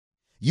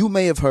You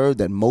may have heard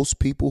that most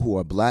people who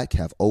are black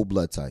have O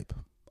blood type.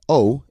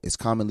 O is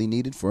commonly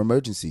needed for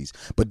emergencies,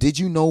 but did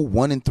you know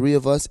 1 in 3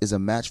 of us is a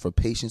match for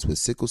patients with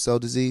sickle cell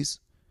disease?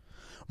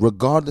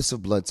 Regardless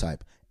of blood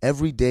type,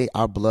 every day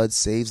our blood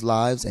saves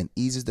lives and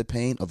eases the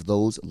pain of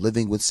those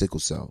living with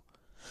sickle cell.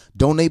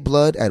 Donate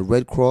blood at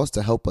Red Cross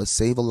to help us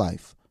save a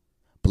life.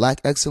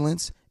 Black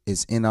excellence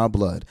is in our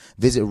blood.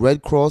 Visit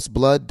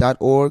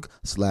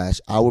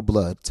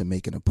redcrossblood.org/ourblood to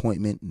make an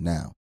appointment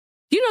now.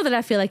 You know that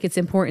I feel like it's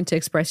important to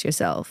express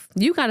yourself.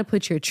 You got to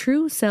put your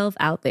true self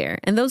out there.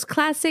 And those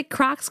classic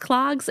Crocs,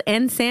 clogs,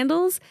 and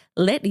sandals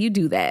let you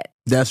do that.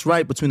 That's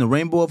right. Between the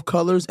rainbow of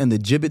colors and the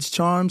Gibbets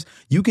charms,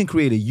 you can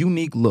create a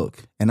unique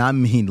look. And I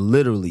mean,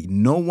 literally,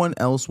 no one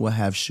else will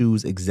have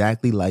shoes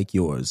exactly like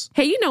yours.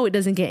 Hey, you know it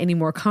doesn't get any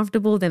more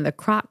comfortable than the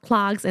Croc,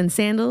 clogs, and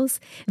sandals.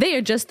 They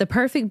are just the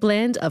perfect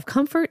blend of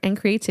comfort and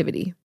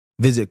creativity.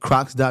 Visit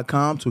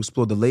crocs.com to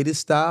explore the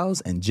latest styles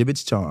and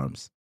Gibbets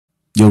charms.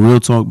 Yo, real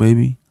talk,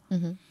 baby.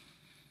 Mm-hmm.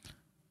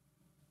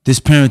 This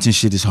parenting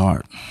shit is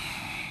hard.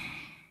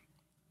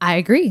 I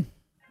agree.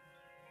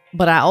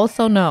 But I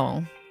also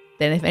know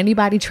that if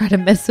anybody try to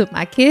mess with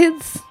my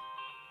kids,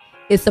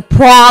 it's a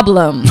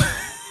problem.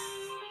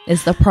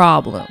 It's the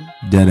problem.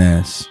 Dead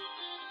ass.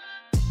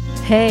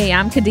 Hey,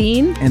 I'm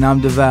Kadeen. And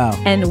I'm DeVal.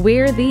 And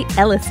we're the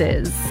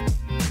Ellises.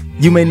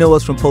 You may know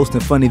us from posting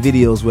funny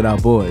videos with our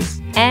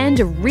boys. And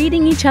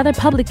reading each other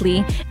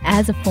publicly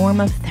as a form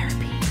of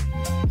therapy.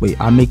 Wait,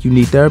 I make you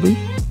need therapy?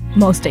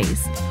 Most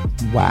days.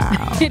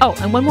 Wow. Oh,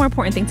 and one more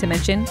important thing to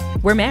mention.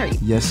 We're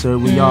married. Yes, sir,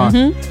 we are.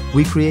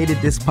 We created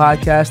this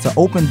podcast to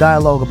open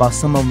dialogue about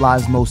some of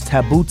life's most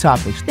taboo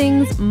topics.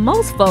 Things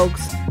most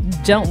folks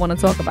don't want to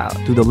talk about.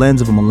 Through the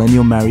lens of a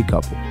millennial married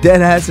couple.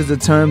 Deadass is a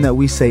term that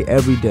we say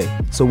every day.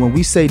 So when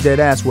we say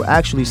deadass, we're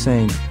actually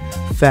saying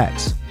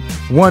facts.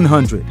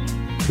 100.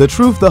 The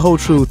truth, the whole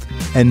truth,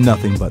 and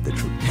nothing but the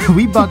truth.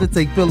 We about to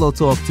take pillow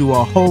talk to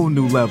a whole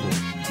new level.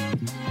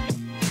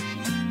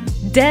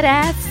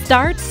 Deadass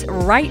starts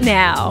right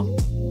now.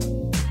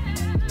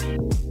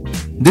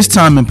 This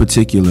time in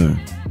particular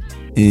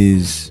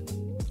is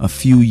a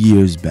few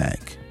years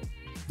back.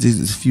 This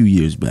is a few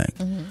years back.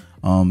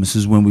 This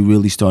is when we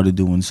really started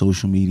doing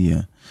social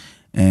media.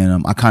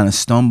 And I kind of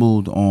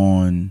stumbled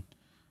on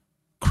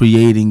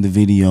creating the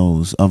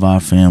videos of our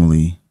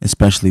family,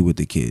 especially with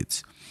the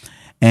kids.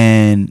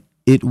 And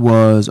it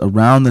was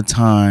around the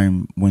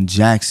time when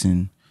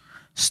Jackson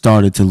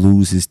started to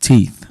lose his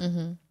teeth.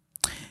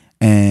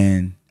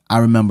 And I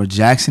remember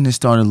Jackson had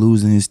started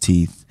losing his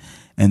teeth.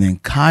 And then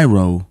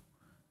Cairo,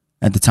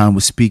 at the time,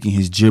 was speaking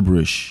his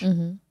gibberish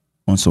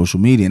on social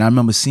media. And I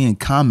remember seeing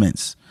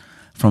comments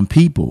from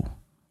people,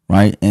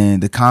 right?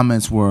 And the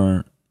comments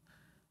were,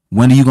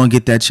 when are you going to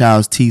get that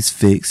child's teeth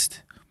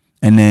fixed?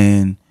 And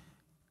then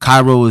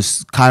Cairo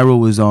was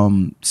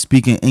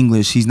speaking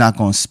English. He's not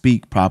going to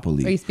speak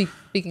properly. Or he's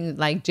speaking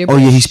like gibberish. Oh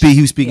yeah, he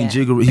was speaking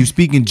gibberish. He was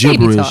speaking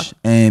gibberish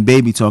and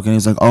baby talk. And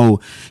it's like, oh,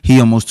 he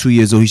almost 2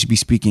 years old. He should be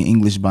speaking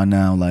English by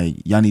now. Like,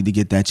 y'all need to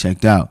get that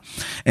checked out.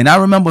 And I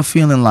remember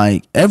feeling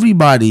like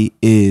everybody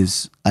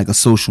is like a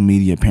social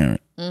media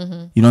parent. You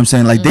know what I'm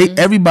saying? Like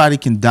everybody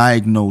can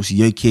diagnose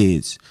your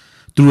kids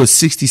through a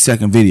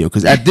 60-second video.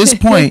 Because at this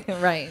point,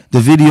 right, the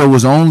video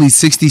was only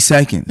 60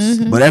 seconds.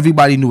 But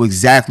everybody knew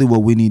exactly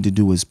what we need to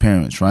do as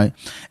parents, right?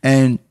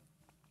 And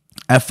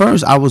at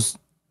first, I was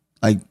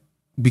like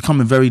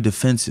becoming very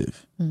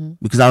defensive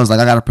because I was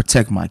like, I got to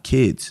protect my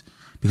kids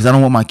because I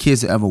don't want my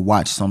kids to ever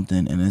watch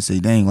something and then say,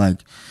 dang, like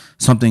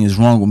something is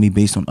wrong with me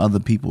based on other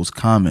people's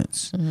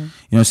comments. You know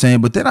what I'm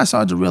saying? But then I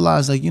started to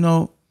realize, like, you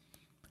know,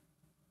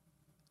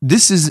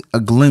 this is a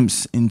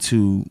glimpse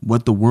into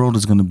what the world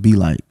is going to be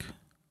like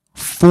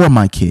for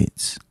my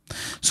kids.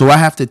 So I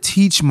have to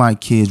teach my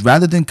kids,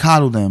 rather than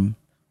coddle them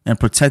and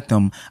protect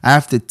them, I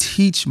have to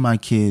teach my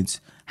kids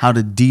how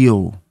to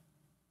deal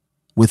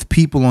with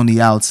people on the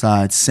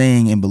outside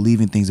saying and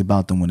believing things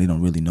about them when they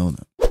don't really know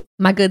them.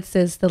 My good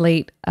sis, the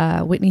late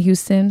Whitney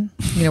Houston.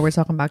 You know, we're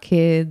talking about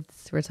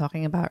kids. We're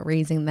talking about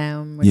raising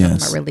them. We're talking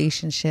about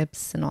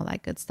relationships and all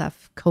that good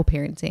stuff,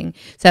 co-parenting.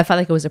 So I felt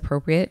like it was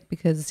appropriate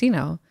because, you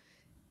know,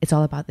 it's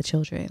all about the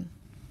children.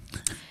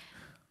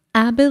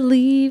 I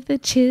believe the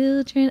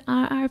children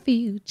are our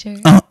future.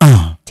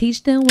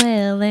 Teach them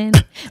well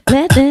and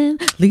let them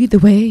lead the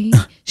way.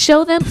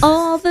 Show them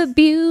all the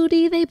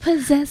beauty they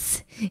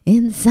possess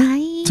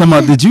inside. Tell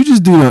me, did you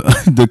just do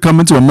the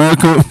Coming to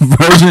America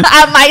version?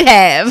 I might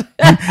have.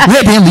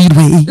 Let them lead the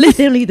way. Let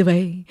them lead the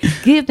way.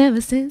 Give them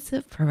a sense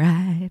of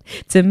pride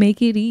to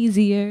make it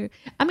easier.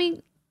 I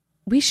mean,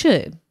 we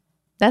should.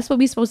 That's what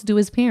we're supposed to do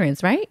as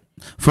parents, right?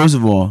 First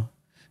of all,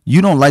 you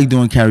don't like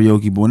doing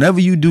karaoke, but whenever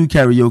you do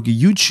karaoke,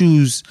 you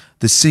choose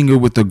the singer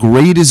with the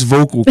greatest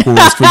vocal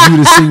cords for you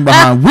to sing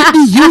behind.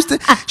 Whitney Houston,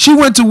 she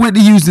went to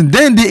Whitney Houston,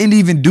 then didn't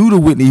even do the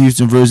Whitney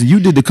Houston version. You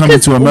did the Coming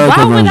to America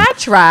version. Why would I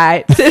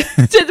try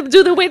to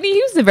do the Whitney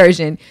Houston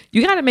version?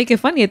 You got to make it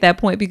funny at that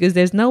point because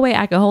there's no way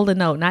I can hold a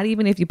note, not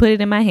even if you put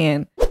it in my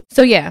hand.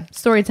 So yeah,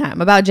 story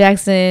time about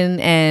Jackson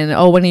and,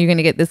 when are you going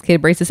to get this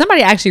kid braces?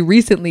 Somebody actually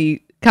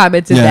recently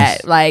commented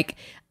that, like,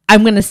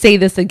 I'm going to say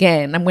this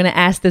again. I'm going to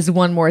ask this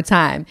one more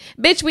time.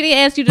 Bitch, we didn't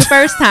ask you the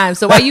first time.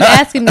 So why are you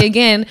asking me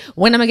again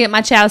when I'm going to get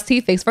my child's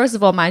teeth fixed? First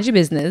of all, mind your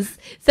business.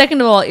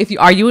 Second of all,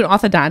 are you an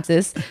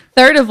orthodontist?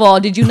 Third of all,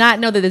 did you not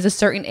know that there's a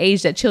certain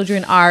age that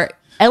children are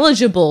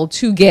eligible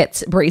to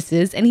get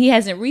braces, and he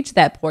hasn't reached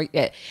that point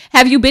yet?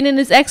 Have you been in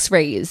his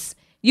x-rays?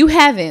 You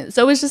haven't.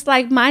 So it's just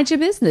like, mind your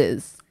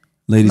business.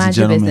 Ladies and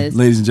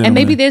gentlemen. And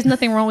maybe there's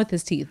nothing wrong with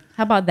his teeth.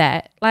 How about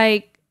that?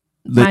 Like,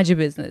 mind your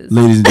business.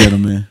 Ladies and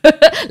gentlemen.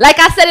 Like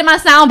I said in my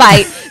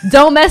soundbite,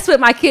 don't mess with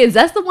my kids.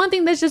 That's the one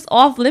thing that's just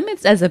off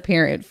limits as a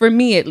parent, for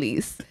me at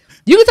least.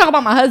 You can talk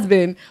about my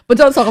husband, but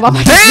don't talk about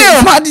my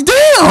kids.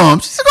 Damn.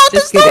 She's going to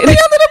throw me under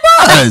the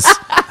bus.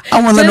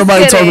 I won't let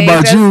nobody talk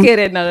about you. Just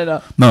kidding.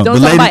 No. Don't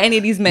talk about any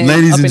of these men.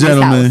 Ladies up and in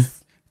gentlemen. This house.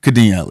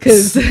 Kadeem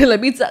Ellis.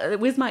 Because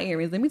where's my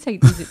earrings? Let me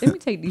take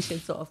these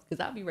shits off,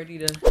 because I'll be ready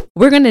to.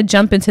 We're gonna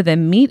jump into the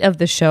meat of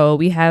the show.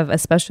 We have a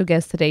special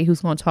guest today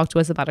who's going to talk to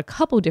us about a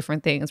couple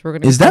different things.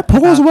 Is that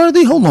pause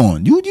worthy? Hold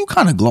on, you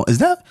kind of glow. Is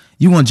that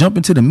you want to jump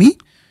into the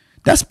meat?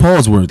 That's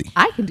pause worthy.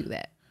 I can do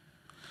that.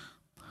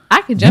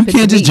 I can jump. You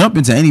can't just jump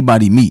into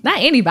anybody meat. Not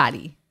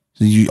anybody.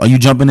 So are you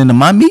jumping into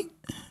my meat?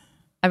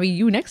 I mean,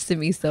 you next to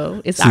me,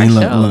 so it's our show.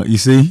 Look, you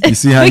see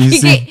how you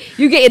see?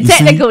 You getting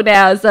technical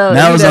now, so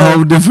now it's a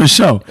whole different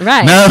show.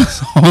 Right. Now it's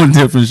a whole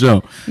different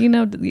show.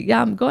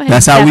 Y'all go ahead.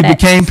 That's how we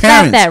became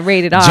parents. Slap that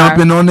rated R.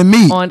 Jumping on the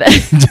meat.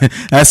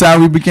 That's how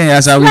we became.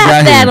 That's how we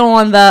got here. Slap that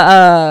on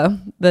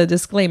the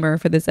disclaimer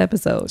for this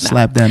episode.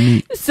 Slap that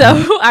meat.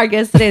 So our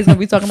guest today is going to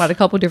be talking about a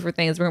couple different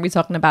things. We're going to be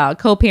talking about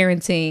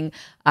co-parenting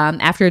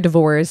after a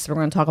divorce. We're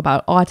going to talk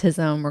about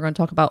autism. We're going to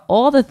talk about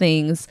all the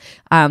things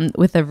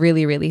with a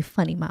really, really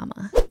funny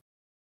mama.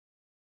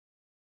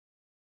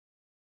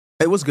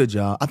 Hey, what's good,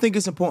 y'all? I think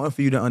it's important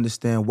for you to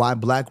understand why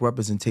Black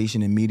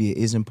representation in media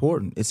is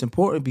important. It's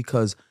important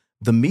because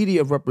the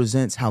media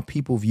represents how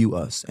people view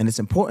us. And it's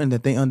important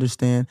that they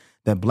understand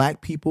that Black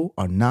people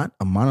are not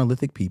a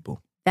monolithic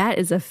people. That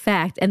is a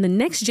fact. And the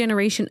next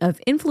generation of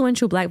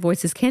influential Black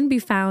voices can be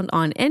found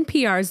on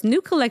NPR's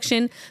new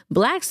collection,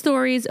 Black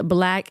Stories,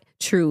 Black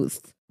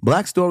Truth.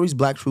 Black Stories,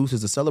 Black Truth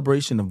is a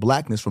celebration of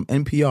Blackness from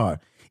NPR.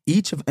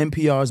 Each of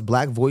NPR's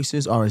Black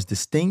voices are as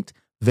distinct,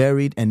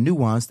 varied, and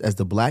nuanced as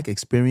the Black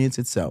experience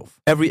itself.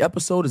 Every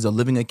episode is a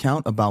living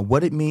account about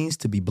what it means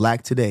to be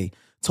Black today,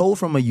 told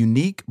from a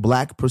unique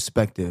Black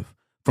perspective.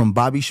 From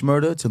Bobby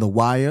Shmurda to The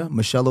Wire,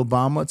 Michelle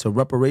Obama to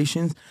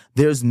reparations,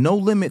 there's no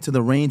limit to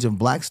the range of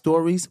Black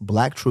stories,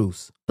 Black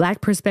truths.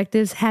 Black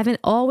perspectives haven't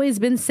always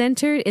been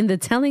centered in the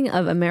telling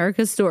of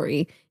America's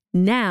story.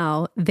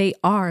 Now they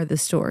are the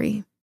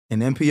story. In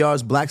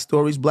NPR's Black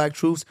Stories, Black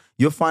Truths,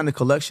 you'll find a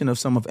collection of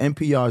some of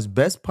NPR's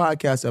best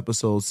podcast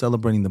episodes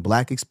celebrating the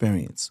Black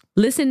experience.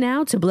 Listen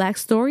now to Black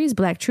Stories,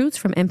 Black Truths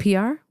from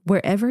NPR,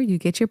 wherever you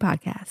get your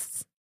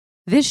podcasts.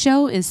 This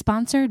show is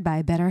sponsored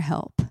by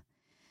BetterHelp.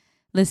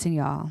 Listen,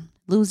 y'all,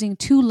 losing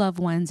 2 loved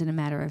ones in a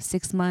matter of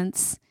 6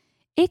 months,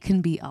 it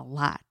can be a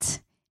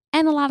lot.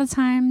 And a lot of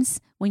times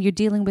when you're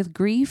dealing with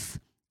grief,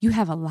 you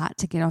have a lot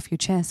to get off your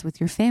chest with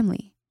your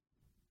family.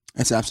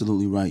 That's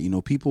absolutely right. You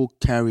know, people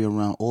carry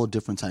around all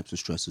different types of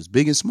stresses,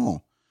 big and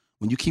small.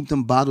 When you keep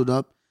them bottled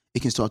up,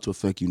 it can start to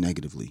affect you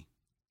negatively.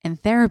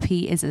 And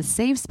therapy is a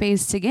safe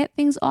space to get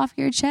things off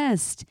your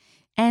chest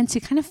and to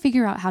kind of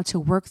figure out how to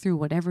work through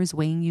whatever's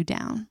weighing you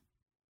down.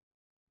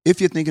 If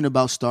you're thinking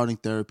about starting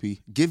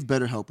therapy, give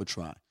BetterHelp a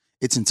try.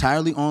 It's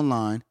entirely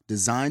online,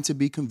 designed to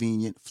be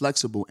convenient,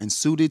 flexible, and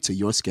suited to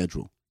your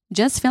schedule.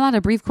 Just fill out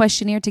a brief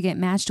questionnaire to get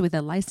matched with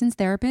a licensed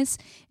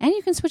therapist, and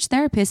you can switch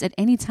therapists at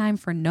any time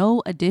for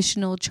no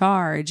additional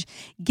charge.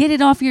 Get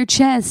it off your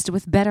chest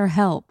with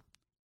BetterHelp.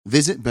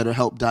 Visit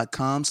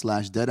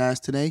BetterHelp.com/deadass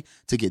today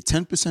to get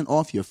 10%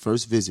 off your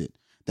first visit.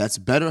 That's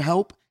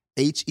BetterHelp,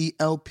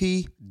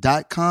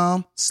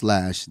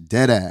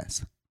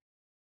 HELP.com/deadass.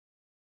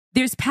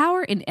 There's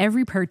power in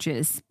every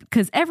purchase,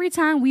 because every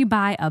time we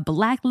buy a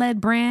Black-led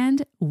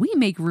brand, we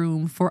make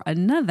room for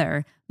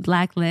another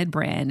Black-led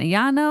brand. And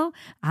y'all know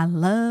I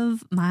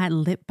love my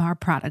lip bar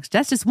products.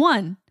 That's just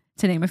one,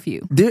 to name a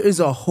few. There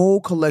is a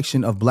whole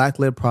collection of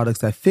Black-led products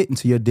that fit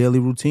into your daily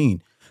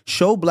routine.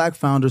 Show Black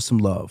founders some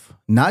love,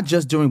 not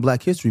just during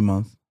Black History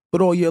Month, but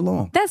all year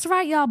long. That's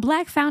right, y'all.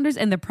 Black founders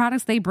and the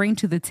products they bring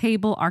to the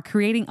table are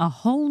creating a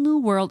whole new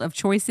world of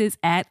choices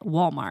at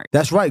Walmart.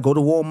 That's right. Go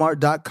to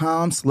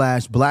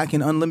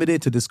walmart.com/blackandunlimited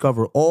to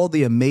discover all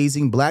the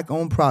amazing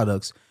Black-owned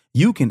products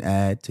you can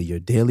add to your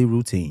daily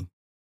routine.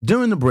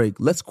 During the break,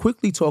 let's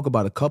quickly talk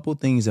about a couple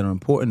things that are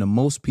important to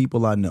most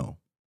people I know.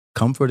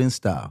 Comfort and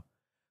style.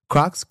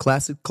 Crocs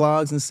classic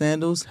clogs and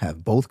sandals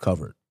have both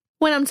covered.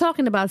 When I'm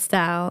talking about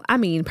style, I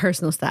mean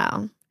personal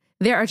style.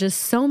 There are just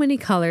so many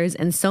colors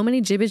and so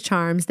many gibbet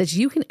charms that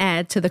you can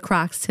add to the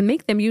Crocs to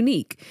make them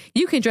unique.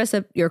 You can dress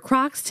up your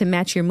Crocs to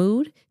match your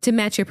mood, to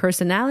match your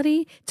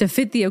personality, to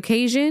fit the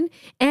occasion,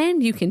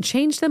 and you can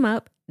change them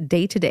up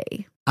day to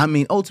day. I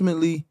mean,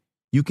 ultimately,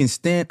 you can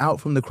stand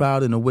out from the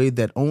crowd in a way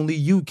that only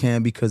you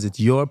can because it's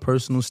your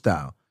personal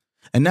style.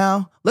 And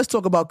now, let's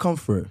talk about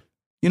comfort.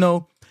 You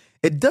know,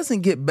 It doesn't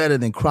get better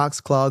than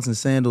Crocs, clogs, and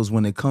sandals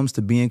when it comes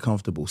to being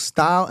comfortable.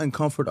 Style and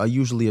comfort are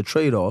usually a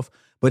trade-off,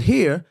 but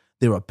here,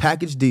 they're a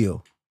package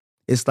deal.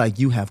 It's like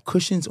you have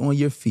cushions on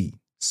your feet.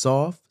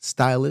 Soft,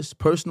 stylish,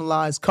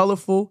 personalized,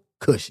 colorful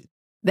cushion.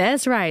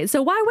 That's right.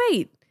 So why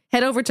wait?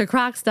 Head over to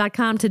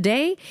crocs.com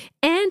today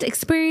and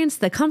experience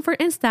the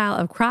comfort and style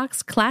of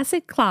Crocs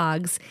classic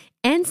clogs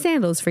and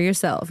sandals for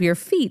yourself. Your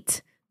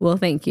feet will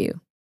thank you.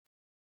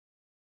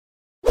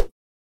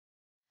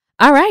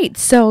 All right.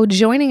 So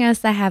joining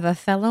us, I have a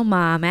fellow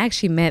mom. I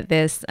actually met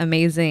this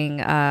amazing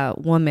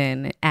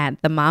woman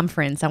at the Mom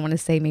Friends. I want to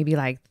say maybe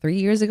like 3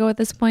 years ago at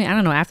this point. I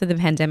don't know. After the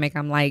pandemic,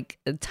 I'm like,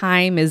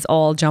 time is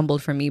all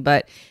jumbled for me.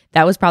 But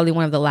that was probably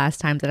one of the last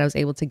times that I was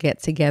able to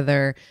get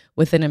together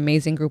with an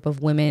amazing group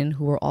of women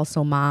who were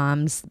also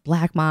moms,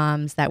 Black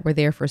moms that were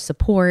there for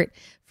support,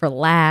 for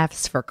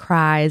laughs, for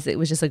cries. It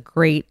was just a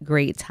great,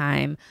 great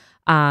time.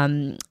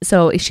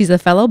 So she's a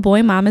fellow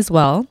boy mom as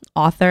well,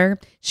 author,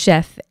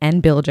 chef,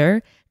 and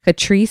builder,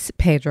 Katryce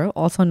Pedro,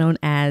 also known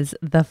as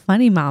the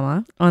Funny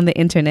Mama on the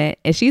internet.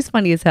 And she's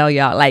funny as hell,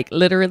 y'all. Like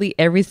literally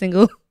every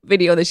single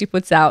video that she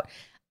puts out,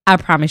 I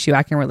promise you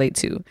I can relate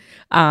to.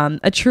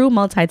 A true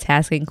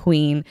multitasking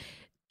queen.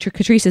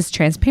 Katryce's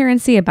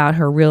transparency about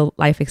her real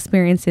life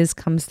experiences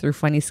comes through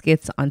funny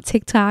skits on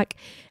TikTok,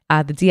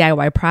 the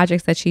DIY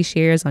projects that she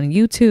shares on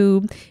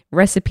YouTube,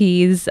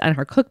 recipes on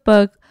her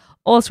cookbook,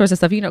 all sorts of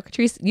stuff. You know,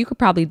 Katryce, you could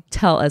probably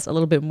tell us a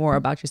little bit more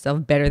about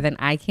yourself better than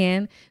I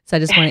can. So I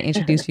just want to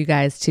introduce you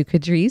guys to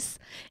Katryce,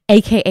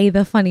 aka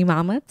the Funny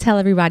Mama. Tell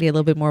everybody a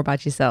little bit more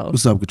about yourself.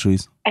 What's up,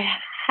 Katryce?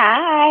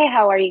 Hi,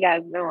 how are you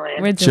guys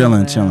doing? We're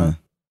Chilling.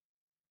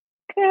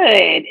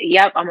 Good.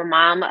 Yep, I'm a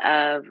mom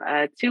of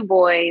 2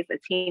 boys, a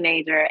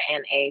teenager,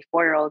 and a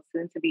 4-year-old,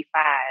 soon to be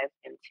 5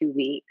 in 2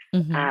 weeks.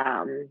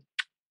 Mm-hmm.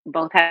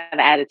 Both have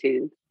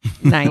attitudes.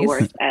 Nice. The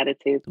worst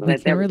attitudes,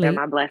 but they're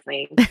my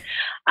blessing.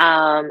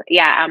 I'm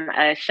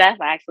a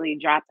chef. I actually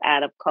dropped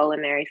out of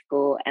culinary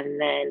school,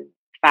 and then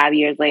 5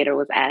 years later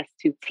was asked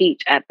to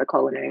teach at the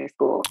culinary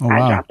school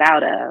I dropped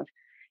out of.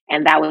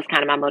 And that was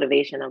kind of my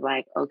motivation of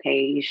like,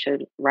 okay, you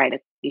should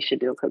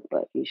do a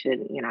cookbook. You should,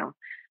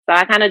 So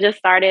I kind of just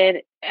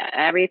started,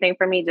 everything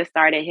for me just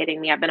started hitting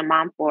me. I've been a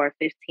mom for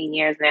 15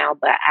 years now,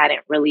 but I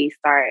didn't really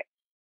start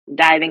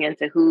diving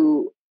into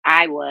who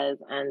I was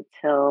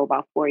until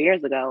about 4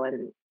 years ago.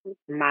 And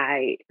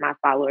my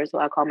followers, who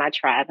I call my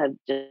tribe, have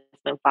just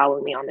been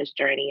following me on this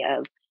journey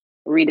of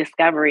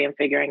rediscovery and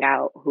figuring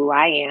out who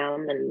I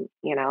am. And,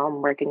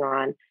 I'm working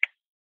on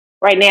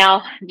right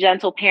now,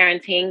 gentle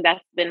parenting.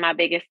 That's been my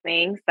biggest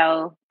thing.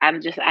 So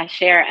I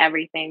share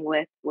everything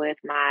with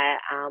my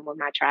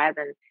tribe,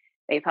 and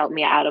they've helped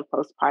me out of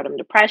postpartum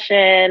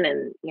depression.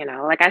 And,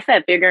 like I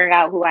said, figuring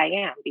out who I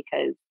am,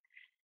 because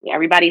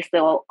everybody's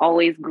still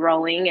always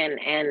growing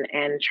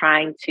and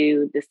trying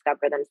to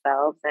discover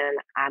themselves. And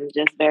I'm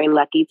just very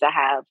lucky to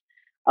have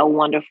a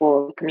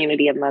wonderful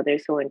community of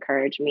mothers who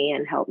encourage me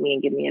and help me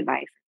and give me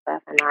advice and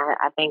stuff. And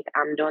I think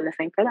I'm doing the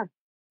same for them.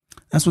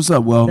 That's what's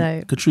up. Well,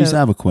 Katryce, I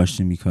have a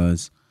question,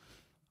 because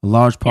a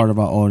large part of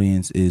our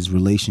audience is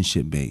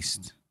relationship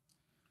based.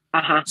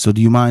 Uh-huh. So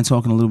do you mind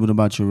talking a little bit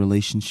about your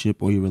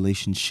relationship or your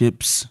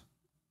relationships?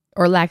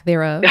 Or lack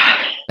thereof.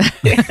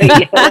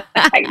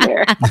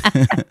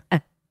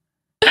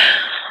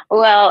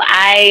 Well,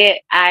 I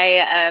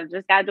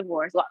just got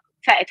divorced. Well,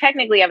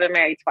 technically, I've been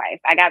married twice.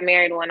 I got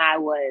married when I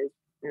was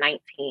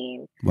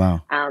 19.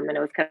 Wow. And it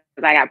was because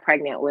I got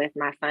pregnant with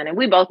my son, and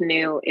we both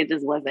knew it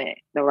just wasn't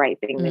the right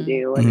thing to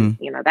do. And,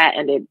 that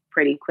ended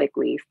pretty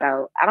quickly.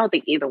 So I don't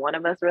think either one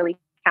of us really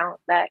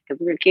count that, because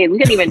we were kids. We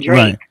couldn't even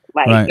drink.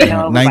 Right.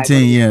 19, like,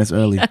 it's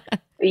early.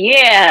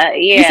 Yeah.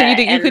 You said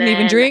you couldn't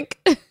even drink?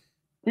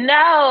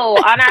 No,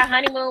 on our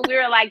honeymoon, we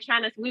were like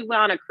we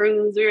went on a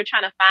cruise. We were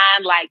trying to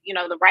find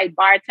the right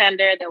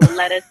bartender that would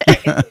let us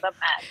drink and stuff.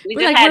 We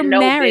just had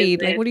no married.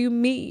 business. Like, what do you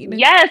mean?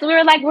 Yes, we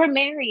were like, we're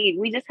married.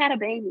 We just had a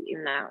baby.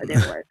 No, it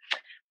didn't work.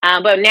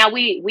 But now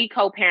we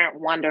co-parent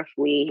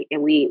wonderfully,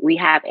 and we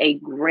have a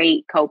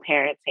great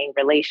co-parenting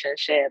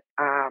relationship.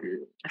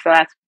 So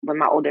that's with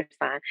my oldest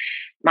son,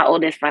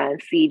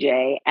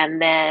 CJ.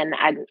 And then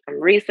I'm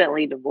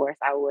recently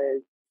divorced. I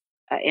was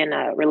in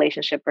a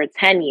relationship for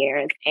 10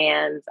 years.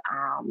 And,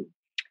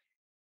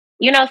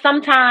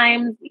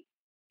 sometimes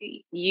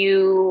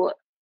you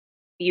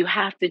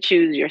have to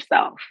choose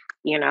yourself,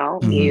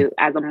 you,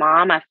 as a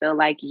mom, I feel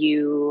like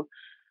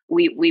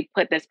we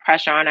put this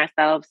pressure on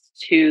ourselves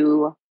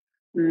to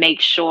make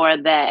sure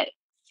that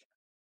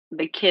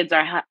the kids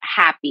are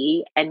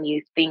happy. And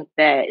you think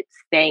that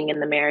staying in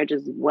the marriage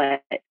is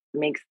what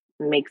makes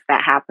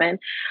that happen.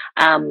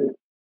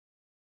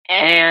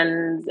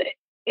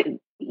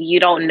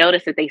 You don't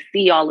notice that they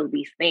see all of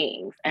these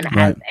things. And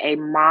as a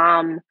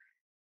mom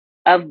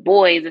of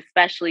boys,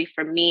 especially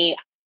for me,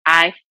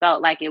 I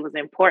felt like it was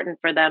important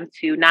for them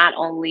to not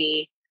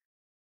only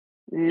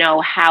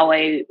know how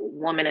a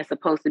woman is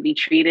supposed to be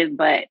treated,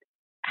 but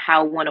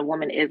how when a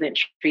woman isn't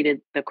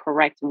treated the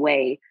correct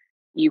way,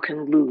 you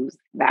can lose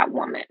that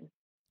woman.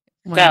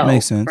 Wow. So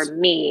Makes sense. for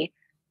me,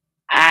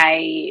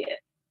 I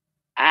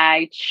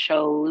I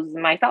chose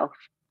myself.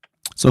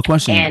 So a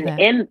question.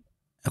 And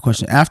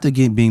after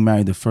being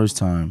married the first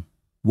time,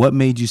 what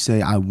made you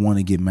say, I want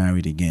to get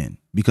married again?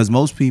 Because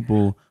most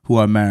people who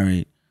are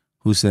married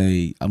who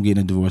say, I'm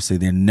getting a divorce, say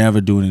they're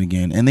never doing it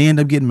again, and they end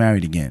up getting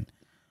married again.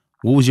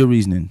 What was your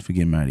reasoning for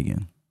getting married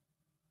again?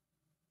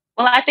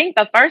 Well, I think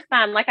the first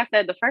time, like I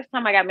said, the first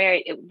time I got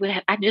married,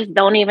 I just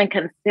don't even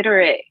consider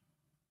it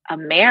a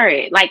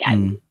marriage. Like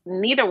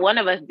neither one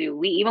of us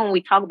do. Even when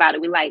we talk about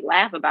it, we like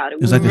laugh about it.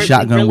 It was like a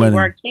shotgun wedding.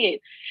 Were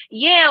kids.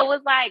 Yeah, it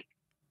was like,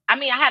 I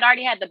mean, I had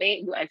already had the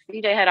baby.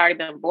 CJ had already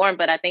been born,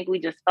 but I think we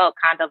just felt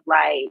kind of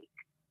like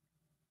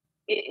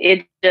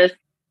it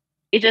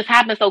just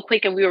happened so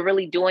quick, and we were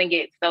really doing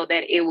it so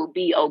that it would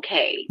be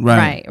okay.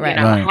 Right. You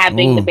know,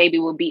 having the baby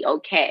will be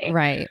okay.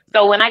 Right.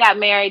 So when I got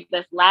married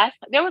there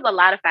was a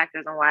lot of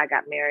factors on why I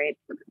got married,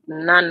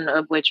 none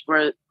of which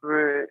were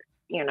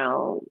you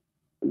know,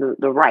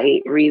 the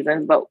right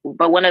reasons. But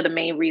one of the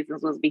main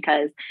reasons was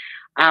because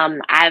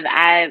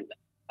I've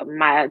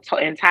my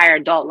entire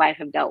adult life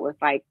have dealt with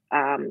like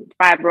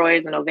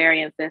fibroids and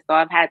ovarian cysts. So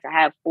I've had to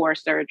have 4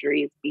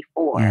 surgeries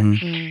before.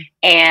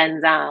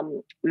 And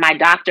my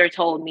doctor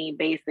told me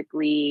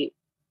basically,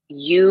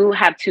 you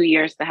have 2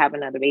 years to have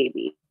another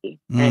baby.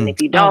 And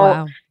if you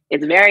don't,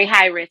 it's very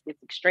high risk.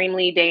 It's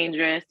extremely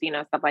dangerous, you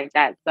know, stuff like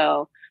that.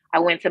 So I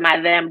went to my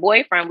then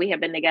boyfriend. We had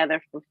been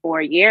together for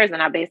 4 years.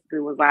 And I basically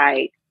was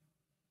like,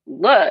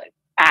 look,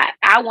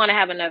 I want to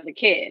have another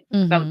kid.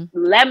 So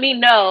let me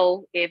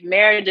know if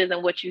marriage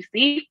isn't what you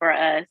see for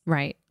us.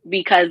 Right.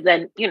 Because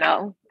then, you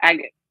know, I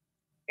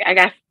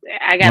gotta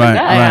go.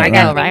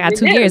 I got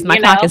 2 years. My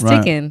clock is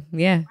ticking.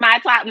 Yeah. My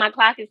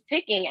clock is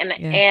ticking.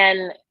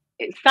 And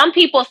some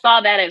people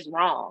saw that as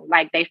wrong.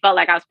 Like they felt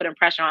like I was putting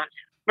pressure on.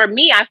 For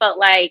me, I felt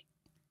like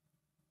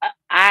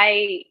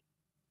I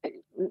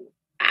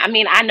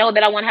mean, I know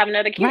that I want to have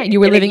another kid. Right. You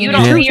were living in the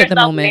truth at the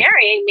moment.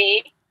 Marrying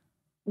me.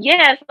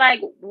 Yeah, it's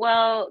like,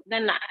 well,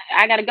 then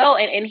I gotta go.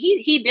 And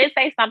he did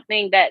say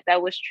something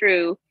that was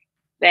true,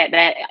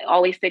 that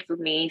always sticks with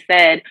me. He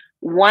said,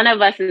 one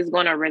of us is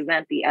going to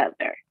resent the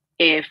other.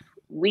 If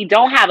we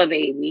don't have a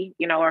baby,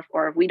 you know,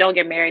 or if we don't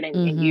get married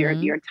and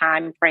your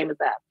time frame is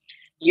up,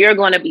 you're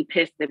going to be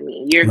pissed at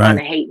me. You're going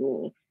to hate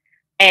me.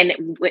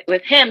 And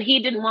with him, he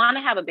didn't want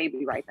to have a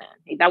baby right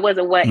then. That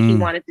wasn't what he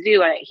wanted to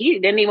do. He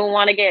didn't even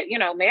want to get, you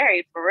know,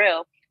 married for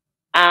real.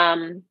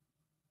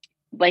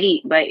 But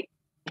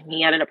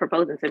he ended up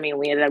proposing to me, and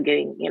we ended up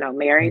getting, you know,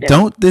 married.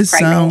 Don't this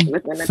sound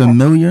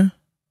familiar?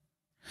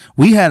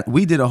 We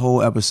did a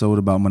whole episode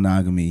about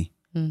monogamy,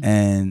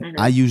 and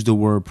I used the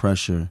word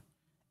pressure,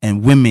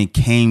 and women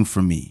came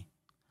for me.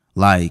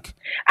 Like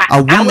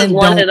I was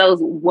one of those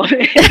women.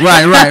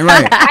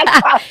 Right.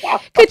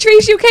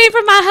 Katryce, you came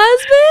for my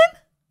husband?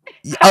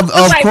 Of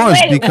course,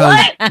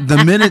 because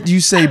the minute you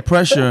say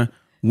pressure,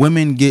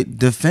 women get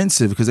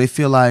defensive because they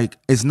feel like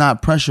it's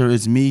not pressure.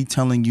 It's me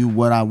telling you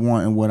what I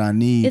want and what I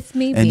need. It's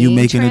me and you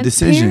making a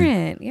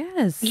decision.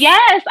 Yes.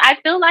 I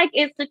feel like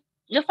it's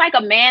just like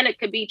a man. It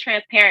could be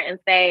transparent and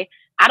say,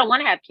 I don't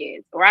want to have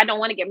kids or I don't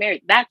want to get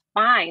married. That's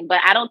fine. But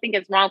I don't think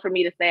it's wrong for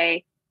me to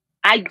say,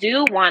 I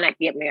do want to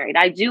get married.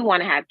 I do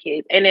want to have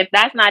kids. And if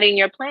that's not in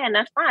your plan,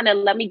 that's fine.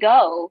 Then let me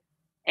go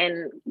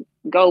and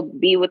go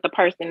be with the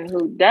person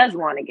who does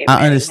want to get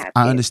married.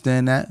 I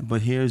understand that.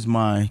 But here's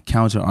my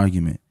counter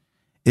argument.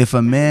 If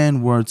a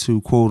man were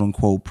to, quote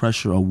unquote,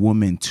 pressure a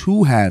woman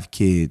to have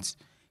kids,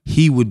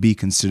 he would be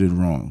considered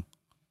wrong.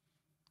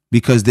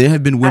 Because there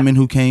have been women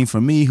who came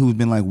from me who've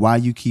been like, why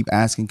you keep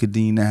asking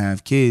Kadeen to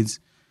have kids?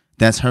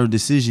 That's her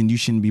decision. You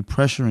shouldn't be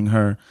pressuring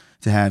her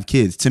to have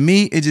kids. To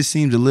me, it just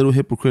seems a little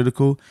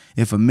hypocritical.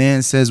 If a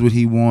man says what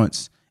he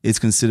wants, it's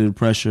considered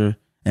pressure,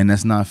 and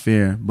that's not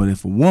fair. But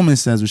if a woman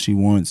says what she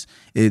wants,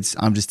 it's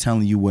I'm just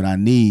telling you what I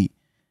need,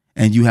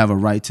 and you have a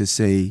right to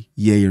say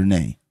yay or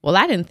nay. Well,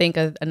 I didn't think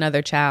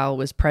another child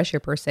was pressure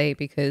per se,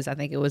 because I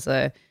think it was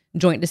a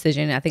joint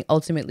decision. I think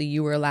ultimately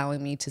you were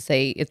allowing me to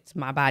say it's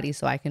my body,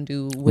 so I can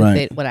do with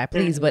it what I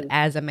please. But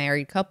as a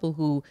married couple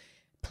who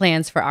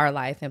plans for our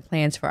life and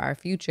plans for our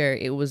future,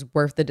 it was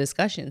worth the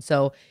discussion.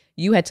 So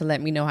you had to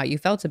let me know how you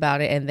felt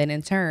about it. And then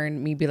in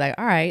turn, me be like,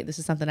 all right, this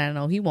is something I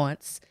know he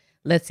wants.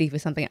 Let's see if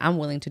it's something I'm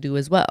willing to do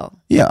as well.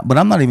 Yeah, but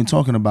I'm not even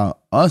talking about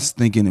us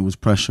thinking it was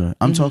pressure.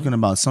 I'm talking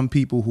about some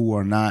people who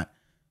are not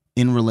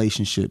in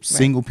relationships,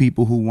 single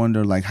people who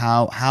wonder like,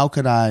 how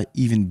could I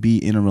even be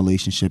in a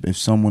relationship if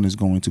someone is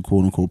going to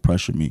quote unquote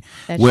pressure me?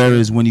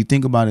 Whereas when you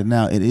think about it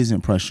now, it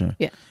isn't pressure.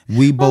 Yeah.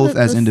 We both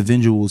as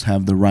individuals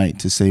have the right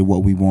to say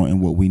what we want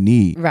and what we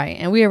need. Right.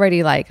 And we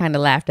already like kind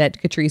of laughed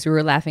at Katryce. We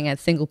were laughing at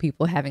single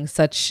people having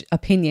such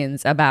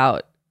opinions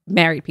about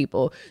married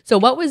people. So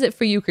what was it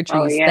for you,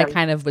 Katryce, that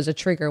kind of was a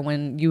trigger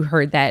when you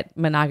heard that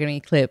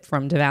monogamy clip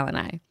from Deval and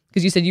I?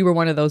 Because you said you were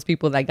one of those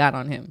people that got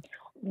on him.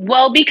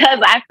 Well, because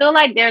I feel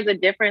like there's a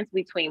difference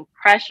between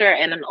pressure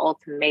and an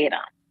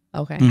ultimatum.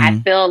 Okay. I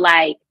feel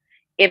like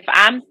if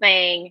I'm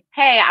saying,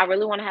 hey, I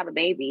really want to have a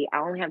baby. I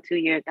only have 2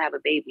 years to have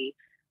a baby.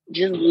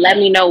 Just let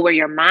me know where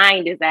your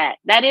mind is at.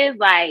 That is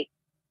like,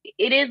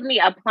 it is me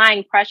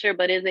applying pressure,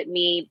 but is it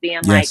me being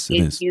like,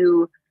 if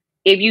you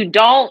if you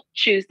don't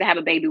choose to have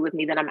a baby with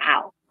me, then I'm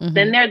out.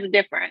 Then there's a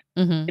difference.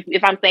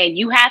 If I'm saying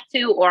you have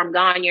to, or I'm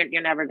gone,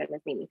 you're never going to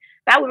see me.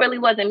 That really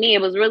wasn't me.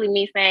 It was really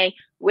me saying,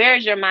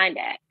 where's your mind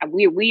at?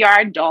 We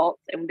are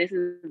adults, and this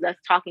is us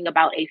talking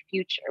about a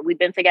future. We've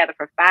been together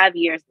for 5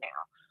 years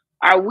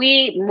now. Are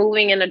we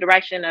moving in the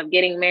direction of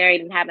getting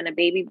married and having a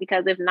baby?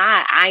 Because if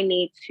not, I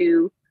need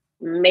to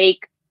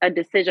make a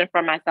decision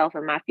for myself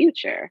and my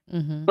future.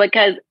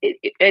 Because is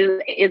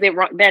it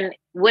wrong? Then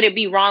would it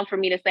be wrong for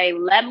me to say,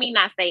 let me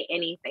not say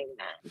anything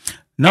then?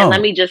 No. And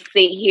let me just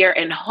sit here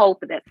and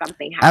hope that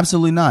something happens.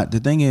 Absolutely not. The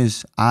thing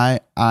is,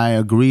 I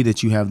agree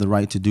that you have the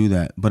right to do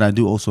that, but I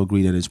do also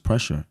agree that it's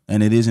pressure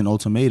and it is an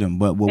ultimatum.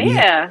 But what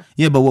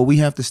what we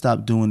have to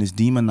stop doing is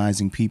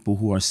demonizing people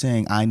who are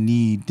saying, I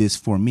need this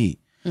for me.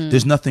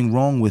 There's nothing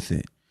wrong with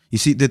it. You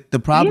see, the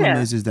problem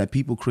is that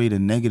people create a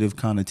negative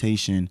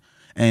connotation.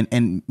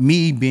 And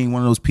me being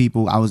one of those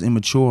people, I was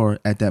immature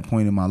at that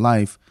point in my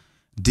life,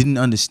 didn't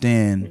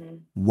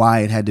understand why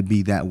it had to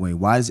be that way.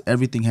 Why does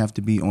everything have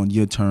to be on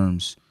your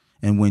terms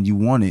and when you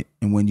want it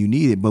and when you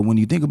need it? But when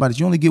you think about it,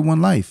 you only get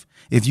one life.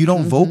 If you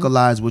don't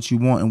vocalize what you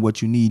want and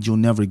what you need, you'll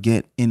never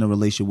get in a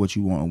relationship what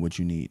you want and what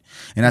you need.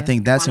 And I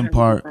think that's 100%. In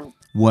part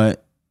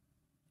what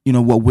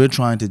we're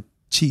trying to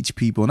teach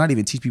people, not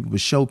even teach people,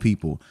 but show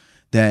people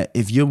that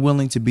if you're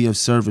willing to be of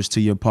service to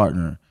your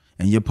partner,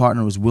 and your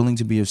partner is willing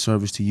to be of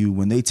service to you,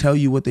 when they tell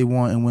you what they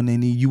want and when they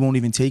need, you won't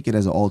even take it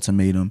as an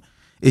ultimatum.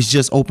 It's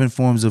just open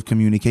forms of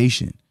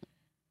communication.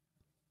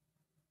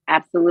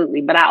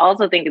 Absolutely. But I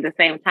also think at the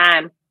same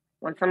time,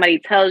 when somebody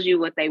tells you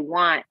what they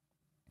want,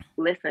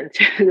 listen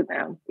to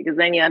them, because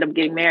then you end up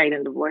getting married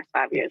and divorced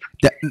 5 years.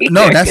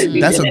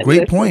 That's a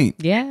great point.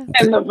 Yeah.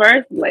 In the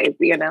first place,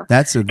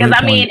 That's a great point. Because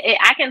I mean,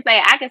 I can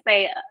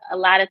say a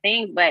lot of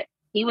things, but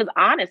he was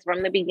honest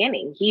from the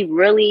beginning. He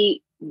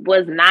really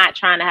was not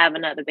trying to have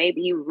another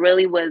baby. He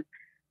really was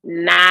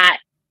not.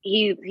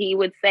 He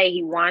would say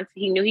he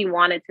knew he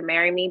wanted to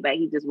marry me, but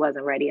he just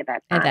wasn't ready at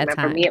that time.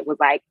 For me, it was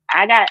like,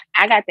 I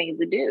got things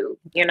to do.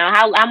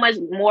 How much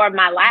more of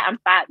my life?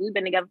 We've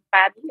been together for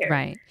 5 years.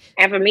 Right.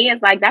 And for me,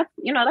 it's like, that's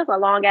a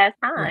long ass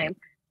time. Right.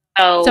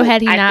 So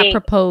had he not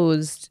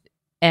proposed,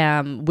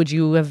 would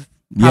you have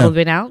probably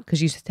been out?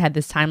 Because you had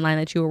this timeline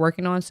that you were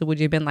working on. So would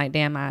you have been like,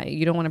 damn,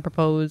 you don't want to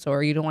propose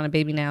or you don't want a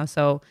baby now,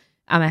 so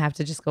I'm going to have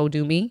to just go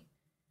do me?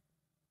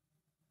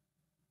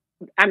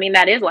 I mean,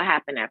 that is what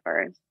happened at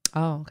first.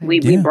 Oh, okay.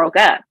 We broke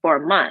up for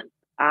a month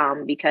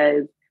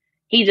because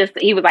he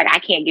was like, I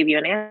can't give you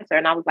an answer.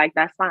 And I was like,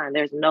 that's fine.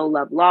 There's no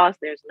love lost.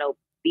 There's no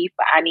beef.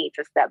 But I need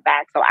to step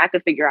back so I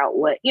could figure out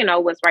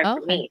what's right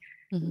for me.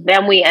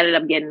 Then we ended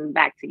up getting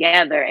back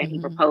together and he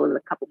proposed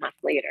a couple months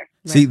later.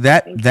 See,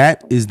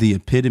 that is the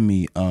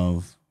epitome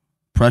of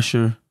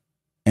pressure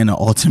and an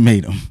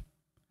ultimatum.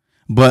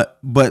 But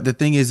the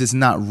thing is, it's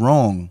not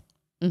wrong.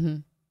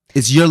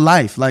 It's your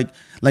life. Like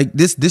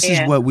this is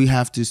what we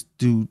have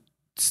to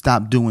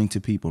stop doing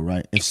to people,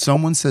 right? If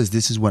someone says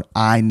this is what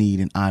I need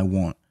and I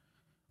want,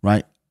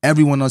 right?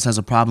 Everyone else has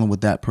a problem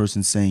with that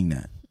person saying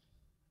that.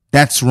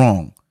 That's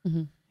wrong.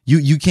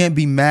 You can't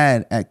be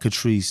mad at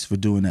Katryce for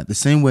doing that. The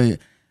same way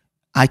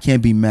I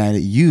can't be mad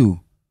at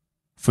you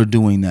for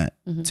doing that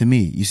to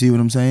me. You see what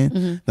I'm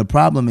saying? The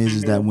problem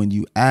is that when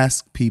you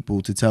ask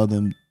people to tell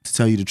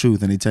you the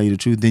truth and they tell you the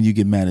truth, then you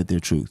get mad at their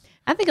truth.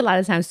 I think a lot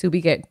of times too,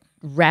 we get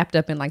wrapped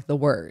up in like the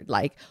word,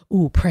 like,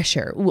 ooh,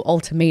 pressure, ooh,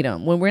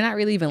 ultimatum, when we're not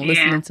really even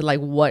listening to like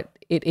what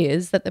it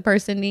is that the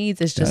person needs.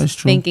 It's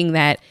just thinking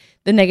that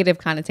the negative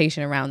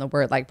connotation around the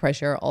word like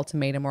pressure or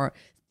ultimatum, or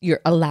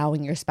you're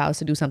allowing your spouse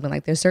to do something.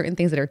 Like there's certain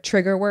things that are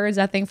trigger words,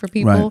 I think, for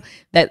people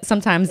that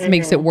sometimes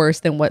makes it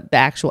worse than what the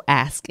actual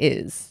ask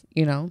is,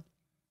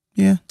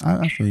 Yeah,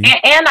 I feel you.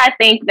 And I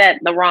think that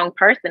the wrong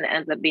person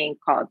ends up being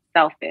called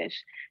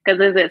selfish.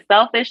 Because is it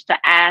selfish to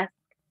ask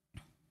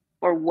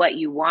for what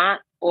you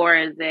want, or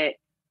is it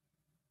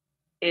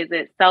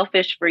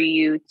selfish for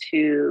you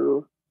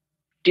to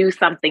do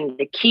something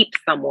to keep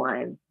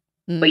someone,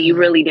 but you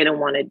really didn't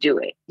want to do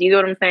it? Do you know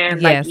what I'm saying?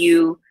 Yes. Like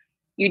you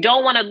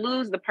don't want to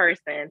lose the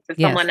person to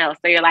someone else.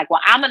 So you're like,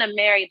 well, I'm going to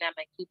marry them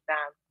and keep them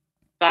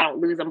so I don't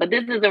lose them. But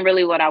this isn't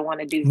really what I want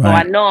to do. So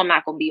I know I'm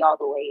not going to be all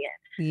the way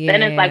in. Yeah.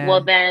 Then it's like,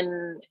 well,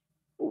 then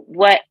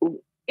what?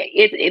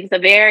 It's a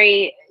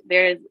very,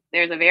 there's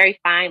a very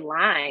fine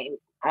line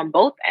on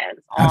both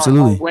ends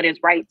on what is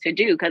right to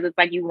do. Because it's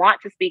like, you want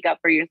to speak up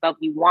for yourself.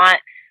 You want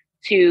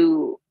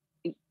to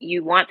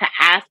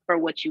ask for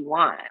what you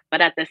want.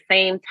 But at the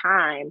same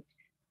time,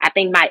 I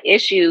think my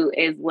issue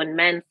is when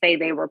men say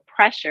they were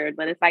pressured,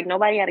 but it's like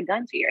nobody had a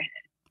gun to your head.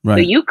 Right.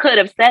 So you could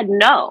have said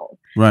no.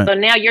 Right. So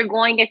now you're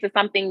going into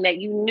something that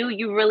you knew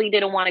you really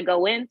didn't want to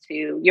go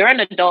into. You're an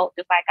adult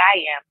just like I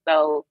am.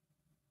 So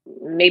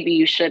maybe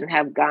you shouldn't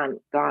have gone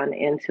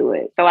into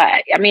it. So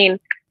I mean,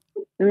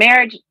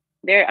 marriage,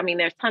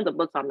 there's tons of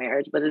books on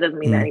marriage, but it doesn't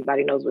mean that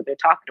anybody knows what they're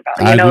talking about.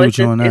 I agree with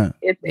you on that.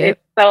 It's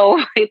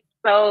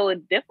so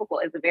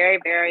difficult. It's very,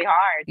 very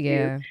hard.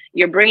 Yeah.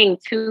 You're bringing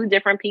two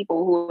different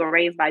people who were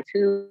raised by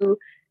two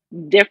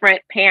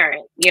different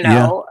parents,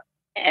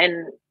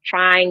 and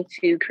trying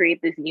to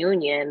create this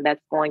union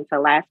that's going to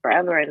last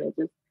forever, and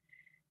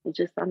it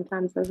just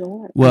sometimes doesn't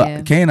work.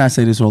 Well, Kay and I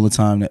say this all the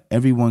time, that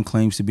everyone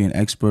claims to be an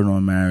expert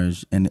on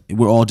marriage, and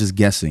we're all just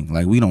guessing.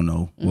 Like, we don't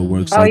know what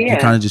works. Like, you're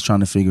kind of just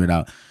trying to figure it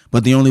out.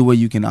 But the only way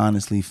you can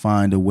honestly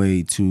find a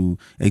way to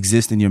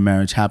exist in your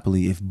marriage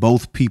happily, if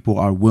both people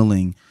are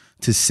willing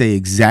to say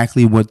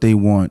exactly what they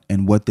want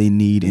and what they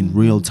need in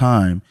real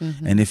time,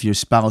 and if your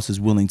spouse is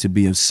willing to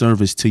be of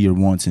service to your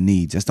wants and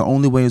needs. That's the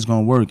only way it's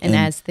going to work. And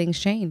as things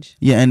change.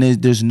 Yeah, and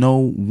there's no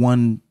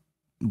one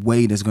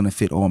way that's going to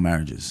fit all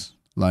marriages.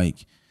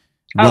 Like,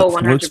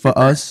 what works for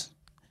us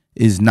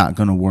is not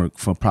going to work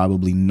for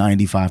probably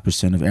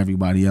 95% of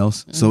everybody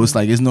else. So it's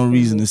like, there's no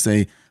reason to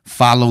say,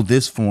 follow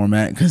this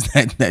format, because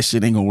that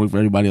shit ain't going to work for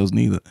everybody else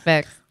neither.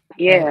 Facts.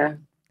 Yeah.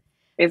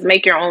 It's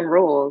make your own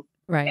rules.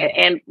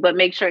 Right. But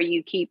make sure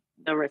you keep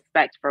the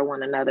respect for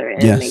one another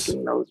in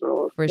making those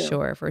rules. For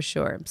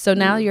sure. So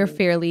now you're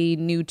fairly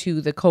new to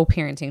the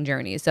co-parenting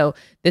journey. So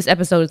this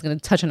episode is going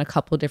to touch on a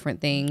couple different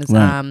things.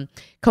 Right.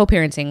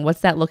 Co-parenting, what's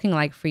that looking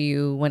like for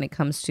you when it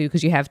comes to,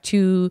 because you have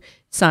 2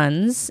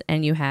 sons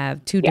and you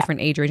have 2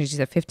 different age ranges. You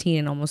said 15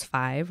 and almost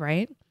 5,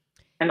 right?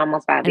 And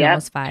almost 5,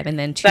 almost 5, and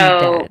then 2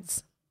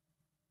 dads.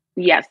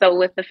 Yeah, so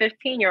with the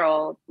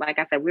 15-year-old, like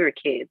I said, we were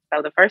kids.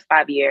 So the first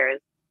 5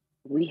 years,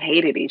 we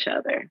hated each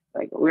other.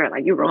 Like, we were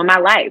like, you ruined my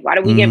life. Why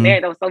did we get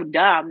married? That was so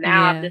dumb.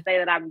 Now I have to say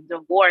that I'm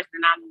divorced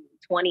and I'm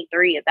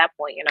 23 at that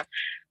point, I'm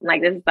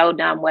like, this is so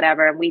dumb,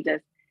 whatever. And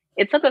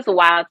it took us a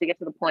while to get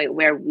to the point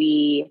where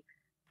we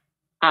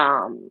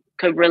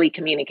could really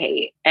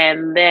communicate.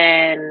 And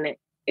then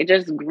it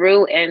just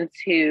grew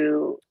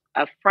into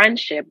a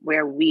friendship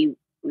where we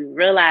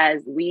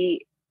realized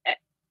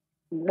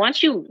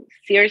once you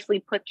seriously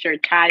put your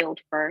child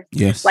first,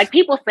 like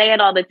people say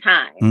it all the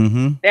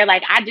time. They're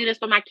like, I do this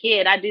for my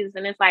kid. I do this.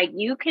 And it's like,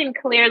 you can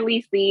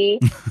clearly see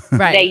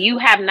that you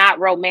have not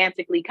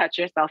romantically cut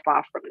yourself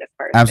off from this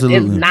person.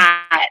 Absolutely. It's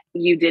not,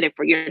 you're doing it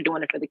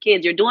for the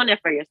kids. You're doing it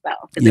for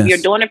yourself. Because if you're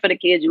doing it for the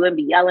kids, you wouldn't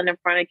be yelling in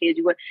front of kids.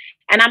 You would.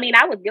 And I mean,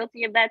 I was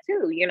guilty of that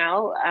too,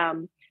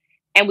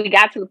 and we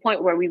got to the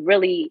point where we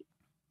really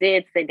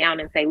did sit down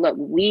and say, look,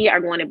 we are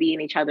going to be in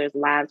each other's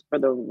lives for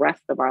the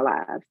rest of our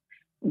lives.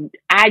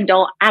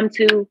 I'm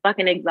too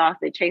fucking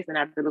exhausted chasing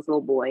after this little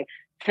boy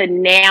to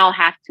now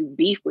have to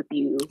beef with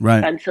you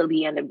until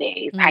the end of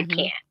days. I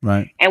can't.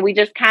 Right. And we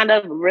just kind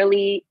of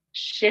really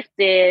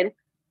shifted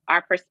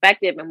our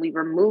perspective, and we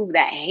removed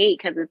that hate,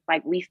 because it's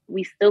like we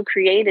still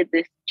created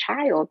this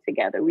child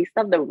together. We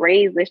still have to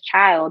raise this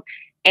child,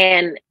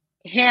 and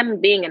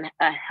him being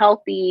a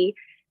healthy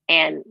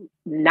and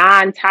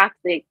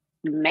non-toxic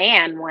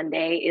man one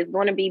day is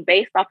going to be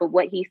based off of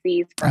what he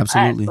sees from us.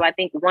 So I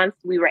think once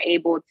we were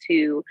able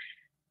to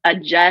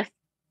adjust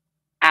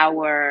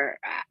our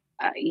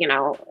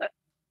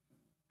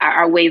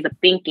ways of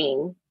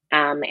thinking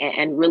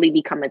and really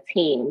become a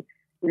team,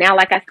 now,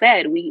 like I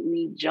said,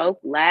 we joke,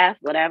 laugh,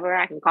 whatever.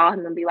 I can call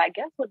him and be like,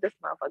 guess what this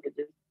motherfucker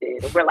just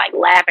did? And we're like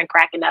laughing,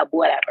 cracking up,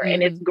 whatever.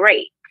 And it's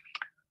great.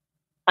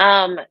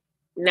 Now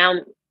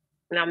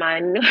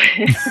mine.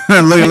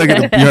 Look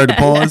at you heard the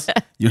pause.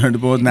 You heard the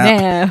pause.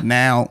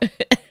 Now.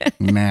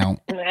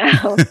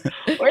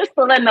 We're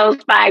still in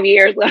those 5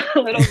 years a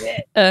little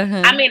bit.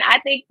 I mean, I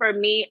think for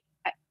me,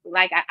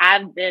 like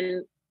I've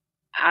been,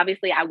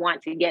 obviously I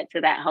want to get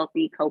to that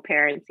healthy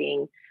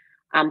co-parenting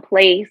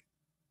place,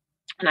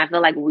 and I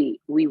feel like we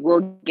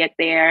will get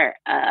there.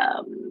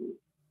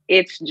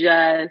 It's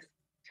just,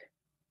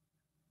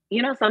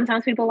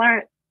 sometimes people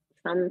aren't.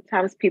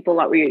 Sometimes people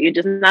are, you're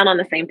just not on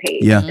the same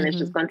page. Yeah. And it's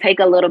just going to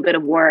take a little bit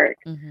of work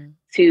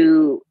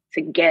to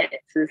get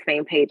to the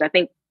same page. I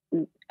think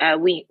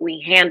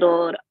we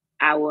handled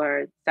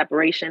our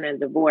separation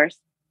and divorce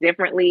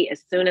differently.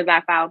 As soon as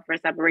I filed for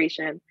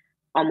separation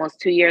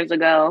almost 2 years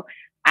ago,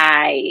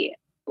 I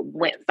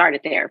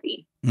started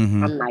therapy.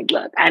 I'm like,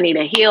 look, I need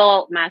to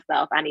heal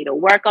myself. I need to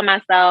work on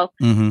myself,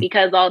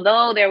 because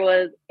although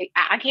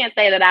I can't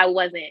say that I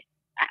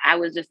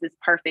was just this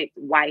perfect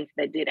wife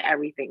that did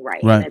everything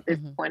right. And at this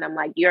point, I'm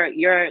like,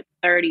 you're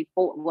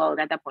 34. Well,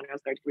 at that point, I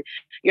was 33.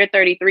 You're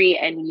 33,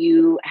 and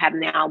you have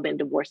now been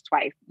divorced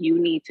twice. You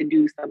need to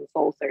do some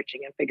soul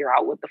searching and figure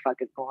out what the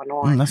fuck is going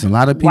on. That's a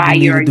lot of people. Why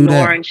need you're to do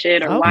ignoring that.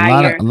 shit, or a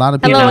why lot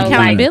of people. Hello,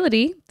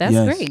 accountability. That's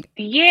great.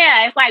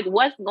 Yeah, it's like,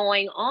 what's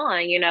going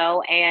on,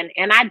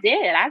 And I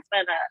did. I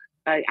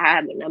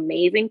had an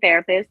amazing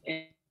therapist,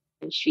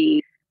 and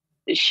she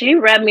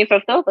read me for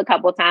filth a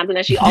couple of times, and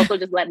then she also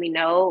just let me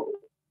know,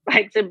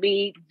 like, to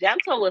be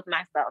gentle with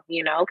myself,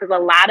 because a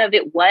lot of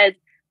it was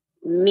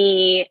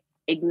me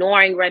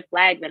ignoring red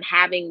flags and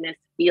having this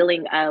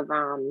feeling of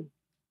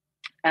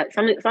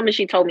something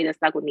she told me that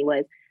stuck with me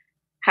was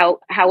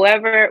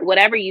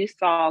whatever you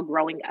saw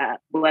growing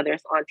up, whether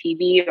it's on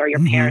TV or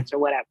your parents or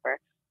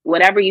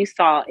whatever you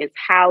saw is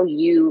how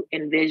you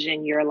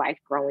envision your life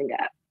growing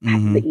up.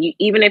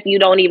 Even if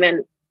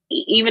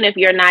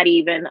you're not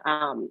even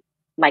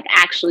like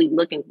actually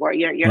looking for it,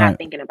 you're not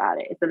thinking about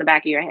it. It's in the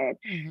back of your head.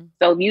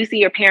 So if you see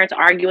your parents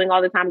arguing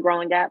all the time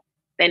growing up,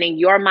 then in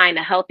your mind,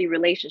 a healthy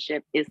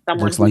relationship is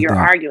someone who you're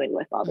arguing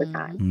with all the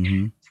time.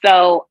 Mm-hmm.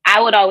 So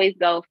I would always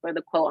go for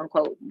the quote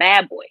unquote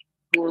bad boy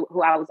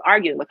who I was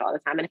arguing with all the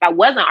time. And if I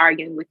wasn't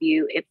arguing with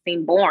you, it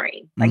seemed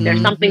boring. Like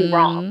there's something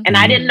wrong. And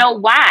I didn't know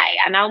why.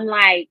 And I'm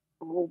like,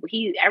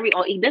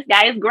 this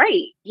guy is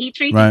great. He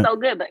treats me so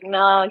good, but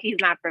no, he's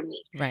not for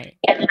me. Right.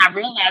 And then I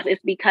realized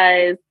it's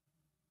because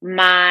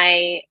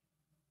my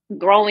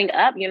growing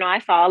up, I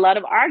saw a lot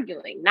of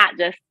arguing, not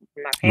just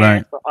my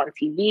parents, but on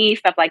TV,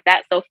 stuff like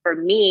that. So for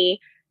me,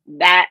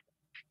 that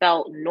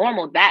felt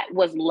normal. That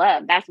was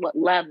love. That's what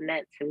love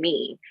meant to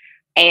me.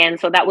 And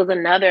so that was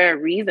another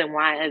reason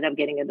why I ended up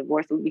getting a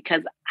divorce, was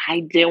because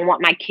I didn't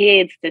want my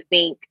kids to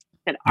think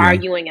that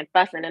arguing and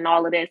fussing and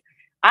all of this.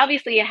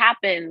 Obviously it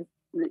happens,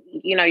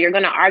 you're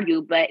going to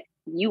argue, but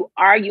you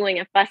arguing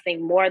and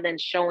fussing more than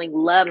showing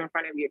love in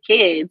front of your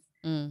kids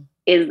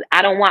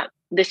I don't want,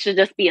 this should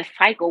just be a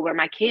cycle where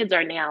my kids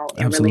are now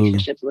in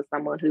relationships with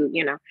someone who,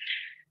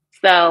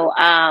 So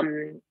I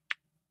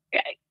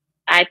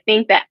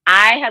think that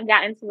I have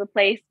gotten to the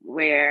place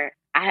where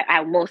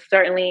I most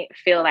certainly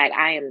feel like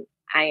I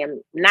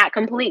am not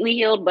completely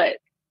healed, but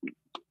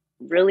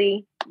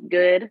really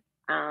good.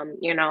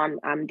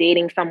 I'm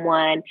dating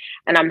someone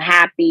and I'm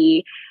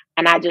happy.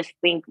 And I just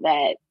think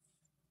that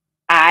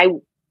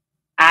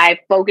I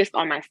focused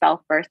on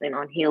myself first and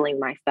on healing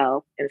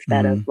myself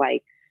instead of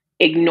like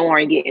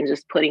ignoring it and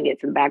just putting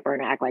it to the back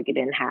burner, act like it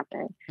didn't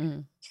happen.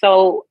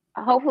 So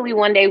hopefully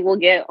one day we'll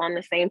get on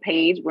the same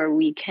page where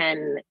we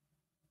can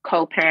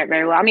co-parent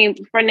very well. I mean,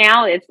 for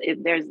now,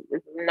 there's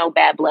no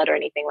bad blood or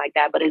anything like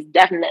that, but it's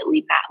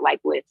definitely not like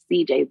with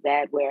CJ's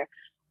dad where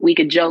we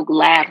could joke,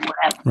 laugh,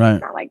 whatever. Right.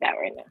 It's not like that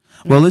right now.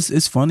 Well,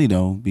 it's funny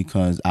though,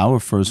 because our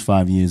first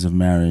 5 years of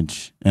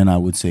marriage, and I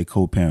would say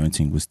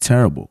co-parenting, was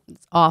terrible.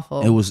 It's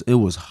awful. It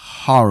was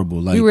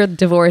horrible. Like, we were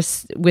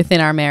divorced within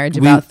our marriage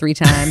about 3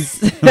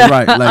 times,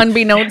 right? Like,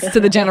 unbeknownst to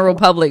the general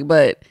public,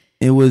 but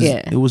it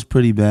was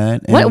pretty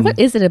bad. And what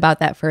is it about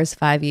that first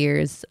 5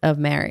 years of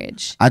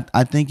marriage?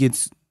 I think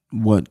it's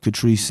what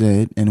Katryce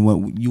said, and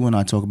what you and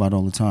I talk about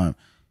all the time.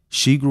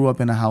 She grew up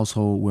in a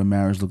household where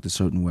marriage looked a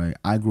certain way.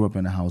 I grew up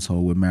in a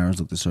household where marriage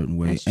looked a certain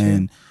way.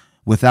 And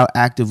without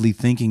actively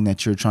thinking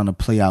that you're trying to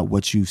play out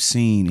what you've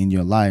seen in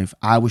your life,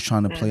 I was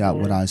trying to play out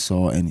what I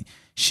saw, and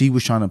she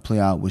was trying to play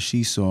out what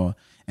she saw.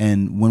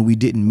 And when we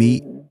didn't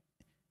meet,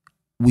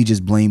 we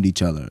just blamed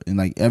each other. And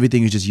like,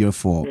 everything is just your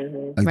fault.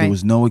 Like there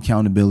was no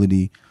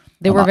accountability.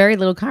 There were very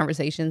little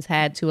conversations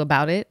had too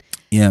about it.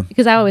 Yeah.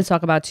 Because I always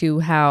talk about too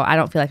how I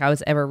don't feel like I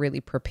was ever really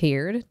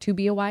prepared to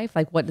be a wife.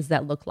 Like, what does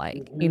that look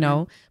like?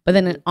 But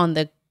then on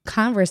the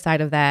converse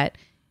side of that,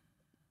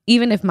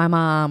 even if my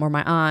mom or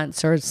my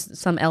aunts or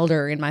some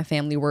elder in my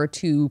family were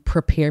to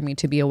prepare me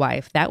to be a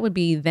wife, that would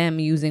be them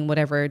using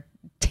whatever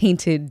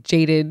tainted,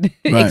 jaded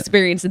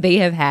experience they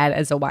have had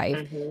as a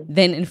wife,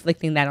 then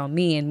inflicting that on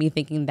me and me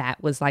thinking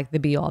that was like the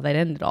be all that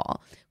ended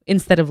all,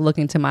 instead of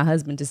looking to my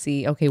husband to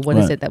see, okay, what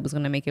is it that was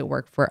going to make it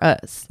work for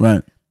us?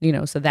 Right.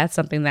 So that's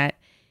something that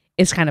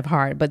is kind of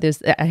hard. But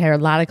I hear a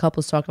lot of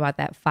couples talk about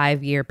that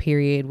 5-year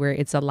period where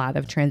it's a lot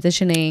of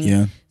transitioning.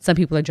 Yeah. Some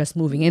people are just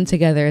moving in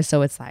together.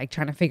 So it's like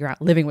trying to figure out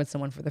living with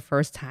someone for the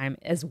first time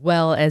as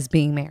well as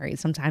being married.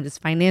 Sometimes it's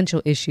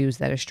financial issues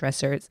that are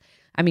stressors.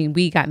 I mean,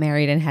 we got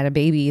married and had a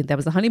baby that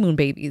was a honeymoon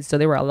baby. So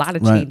there were a lot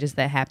of changes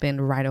that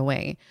happened right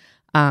away.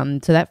 So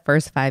that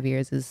first 5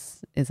 years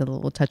is a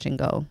little touch and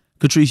go.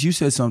 Katryce, you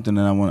said something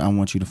that I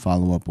want you to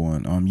follow up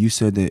on. You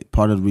said that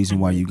part of the reason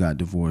why you got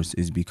divorced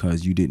is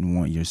because you didn't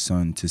want your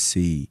son to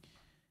see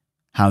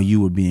how you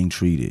were being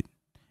treated.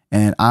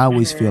 And I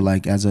always feel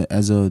like as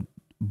a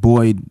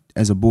boy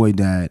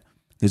dad,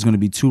 there's going to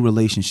be 2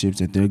 relationships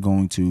that they're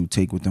going to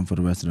take with them for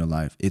the rest of their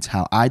life. It's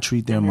how I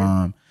treat their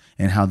mom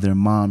and how their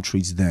mom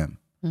treats them.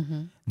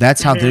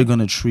 That's how they're going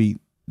to treat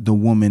the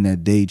woman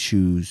that they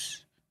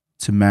choose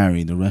to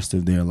marry the rest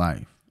of their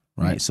life,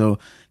 right? So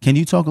can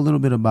you talk a little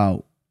bit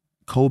about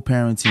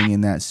co-parenting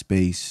in that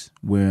space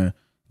where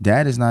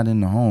dad is not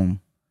in the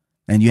home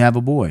and you have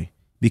a boy?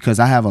 Because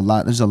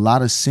there's a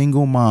lot of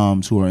single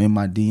moms who are in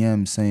my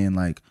DM saying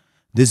like,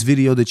 this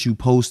video that you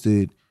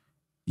posted,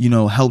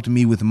 helped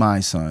me with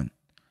my son.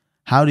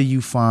 How do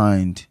you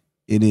find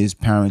it is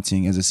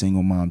parenting as a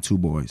single mom, 2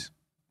 boys?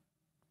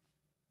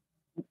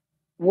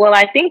 Well,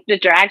 I think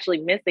that you're actually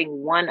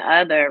missing one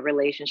other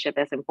relationship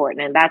that's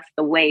important, and that's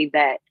the way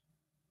that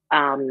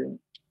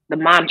the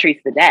mom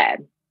treats the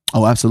dad.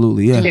 Oh,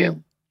 absolutely. Yeah.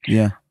 Too.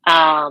 Yeah.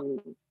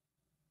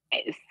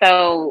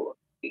 So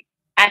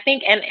I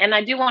think, and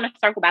I do want to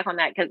circle back on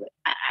that because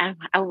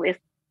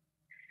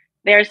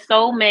there's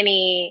so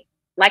many,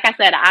 like I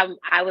said,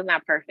 I was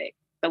not perfect.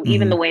 So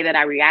even the way that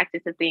I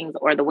reacted to things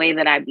or the way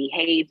that I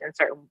behaved in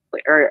certain,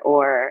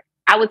 or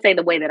I would say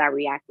the way that I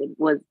reacted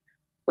was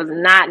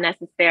not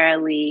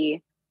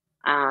necessarily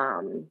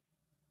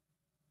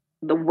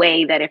the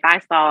way that if I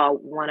saw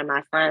one of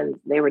my sons,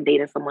 they were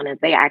dating someone and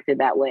they acted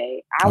that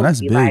way, I would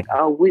be like,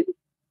 oh,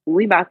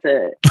 we about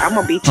to, I'm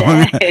going to beat your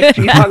ass.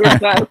 You talking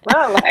about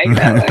son like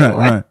that.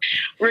 Like,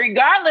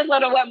 regardless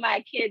of what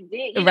my kid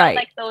did. You know,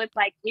 like, so it's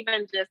like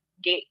even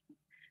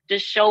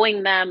just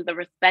showing them the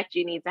respect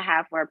you need to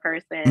have for a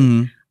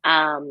person.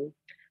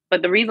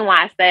 But the reason why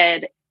I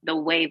said the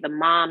way the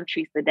mom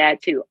treats the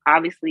dad too,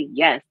 obviously,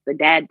 yes, the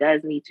dad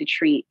does need to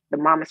treat the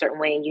mom a certain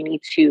way, and you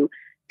need to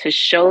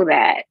show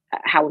that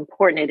how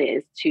important it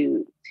is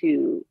to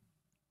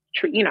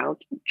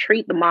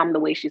treat the mom the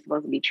way she's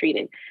supposed to be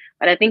treated.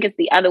 But I think it's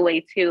the other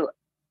way too,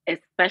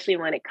 especially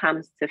when it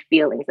comes to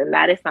feelings. And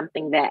that is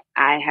something that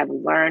I have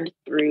learned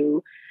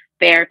through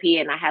therapy,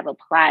 and I have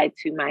applied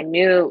to my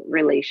new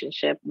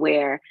relationship,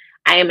 where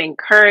I am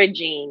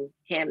encouraging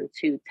him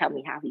to tell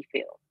me how he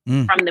feels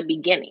from the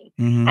beginning.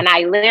 And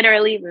I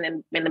literally,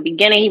 in the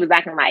beginning, he was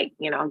acting like,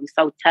 you know, he's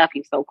so tough,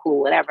 he's so cool,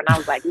 whatever. And I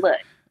was like, look,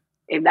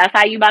 if that's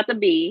how you about to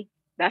be,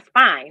 that's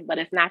fine, but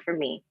it's not for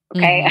me.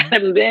 Okay. I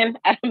haven't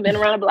been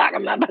around the block.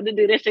 I'm not about to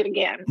do this shit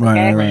again.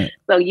 Okay. Right.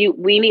 So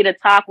we need to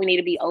talk. We need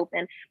to be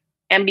open.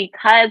 And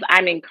because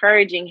I'm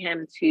encouraging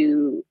him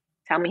to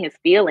tell me his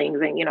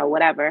feelings and, you know,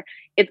 whatever,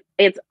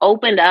 it's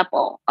opened up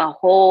a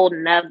whole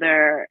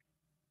nother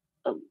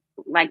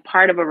like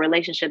part of a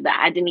relationship that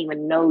I didn't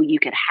even know you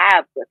could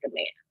have with a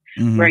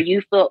man, where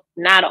you feel,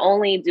 not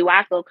only do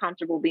I feel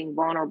comfortable being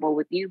vulnerable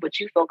with you, but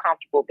you feel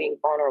comfortable being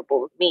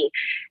vulnerable with me.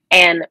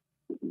 And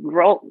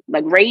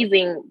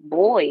raising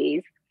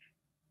boys,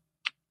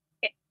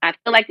 I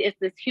feel like it's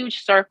this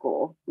huge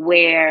circle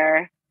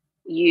where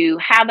you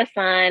have a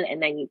son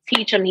and then you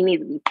teach him he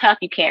needs to be tough.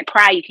 You can't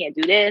cry. You can't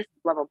do this,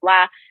 blah, blah,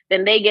 blah.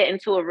 Then they get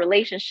into a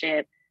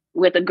relationship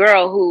with a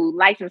girl who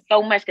likes him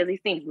so much because he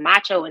seems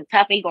macho and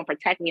tough and he's going to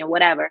protect me or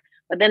whatever.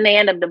 But then they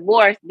end up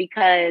divorced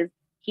because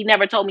he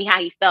never told me how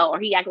he felt, or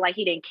he acted like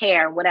he didn't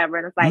care or whatever.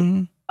 And it's like,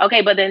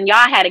 okay, but then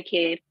y'all had a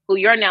kid who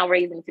you're now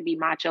raising to be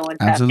macho and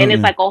tough. Absolutely. And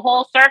it's like a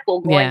whole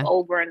circle going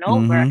over and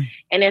over.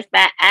 And it's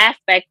that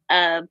aspect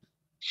of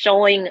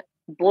showing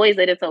boys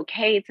that it's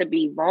okay to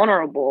be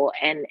vulnerable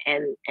and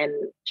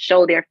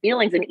show their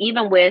feelings. And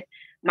even with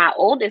my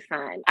oldest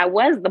son, I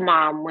was the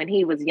mom when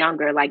he was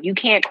younger. Like, you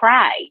can't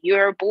cry.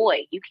 You're a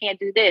boy. You can't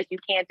do this. You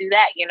can't do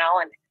that, you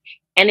know?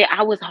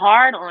 I was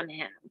hard on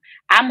him.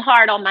 I'm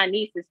hard on my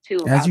nieces too.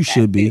 As you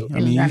should be. I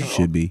mean, you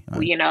should be.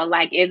 You know,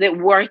 like, is it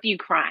worth you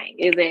crying?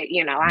 Is it,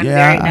 you know,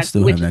 I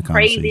still have that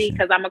conversation. Crazy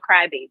because I'm a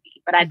crybaby.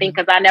 But I think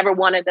because I never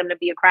wanted them to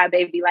be a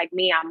crybaby like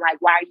me, I'm like,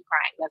 why are you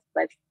crying?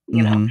 Let's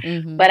you know.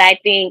 But I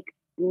think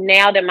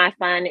now that my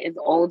son is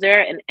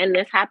older, and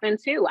this happened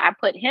too, I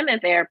put him in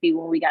therapy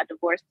when we got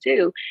divorced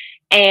too.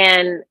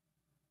 And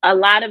a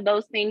lot of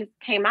those things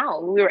came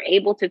out. We were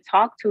able to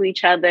talk to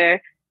each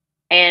other,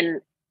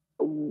 and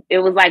it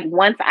was like,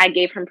 once I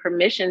gave him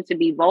permission to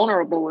be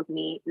vulnerable with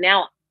me,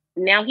 now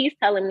he's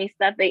telling me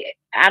stuff that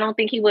I don't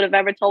think he would have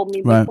ever told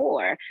me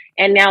before.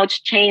 And now it's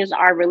changed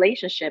our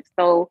relationship.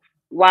 So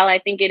while I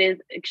think it is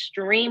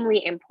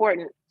extremely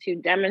important to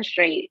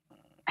demonstrate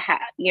how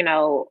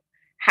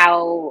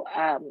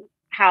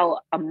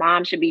a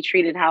mom should be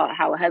treated,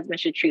 how a husband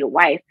should treat a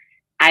wife,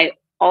 I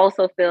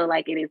also feel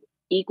like it is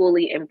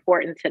equally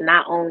important to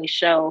not only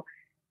show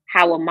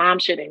how a mom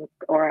should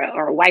or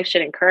a wife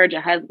should encourage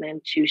a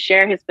husband to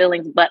share his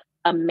feelings, but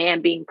a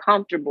man being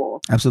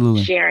comfortable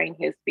sharing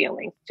his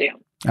feelings too.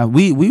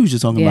 We was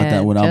just talking about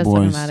that with our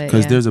boys,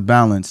 because there's a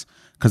balance.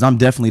 Because I'm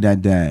definitely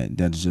that dad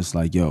that's just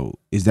like, yo,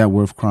 is that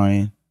worth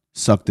crying?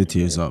 Suck the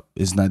tears up.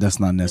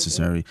 That's not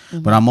necessary.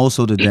 But I'm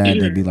also the dad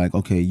that be like,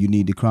 okay, you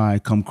need to cry,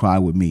 come cry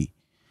with me,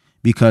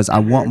 because I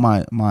want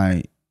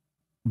my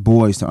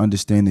boys to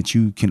understand that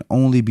you can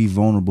only be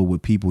vulnerable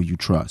with people you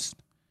trust.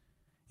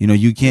 You know,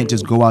 you can't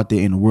just go out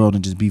there in the world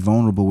and just be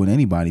vulnerable with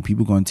anybody.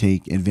 People are going to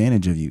take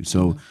advantage of you.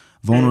 So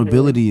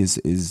vulnerability is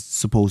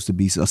supposed to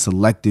be a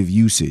selective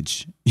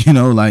usage. You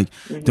know, like,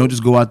 don't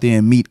just go out there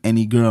and meet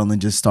any girl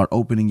and just start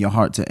opening your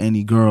heart to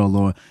any girl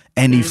or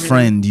any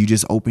friend you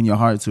just open your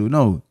heart to.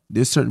 No,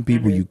 there's certain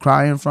people you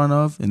cry in front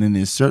of, and then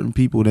there's certain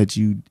people that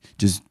you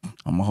just,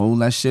 I'm going to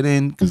hold that shit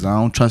in because I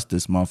don't trust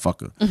this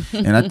motherfucker.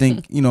 And I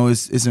think, you know,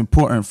 it's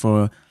important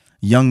for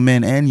young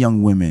men and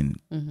young women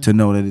to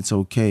know that it's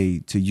okay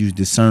to use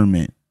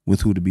discernment with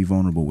who to be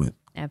vulnerable with.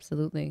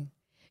 Absolutely.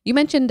 You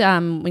mentioned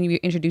when you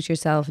introduced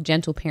yourself,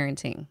 gentle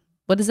parenting.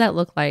 What does that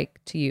look like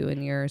to you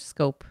in your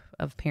scope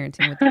of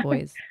parenting with the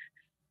boys?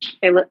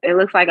 It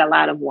looks like a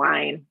lot of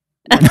wine.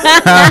 That's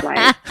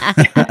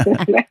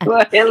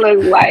what it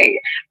looks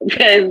like.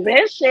 Because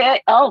this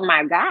shit, oh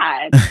my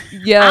God.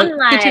 Yo,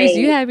 Katryce,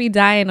 you had me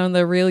dying on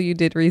the reel you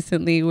did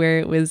recently where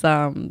it was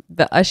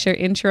the Usher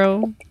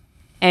intro.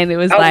 And it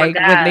was like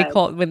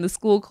when the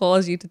school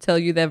calls you to tell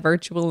you that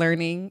virtual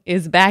learning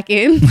is back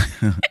in.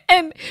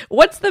 And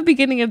what's the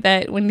beginning of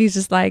that when he's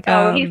just like,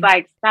 he's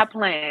like, stop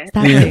playing.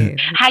 Stop playing.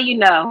 How you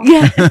know?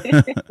 Yeah.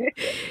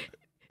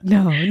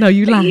 No,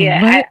 you lying.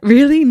 Yeah, what?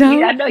 Really? No.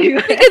 Yeah, I know you.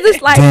 Because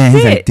it's like,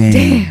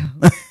 damn.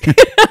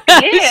 Yeah.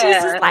 She's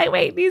just like,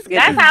 wait, these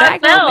kids That's how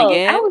back I felt.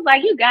 again. I was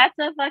like, you got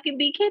to fucking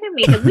be kidding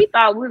me, because we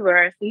thought we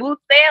were smooth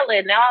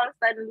sailing. Now all of a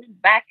sudden, we're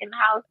back in the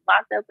house,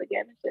 locked up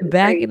again.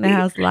 Back in the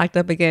house, locked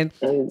up again.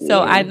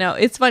 So I know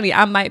it's funny.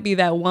 I might be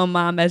that one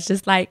mom that's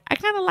just like, I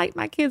kind of like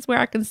my kids where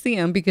I can see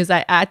them, because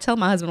I tell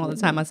my husband all the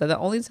time. I said the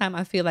only time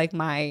I feel like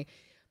I'm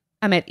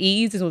at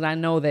ease is when I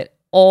know that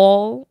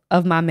all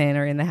of my men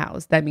are in the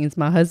house. That means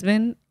my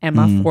husband and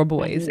my 4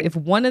 boys. If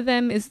one of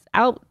them is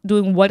out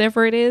doing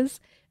whatever it is,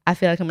 I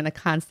feel like I'm in a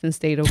constant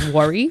state of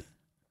worry.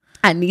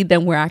 I need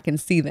them where I can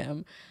see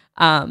them.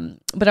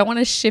 But I want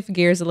to shift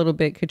gears a little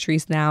bit,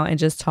 Katryce, now and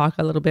just talk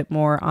a little bit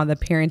more on the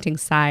parenting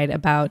side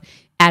about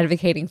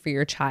advocating for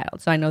your child.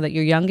 So I know that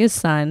your youngest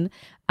son,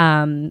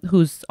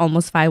 who's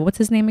almost 5, what's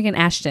his name again?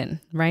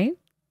 Ashton, right?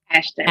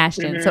 Ashton.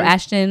 Mm-hmm. So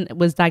Ashton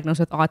was diagnosed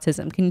with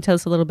autism. Can you tell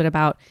us a little bit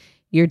about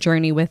your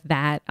journey with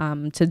that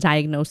to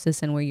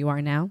diagnosis and where you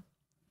are now?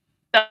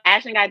 So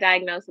Ashton got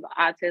diagnosed with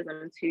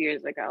autism 2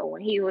 years ago.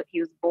 When he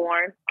was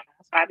born, that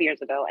was 5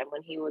 years ago, and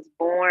when he was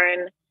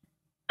born,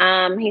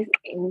 he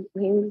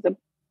was a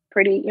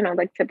pretty,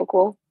 like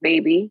typical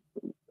baby.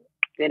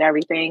 Did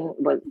everything,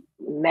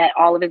 met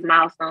all of his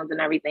milestones and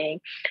everything.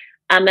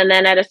 And then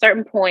at a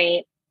certain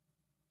point,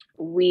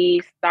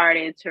 we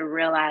started to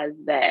realize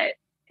that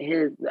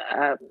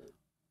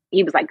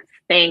he was like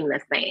staying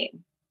the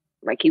same.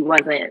 Like he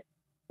wasn't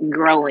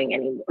growing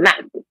anymore.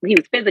 He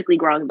was physically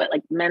growing, but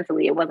like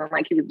mentally, it wasn't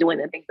like he was doing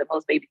the things that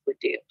most babies would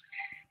do.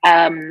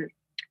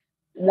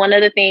 One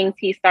of the things,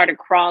 he started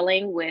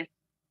crawling with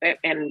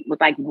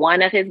like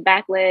one of his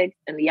back legs,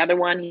 and the other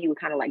one he would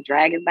kind of like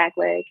drag his back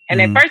leg.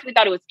 And at first we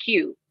thought it was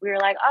cute. We were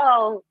like,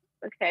 oh,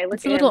 okay, look,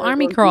 it's a little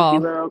army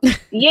crawl.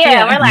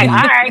 Yeah, we're like,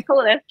 all right,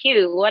 cool, that's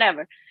cute,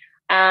 whatever.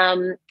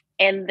 And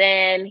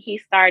then he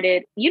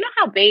started,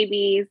 how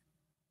babies,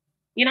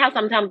 how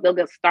sometimes they'll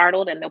get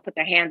startled and they'll put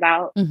their hands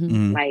out.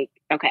 Like,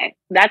 okay,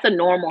 that's a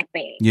normal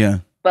thing.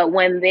 Yeah. But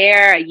when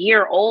they're a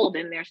year old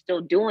and they're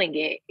still doing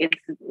it, it's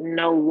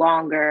no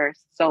longer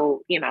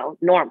so,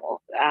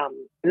 normal.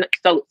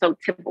 So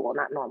typical,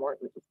 not normal.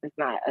 It's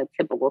not a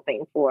typical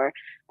thing for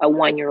a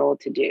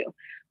 1-year-old to do.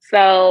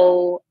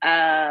 So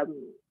by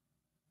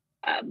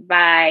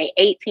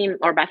 18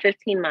 or by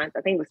 15 months,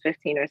 I think it was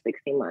 15 or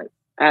 16 months,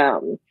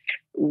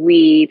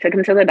 we took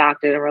him to the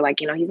doctor and we're like,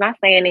 he's not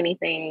saying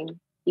anything.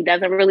 He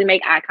doesn't really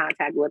make eye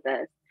contact with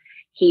us.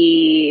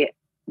 He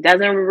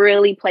doesn't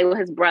really play with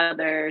his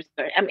brothers.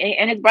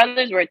 And his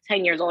brothers were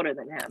 10 years older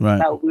than him.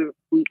 Right. So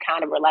we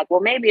kind of were like,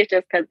 well, maybe it's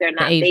just because they're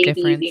not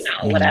babies,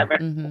 whatever.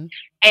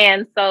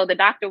 And so the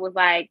doctor was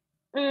like,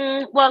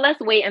 well, let's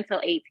wait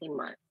until 18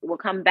 months. We'll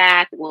come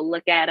back. We'll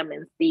look at him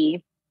and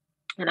see.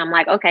 And I'm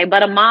like, okay,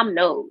 but a mom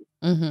knows.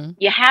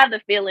 You have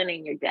the feeling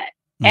in your gut.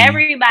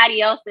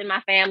 Everybody else in my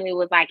family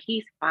was like,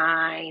 he's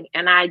fine.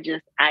 And I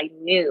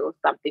knew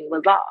something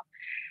was off.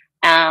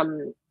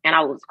 And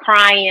I was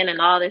crying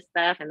and all this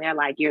stuff. And they're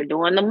like, you're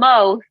doing the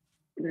most.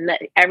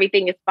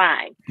 Everything is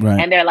fine. Right.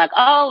 And they're like,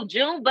 oh,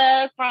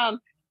 Junebug from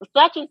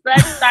such and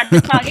such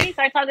started talking. He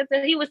started talking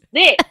till he was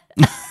 6.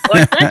 Or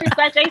such and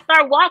such, they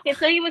start walking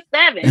till he was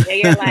 7. And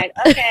you're like,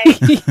 okay.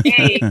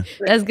 Hey.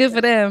 That's good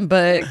for them.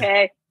 But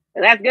okay,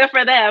 that's good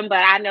for them. But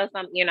I know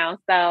some,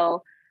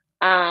 so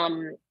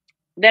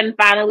then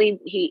finally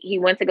he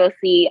went to go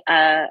see,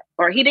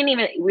 or he didn't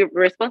even, we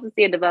were supposed to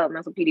see a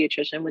developmental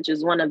pediatrician, which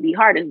is one of the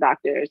hardest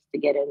doctors to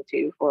get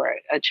into for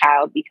a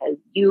child, because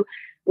you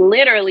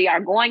literally are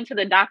going to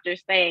the doctor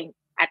saying,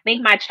 I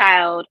think my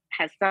child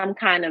has some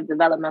kind of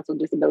developmental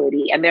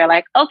disability. And they're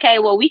like, okay,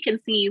 well, we can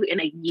see you in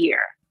a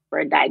year for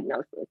a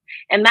diagnosis.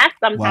 And that's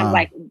sometimes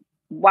like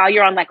while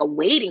you're on like a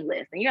waiting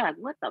list and you're like,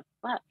 what the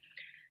fuck?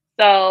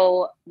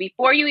 So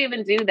before you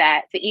even do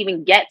that, to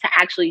even get to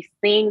actually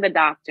seeing the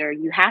doctor,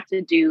 you have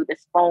to do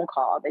this phone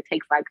call that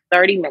takes like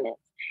 30 minutes.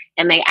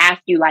 And they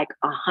ask you like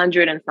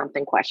 100 and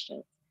something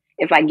questions.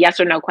 It's like yes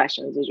or no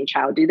questions. Does your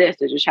child do this?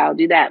 Does your child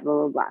do that?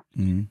 Blah, blah, blah.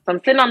 So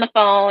I'm sitting on the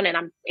phone and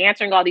I'm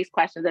answering all these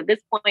questions. At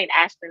this point,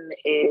 Ashton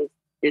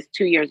is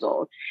 2 years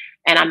old.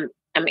 And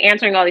I'm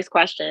answering all these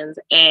questions.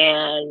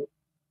 And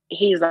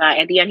he's like,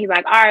 at the end, he's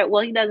like, all right,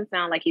 well, he doesn't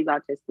sound like he's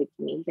autistic to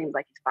me. He seems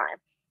like he's fine.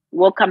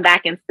 We'll come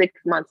back in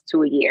 6 months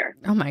to a year.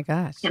 Oh my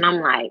gosh. And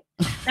I'm like,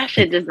 that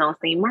shit just don't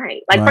seem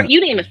right. Like you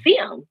didn't even see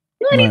him.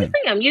 You didn't even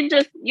see him.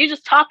 You're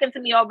just talking to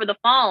me over the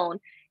phone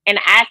and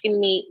asking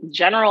me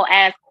general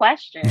ass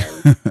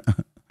questions.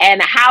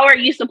 And how are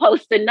you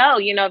supposed to know,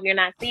 if you're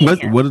not seeing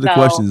him? What are the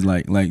questions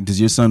like? Like, does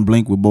your son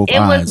blink with both eyes?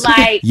 It was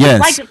like, yes,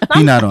 like some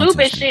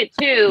stupid shit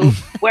too,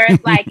 where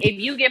it's like, if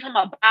you give him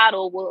a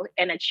bottle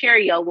and a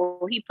Cheerio,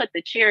 will he put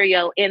the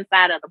Cheerio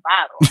inside of the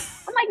bottle?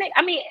 I'm like,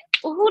 I mean,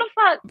 who the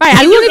fuck? Right,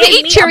 I don't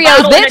even eat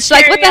Cheerios, bitch.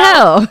 Like, what the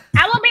hell?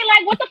 I would be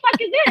like, what the fuck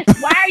is this?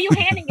 Why are you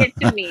handing it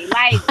to me?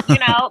 Like, so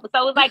it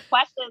was like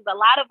questions. A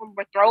lot of them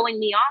were throwing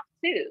me off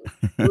too.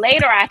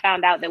 Later, I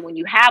found out that when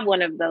you have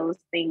one of those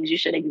things, you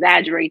should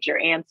exaggerate your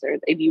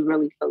answers if you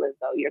really feel as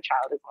though your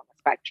child is on the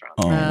spectrum.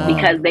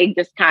 Because they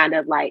just kind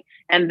of like,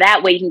 and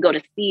that way you can go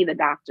to see the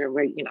doctor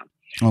where,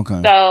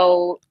 Okay.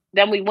 So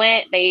then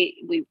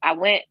I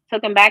went,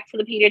 took him back to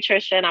the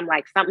pediatrician. I'm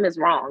like, something is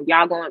wrong.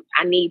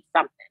 I need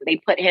something. They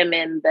put him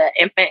in the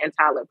infant and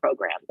toddler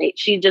program.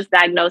 She just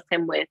diagnosed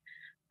him with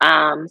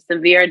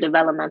severe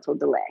developmental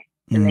delay.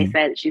 And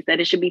she said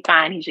it should be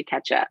fine. He should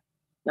catch up.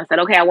 And I said,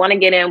 okay, I want to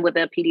get in with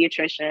a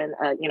pediatrician,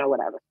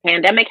 whatever.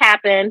 Pandemic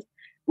happened.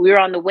 We were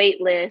on the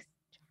wait list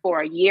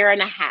for a year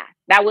and a half.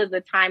 That was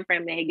the time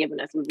frame they had given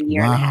us, was a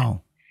year and a half.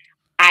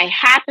 I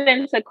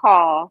happened to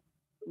call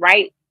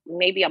right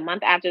maybe a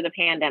month after the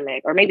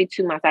pandemic, or maybe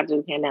 2 months after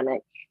the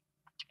pandemic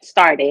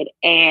started,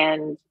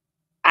 and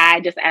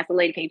I just asked the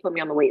lady, can you put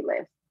me on the wait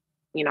list?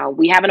 You know,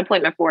 we have an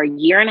appointment for a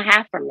year and a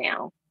half from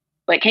now,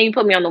 but can you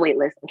put me on the wait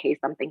list in case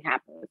something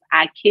happens?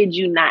 I kid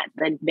you not.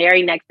 The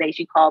very next day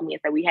she called me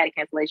and said we had a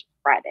cancellation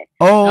Friday.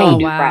 Oh,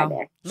 wow.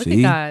 Friday. Look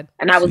at God.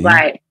 And I was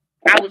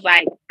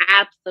like,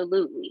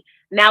 absolutely.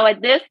 Now,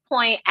 at this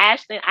point,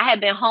 Ashton, I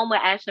had been home with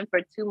Ashton for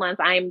 2 months.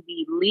 I am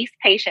the least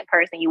patient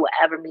person you will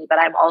ever meet, but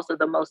I'm also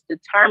the most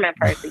determined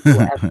person you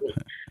will ever meet.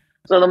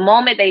 So the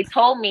moment they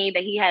told me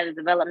that he had a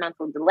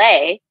developmental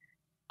delay,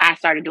 I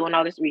started doing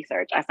all this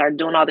research. I started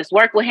doing all this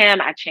work with him.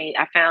 I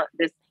found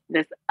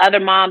this other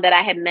mom that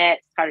I had met,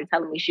 started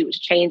telling me she was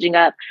changing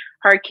up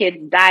her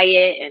kid's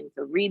diet and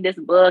to read this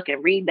book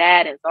and read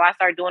that. And so I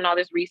started doing all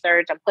this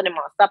research. I'm putting him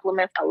on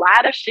supplements. A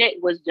lot of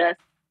shit was just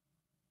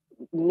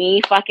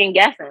me fucking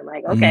guessing.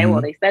 Like, okay,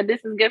 well, they said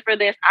this is good for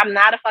this. I'm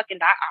not a fucking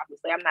doctor.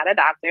 Obviously, I'm not a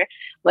doctor.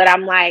 But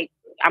I'm like,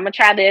 I'm going to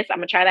try this. I'm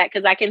going to try that.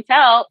 Because I can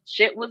tell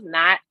shit was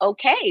not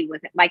okay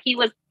with him. Like, he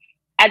was,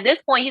 at this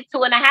point, he's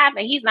 2.5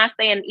 and he's not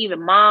saying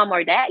even mom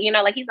or dad. You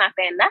know, like, he's not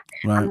saying nothing.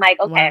 Right. I'm like,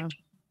 okay. Wow.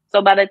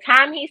 So by the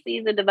time he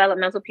sees a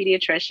developmental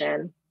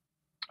pediatrician,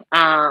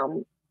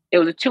 it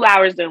was a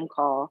 2-hour Zoom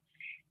call.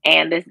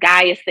 And this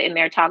guy is sitting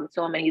there talking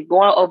to him, and he's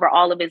going over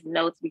all of his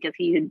notes because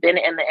he had been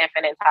in the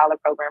infant and toddler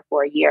program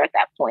for a year at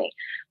that point.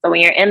 So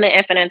when you're in the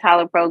infant and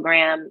toddler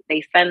program,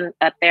 they send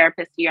a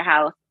therapist to your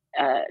house,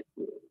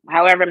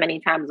 however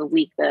many times a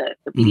week the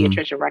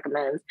pediatrician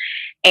recommends,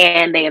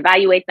 and they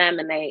evaluate them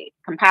and they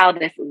compile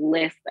this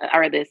list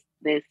or this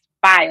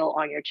file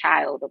on your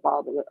child of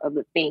all of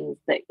the things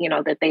that, you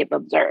know, that they've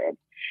observed.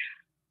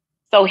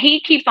 So he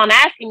keeps on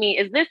asking me,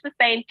 is this the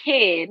same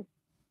kid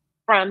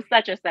from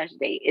such and such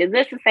date? Is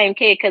this the same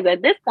kid? Because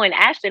at this point,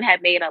 Ashton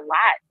had made a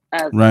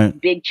lot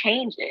of big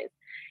changes.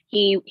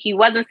 He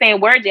wasn't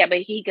saying words yet, but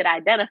he could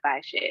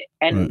identify shit.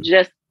 And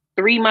just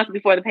 3 months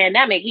before the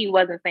pandemic, he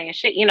wasn't saying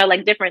shit, you know,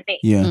 like different things.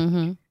 Yeah.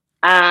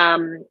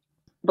 Mm-hmm.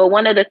 But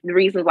one of the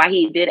reasons why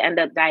he did end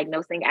up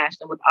diagnosing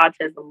Ashton with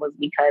autism was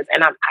because,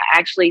 and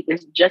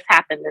this just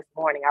happened this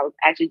morning. I was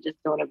actually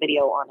just doing a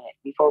video on it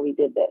before we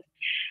did this.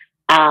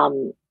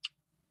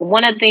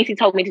 One of the things he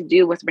told me to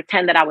do was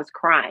pretend that I was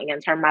crying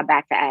and turn my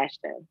back to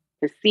Ashton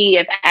to see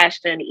if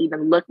Ashton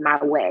even looked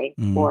my way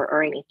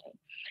or anything.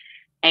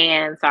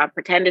 And so I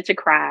pretended to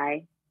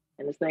cry.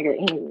 And this nigga,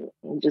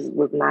 he just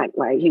was not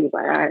like, he was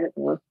like, all right,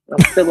 well,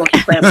 I'm still going to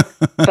keep playing.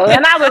 So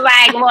then I was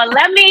like, well,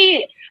 let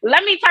me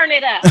turn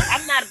it up.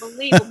 I'm not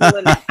believable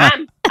in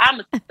that.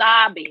 I'm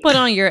sobbing. Put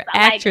on your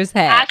actress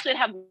hat. I should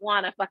have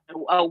won a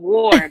fucking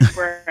award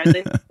for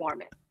this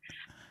performance.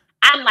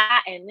 I'm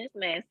like, and this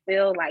man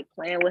still like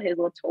playing with his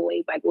little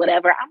toys, like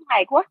whatever. I'm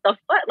like, what the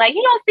fuck? Like,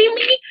 you don't see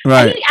me?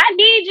 Right. I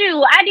need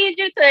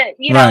you to,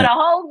 you know, to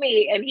hold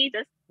me. And he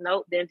just,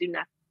 nope, didn't do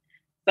nothing.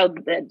 So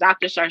the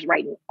doctor starts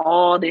writing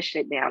all this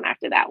shit down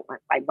after that one,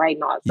 like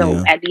writing all.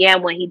 So at the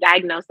end, when he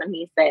diagnosed him,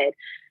 he said,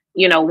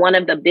 you know, one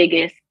of the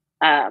biggest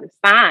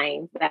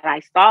signs that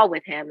I saw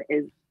with him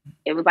is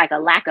it was like a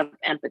lack of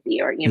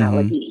empathy, or, you know,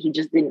 like he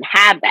just didn't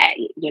have that.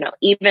 You know,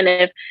 even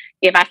if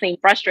I seemed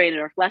frustrated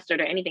or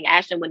flustered or anything,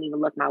 Ashton wouldn't even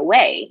look my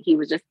way. He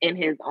was just in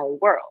his own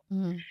world.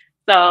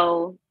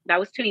 So that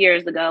was 2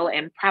 years ago.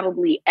 And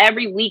probably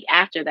every week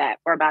after that,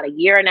 for about a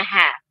year and a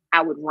half,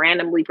 I would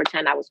randomly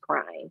pretend I was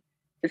crying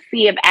to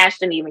see if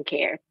Ashton even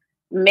cared.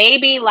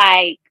 Maybe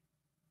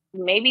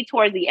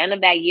towards the end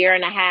of that year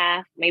and a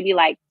half, maybe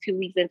like 2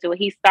 weeks into it,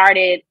 he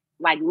started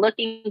like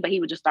looking, but he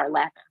would just start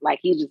laughing. Like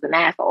he's just an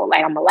asshole.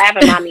 Like, I'm a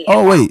laughing mommy. I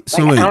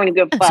don't even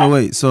give a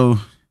fuck.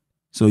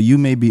 So you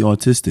may be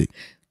autistic,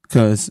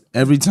 because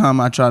every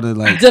time I try to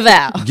like get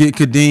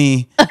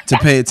Kadeen to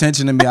pay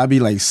attention to me, I be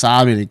like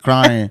sobbing and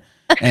crying,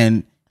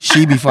 and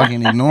she be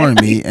fucking ignoring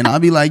me, and I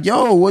be like,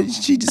 yo, what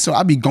she just? So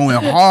I be going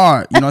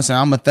hard. You know what I'm saying?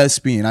 I'm a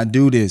thespian. I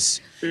do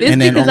this.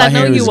 And then all I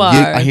hear is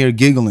I hear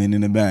giggling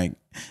in the back,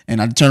 and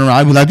I turn around.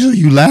 I be like, yo,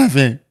 you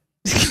laughing?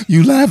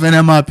 You laughing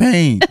at my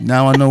pain?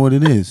 Now I know what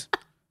it is.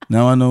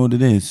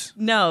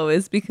 No,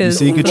 it's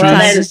because you see,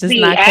 Katryce? It's just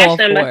not called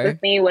for. Ashton must have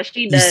seen what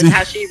she does,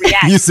 how she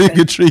reacts. You see,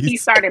 Katryce? He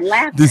started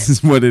laughing. This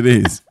is what it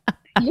is.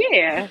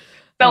 Yeah.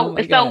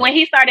 So when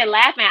he started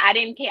laughing, I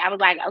didn't care. I was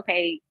like,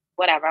 okay,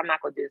 whatever. I'm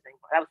not going to do this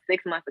anymore. That was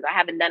 6 months ago. I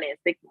haven't done it in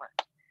 6 months.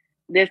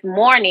 This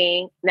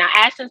morning, now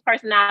Ashton's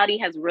personality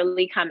has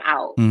really come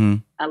out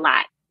a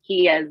lot.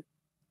 He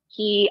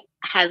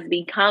has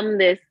become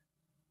this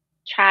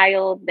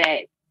child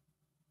that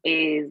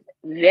is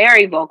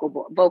very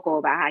vocal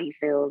about how he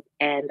feels,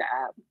 and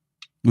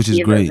which is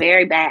he has great. A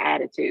very bad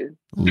attitude.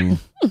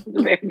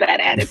 Very bad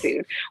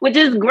attitude, which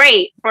is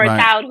great for a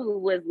child who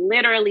was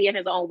lliterally in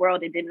his own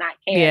world and did not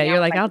care. Yeah,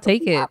 you're like, I'll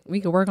take it. We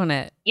could work on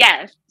that.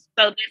 Yes.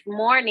 So this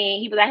morning,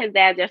 he was at his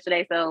dad's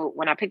yesterday. So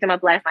when I picked him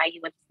up last night,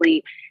 he went to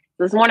sleep.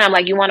 This morning, I'm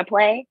like, you want to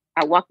play?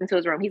 I walked into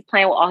his room. He's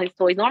playing with all his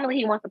toys. Normally,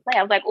 he wants to play.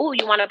 I was like, oh,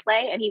 you want to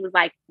play? And he was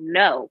like,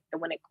 no.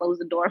 And when it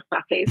closed the door in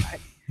my face,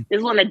 this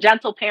is when the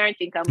gentle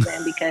parenting comes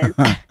in, because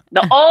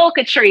the old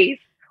Katryce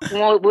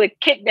would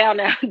kick down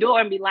the door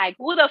and be like,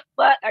 "Who the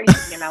fuck are you?"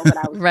 You know, but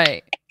I was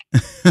right.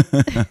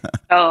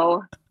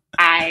 So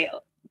I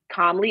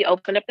calmly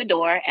opened up the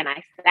door and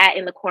I sat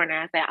in the corner.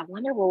 I said, "I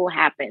wonder what will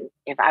happen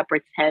if I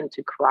pretend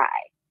to cry."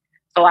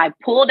 So I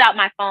pulled out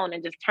my phone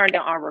and just turned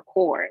it on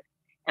record.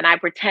 And I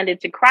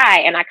pretended to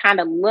cry. And I kind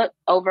of looked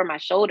over my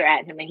shoulder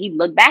at him and he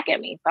looked back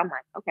at me. So I'm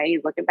like, okay,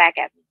 he's looking back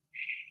at me.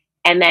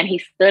 And then he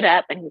stood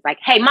up and he's like,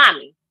 "Hey,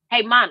 mommy,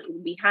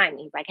 behind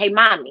me." He's like, "Hey,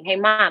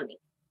 mommy.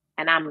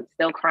 And I'm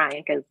still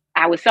crying because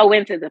I was so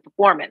into the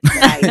performance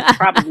that I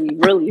probably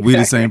really. We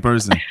the same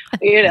person.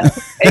 You know,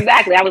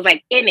 exactly. I was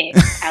like in it.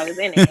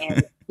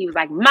 And he was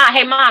like,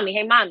 "Hey,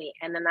 mommy.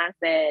 And then I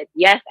said,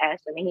 "Yes,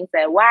 Ashton." And he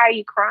said, "Why are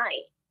you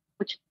crying?"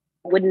 Which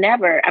would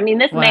never. I mean,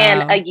 this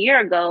man a year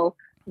ago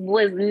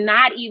was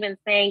not even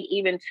saying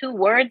even 2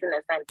 words in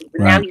a sentence.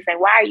 And now he's saying,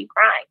 "Why are you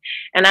crying?"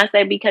 And I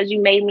said, "Because you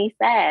made me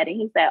sad." And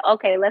he said,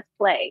 "Okay, let's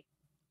play."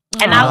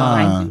 And I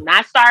was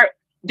like,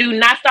 do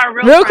not start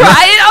real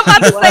crying. I'm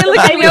about to say, look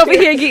at me over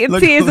here getting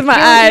tears in my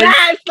eyes. Do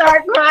not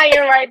start crying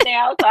right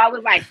now. So I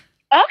was like,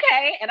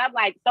 okay. And I'm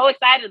like so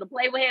excited to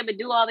play with him and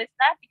do all this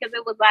stuff because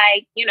it was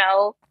like, you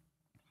know,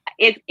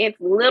 it's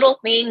little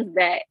things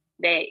that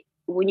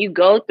when you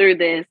go through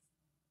this,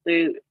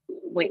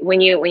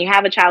 when you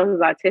have a child who's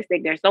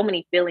autistic, there's so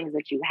many feelings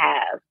that you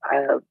have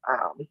of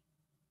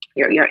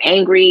you're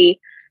angry,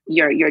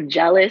 you're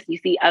jealous. You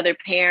see other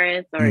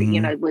parents or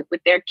you know with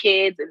their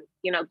kids, and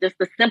you know just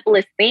the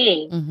simplest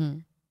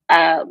thing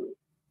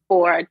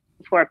for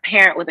a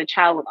parent with a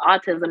child with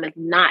autism is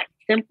not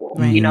simple.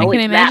 Right. You know, I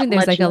can imagine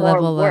there's like a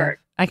level work.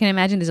 I can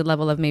imagine there's a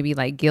level of maybe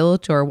like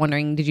guilt or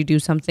wondering, did you do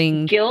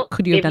something? Guilt.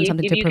 Could you have done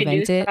something to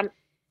prevent it?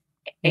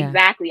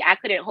 Exactly. I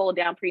couldn't hold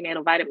down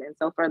prenatal vitamins.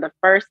 So for the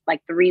first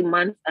like 3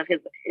 months of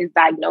his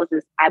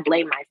diagnosis, I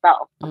blamed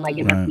myself. I'm like,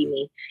 it must be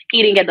me.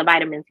 He didn't get the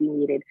vitamins he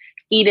needed.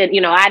 He didn't,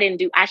 you know,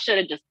 I should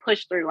have just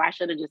pushed through. I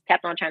should have just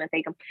kept on trying to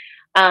take him.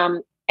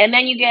 And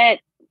then you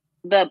get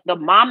the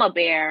mama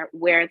bear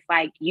where it's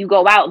like you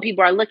go out and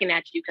people are looking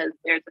at you because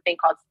there's a thing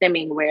called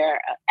stimming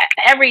where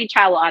every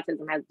child with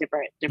autism has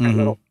different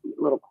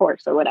little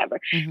quirks or whatever.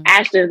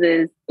 Ashton's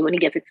is when he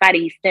gets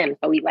excited, he stims.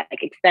 So he like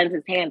extends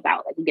his hands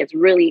out. Like he gets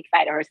really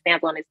excited or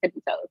stands on his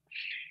tippy toes.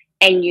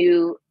 And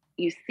you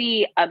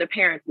see other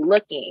parents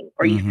looking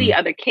or you see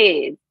other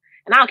kids.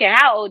 And I don't care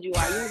how old you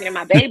are, you're looking at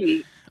my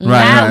baby.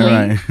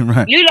 Right.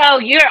 You know,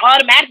 you're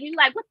automatically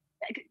like, what?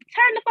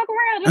 Turn the fuck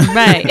around.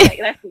 Right.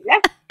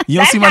 That's you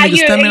don't see my nigga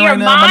stemming right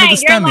now? My nigga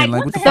stemming.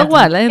 Like, what the fuck? So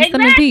what? Let him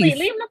stem in peace.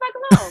 Leave him the fuck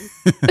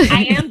alone.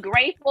 I am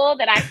grateful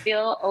that I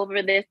feel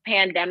over this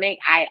pandemic,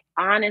 I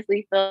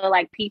honestly feel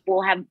like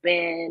people have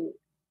been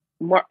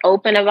more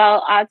open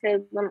about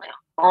autism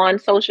on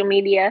social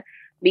media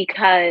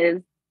because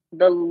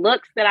the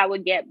looks that I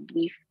would get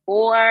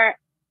before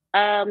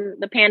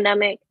the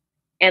pandemic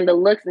and the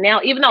looks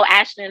now, even though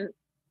Ashton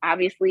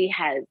obviously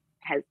has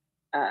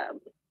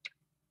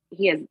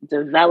he has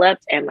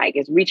developed and like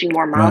is reaching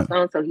more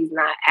milestones. So he's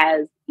not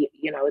as,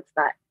 you know, it's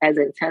not as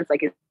intense,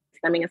 like his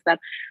stemming and stuff,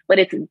 but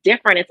it's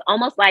different. It's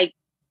almost like,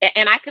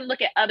 and I can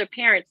look at other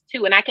parents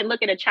too. And I can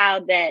look at a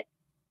child that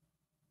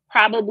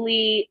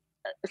probably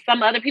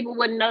some other people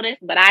wouldn't notice,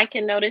 but I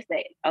can notice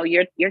that, oh,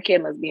 your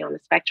kid must be on the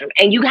spectrum.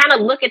 And you kind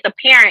of look at the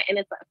parent and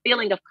it's a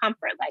feeling of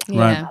comfort. Like,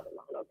 not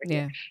alone over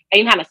here.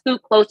 And you kind of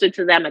scoot closer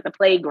to them at the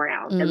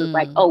playground because it's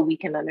like, oh, we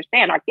can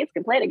understand. Our kids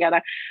can play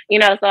together. You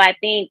know, so I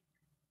think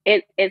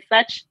it's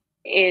such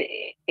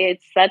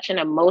an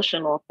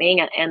emotional thing,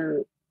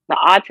 and the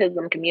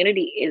autism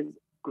community is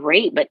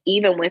great, but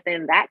even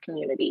within that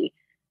community,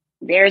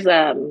 there's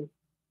a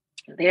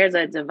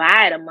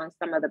divide among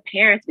some of the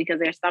parents because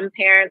there's some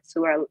parents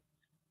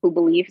who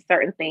believe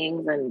certain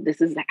things and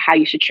this is how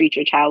you should treat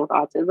your child with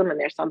autism, and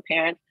there's some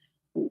parents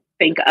who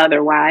think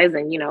otherwise.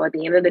 And you know, at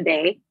the end of the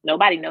day,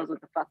 nobody knows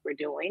what the fuck we're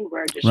doing.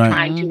 We're just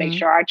trying to make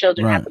sure our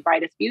children have the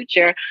brightest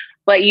future.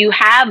 But you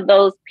have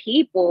those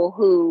people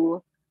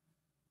who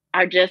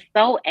are just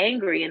so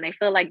angry and they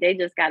feel like they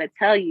just got to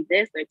tell you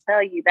this or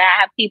tell you that.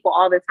 I have people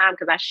all the time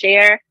because I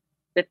share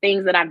the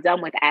things that I've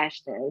done with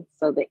Ashton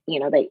so that, you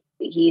know,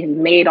 he has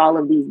made all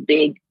of these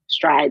big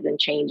strides and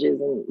changes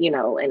and, you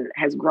know, and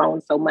has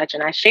grown so much.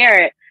 And I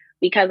share it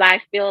because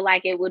I feel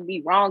like it would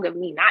be wrong of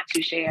me not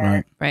to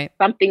share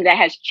something that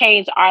has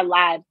changed our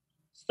lives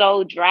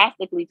so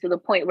drastically to the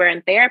point where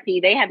in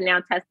therapy, they have now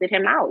tested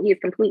him out. He's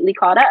completely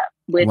caught up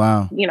with,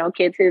 you know,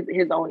 kids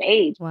his own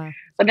age.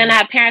 But then I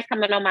have parents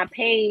coming on my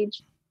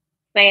page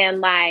saying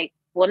like,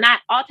 well, not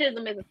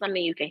autism isn't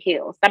something you can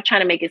heal. Stop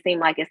trying to make it seem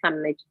like it's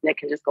something that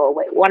can just go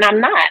away. When I'm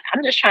not,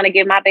 I'm just trying to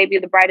give my baby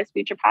the brightest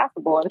future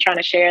possible and trying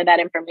to share that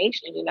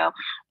information, you know.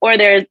 Or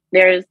there's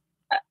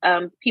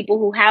people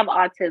who have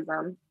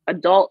autism,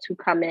 adults who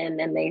come in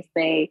and they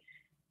say,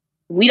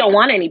 we don't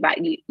want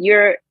anybody.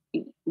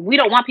 We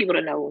don't want people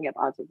to know we have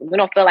autism. We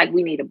don't feel like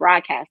we need to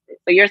broadcast it.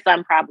 So your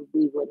son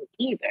probably wouldn't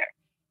either.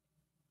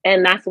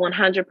 And that's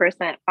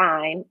 100%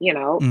 fine, you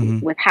know,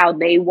 with how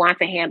they want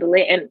to handle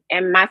it.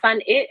 And my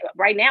son,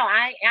 right now,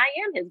 I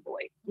am his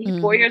voice. He's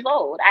 4 years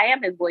old. I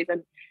am his voice.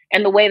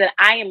 And the way that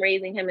I am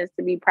raising him is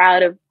to be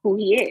proud of who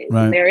he is.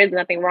 Right. There is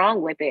nothing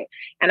wrong with it.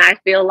 And I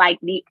feel like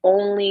the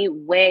only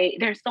way,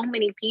 there's so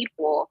many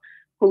people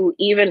who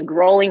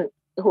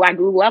who I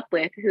grew up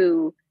with,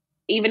 who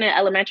even in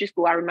elementary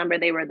school, I remember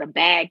they were the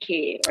bad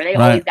kid, or they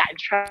always got in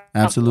trouble.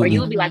 Absolutely. Or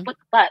you would be like, what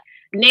the fuck?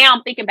 Now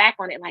I'm thinking back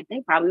on it, like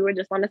they probably were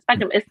just on the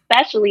spectrum,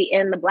 especially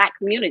in the Black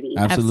community.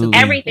 Absolutely.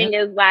 Everything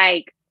is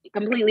like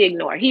completely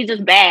ignored. He's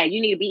just bad.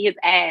 You need to beat his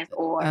ass,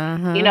 or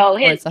you know,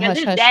 his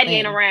daddy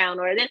ain't around,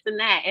 or this and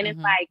that. And it's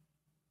like,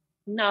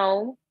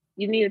 no,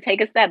 you need to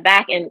take a step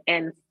back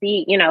and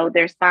see, you know,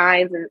 there's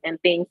signs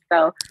and things.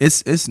 So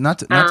it's not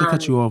to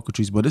cut you off,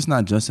 Katryce, but it's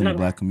not just in the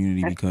Black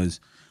community, because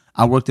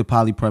I worked at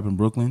Poly Prep in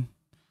Brooklyn,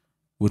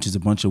 which is a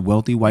bunch of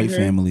wealthy white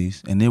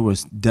families, and there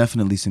was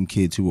definitely some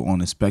kids who were on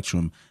the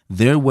spectrum.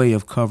 Their way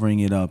of covering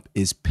it up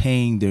is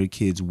paying their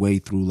kids way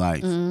through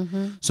life.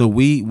 So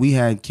we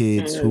had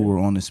kids who were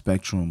on the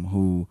spectrum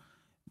who,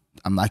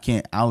 I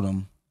can't out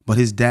him, but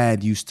his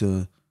dad used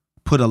to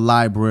put a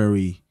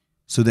library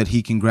so that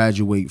he can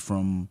graduate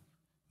from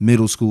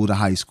middle school to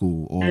high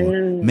school, or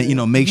you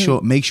know, make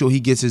sure he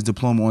gets his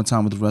diploma on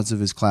time with the rest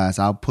of his class.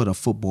 I'll put a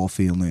football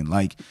field in.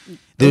 Like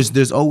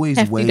there's always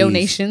hefty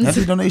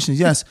donations,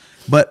 yes.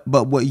 But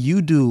what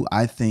you do,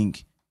 I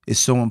think, is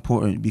so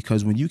important,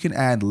 because when you can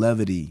add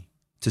levity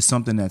to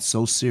something that's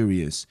so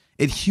serious,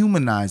 it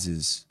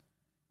humanizes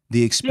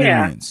the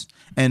experience.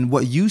 And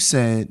what you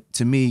said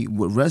to me,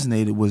 what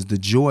resonated, was the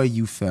joy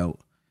you felt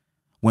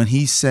when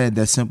he said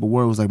that simple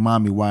word, was like,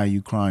 "Mommy, why are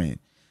you crying?"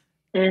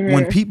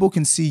 When people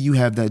can see you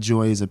have that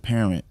joy as a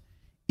parent,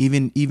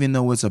 even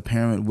though it's a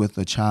parent with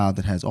a child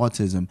that has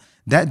autism,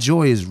 that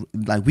joy is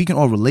like, we can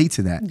all relate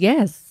to that.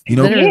 Yes. You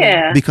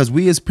know, because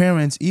we as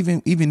parents,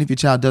 even if your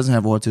child doesn't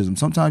have autism,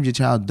 sometimes your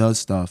child does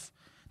stuff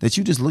that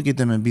you just look at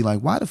them and be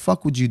like, why the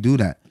fuck would you do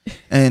that?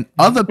 And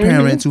other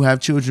parents who have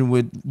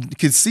children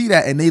could see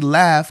that, and they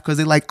laugh because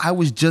they're like, I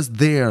was just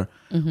there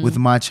with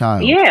my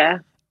child.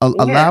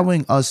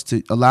 Allowing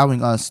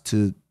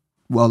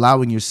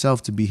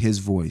yourself to be his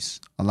voice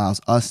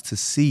allows us to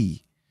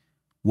see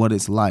what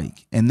it's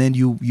like. And then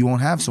you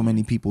won't have so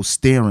many people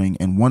staring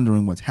and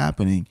wondering what's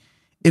happening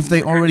if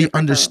they already 100%.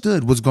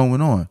 Understood what's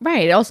going on.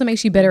 Right. It also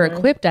makes you better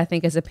equipped, I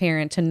think, as a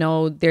parent, to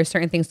know there's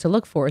certain things to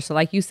look for. So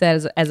like you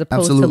said, as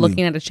opposed to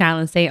looking at a child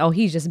and saying, oh,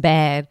 he's just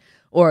bad,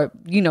 or,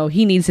 you know,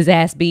 he needs his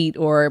ass beat,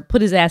 or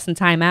put his ass in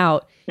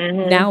timeout.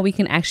 Now we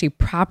can actually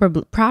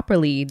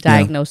properly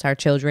diagnose our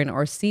children,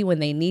 or see when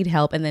they need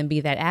help, and then be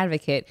that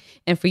advocate.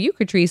 And for you,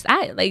 Katryce,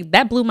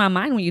 that blew my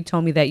mind when you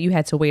told me that you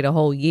had to wait a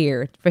whole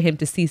year for him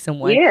to see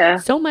someone.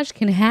 So much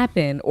can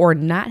happen or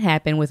not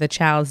happen with a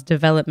child's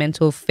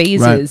developmental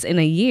phases in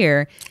a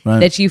year,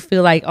 that you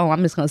feel like, oh,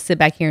 I'm just going to sit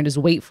back here and just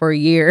wait for a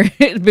year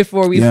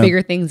before we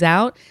figure things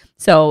out.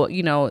 So,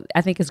 you know,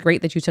 I think it's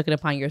great that you took it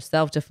upon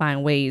yourself to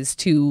find ways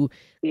to,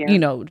 you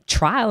know,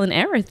 trial and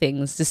error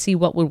things to see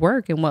what would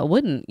work and what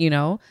wouldn't, you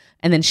know,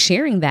 and then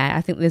sharing that.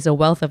 I think there's a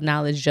wealth of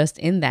knowledge just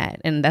in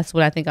that. And that's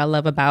what I think I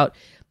love about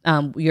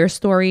your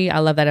story. I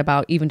love that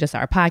about even just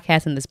our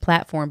podcast and this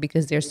platform,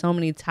 because there's so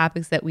many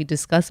topics that we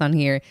discuss on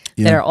here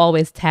that are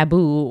always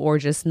taboo or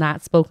just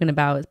not spoken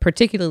about,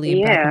 particularly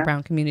in Black and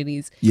brown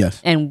communities.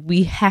 And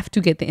we have to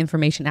get the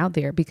information out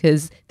there,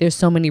 because there's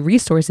so many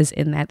resources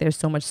in that. There's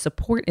so much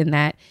support in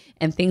that,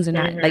 and things are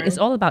not like, it's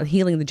all about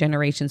healing the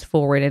generations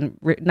forward and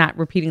not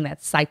repeating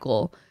that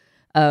cycle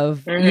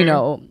of, you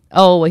know,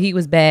 oh, well, he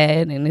was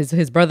bad and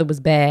his brother was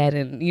bad,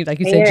 and you, like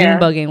you said, June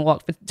bug and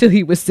walked till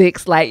he was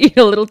 6, like, you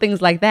know, little things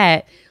like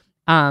that.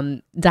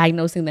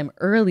 Diagnosing them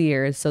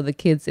earlier so the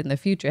kids in the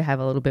future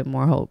have a little bit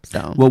more hope.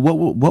 So, well,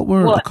 what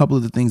were a couple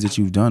of the things that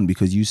you've done?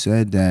 Because you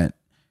said that,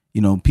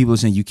 you know, people are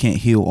saying you can't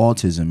heal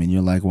autism, and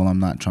you're like, well, I'm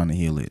not trying to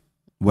heal it.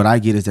 What I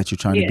get is that you're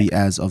trying to be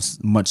as of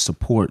much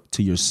support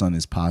to your son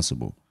as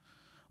possible.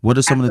 What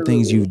are some of the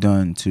things you've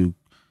done to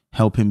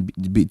help him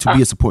be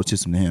a support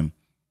system to him?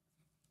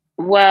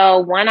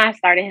 Well, one, I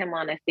started him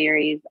on a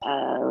series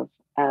of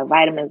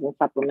vitamins and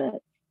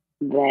supplements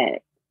that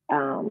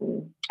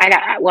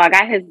I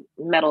got his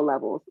metal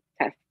levels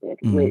tested,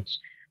 which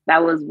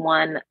that was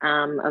one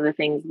of the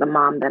things. The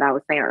mom that I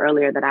was saying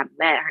earlier that I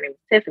met, her name was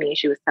Tiffany.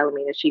 She was telling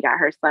me that she got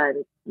her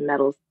son's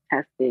metals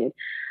tested,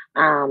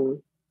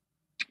 and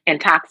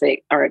toxins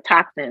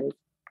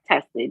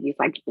tested. It's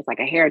like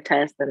a hair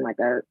test and like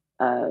a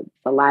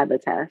saliva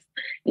test.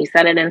 You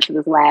send it into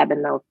this lab,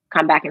 and they'll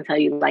come back and tell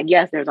you, like,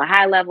 yes, there's a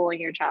high level in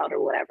your child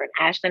or whatever. And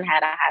Ashton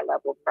had a high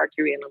level of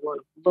mercury and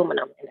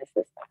aluminum in his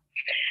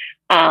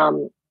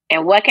system.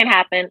 And what can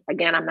happen?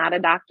 Again, I'm not a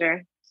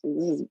doctor.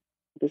 So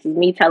this is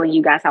me telling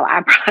you guys how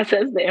I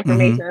process the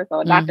information.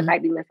 So a doctor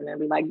might be listening and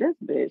be like, this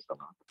bitch.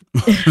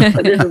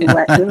 But this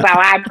is how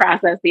I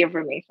process the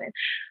information.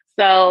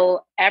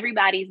 So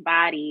everybody's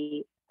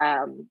body,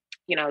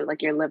 you know,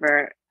 like your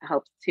liver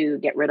helps to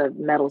get rid of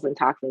metals and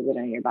toxins that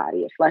are in your body.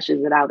 It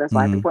flushes it out. That's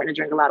why it's important to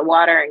drink a lot of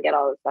water and get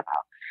all this stuff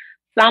out.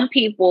 Some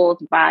people's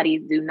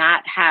bodies do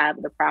not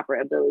have the proper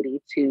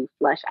ability to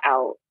flush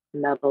out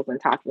metals and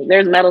toxins.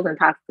 There's metals and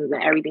toxins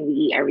in everything we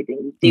eat, everything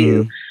we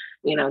do.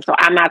 You know, so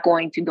I'm not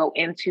going to go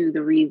into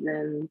the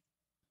reasons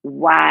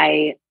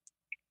why,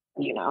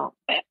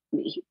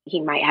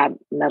 he might have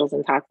metals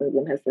and toxins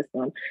in his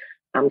system,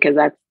 because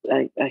that's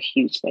a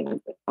huge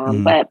thing.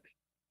 But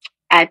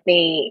I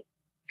think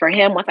for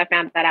him, once I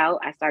found that out,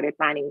 I started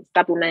finding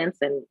supplements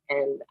and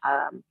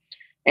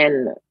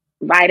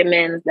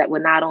vitamins that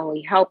would not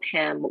only help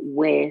him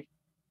with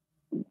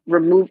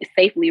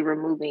safely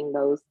removing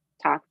those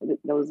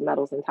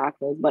metals and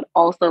toxins, but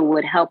also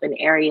would help in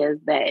areas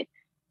that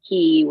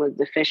he was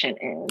deficient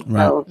in.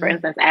 Right. So, for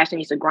instance, Ashton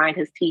used to grind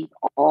his teeth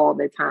all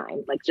the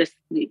time. Like,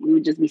 we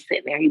would just be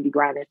sitting there, he'd be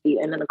grinding his teeth,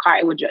 and in the car,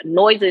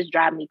 noises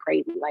drive me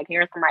crazy. Like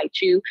hearing somebody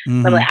chew,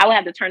 so like, I would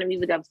have to turn the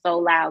music up so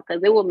loud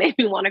because it would make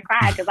me want to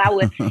cry. Because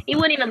he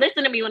wouldn't even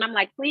listen to me when I'm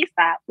like, please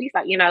stop.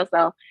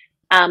 So,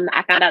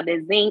 I found out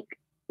that zinc.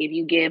 If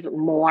you give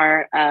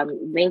more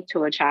zinc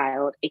to a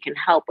child, it can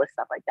help with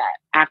stuff like that.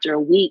 After a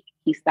week,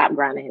 he stopped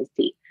grinding his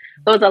teeth.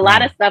 So it's a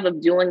lot of stuff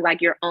of doing like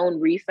your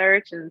own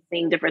research and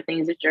seeing different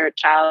things that your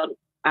child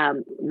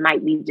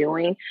might be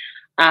doing,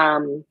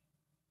 and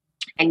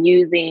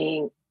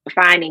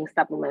finding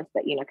supplements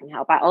that, can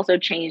help. I also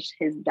changed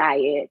his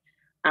diet.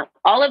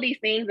 All of these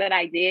things that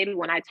I did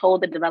when I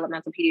told the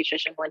developmental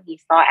pediatrician when he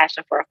saw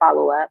Ashton for a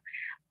follow-up,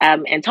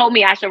 and told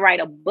me I should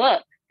write a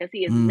book because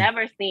he has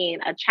never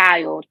seen a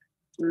child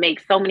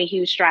make so many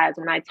huge strides.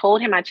 When I told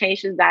him I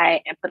changed his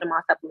diet and put him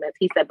on supplements,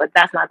 he said, but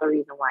that's not the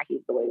reason why he's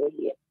the way that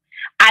he is.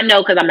 I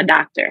know because I'm a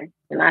doctor.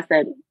 And I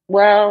said,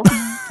 well,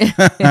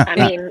 I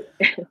mean,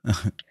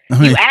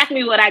 you asked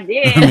me what I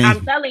did.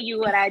 I'm telling you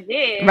what I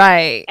did.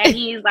 Right. And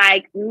he's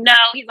like, no,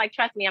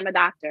 trust me, I'm a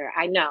doctor.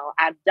 I know.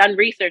 I've done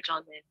research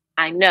on this.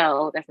 I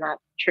know that's not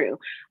true.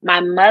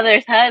 My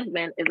mother's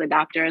husband is a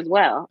doctor as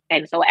well.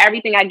 And so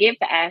everything I give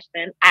to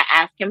Ashton, I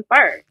ask him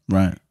first.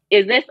 Right.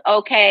 Is this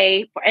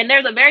okay? And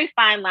there's a very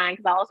fine line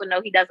because I also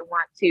know he doesn't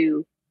want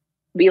to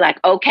be like,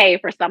 okay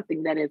for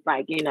something that is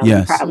like, you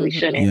probably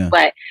shouldn't. Yeah.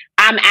 But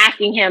I'm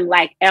asking him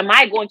like, am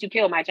I going to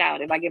kill my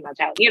child if I give my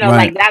child?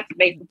 Like that's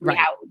basically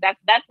how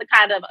that's the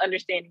kind of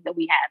understanding that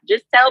we have.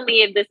 Just tell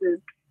me if this is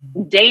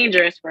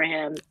dangerous for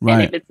him.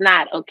 And if it's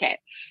not, okay.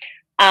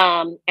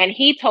 And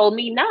he told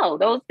me, no,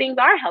 those things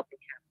are helping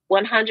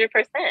him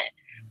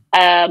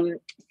 100%.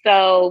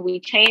 So we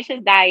changed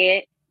his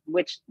diet,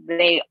 which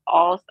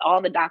all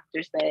the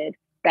doctors said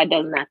that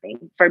does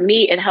nothing. For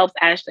me, it helps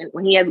Ashton.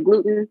 When he has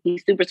gluten,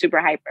 he's super, super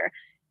hyper.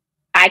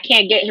 I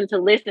can't get him to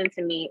listen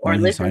to me or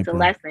listen to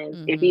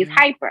lessons if he's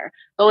hyper.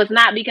 So it's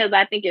not because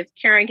I think it's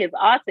curing his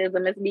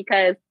autism. It's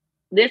because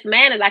this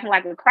man is acting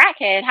like a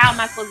crackhead. How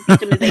am I supposed to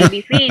teach him his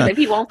ABCs if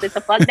he won't sit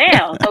the fuck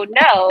down? So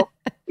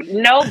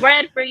no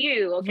bread for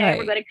you. Okay, right.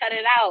 We're going to cut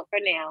it out for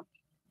now.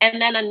 And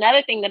then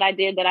another thing that I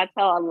did that I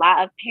tell a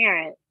lot of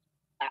parents,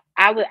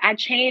 I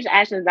changed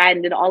Ashton's diet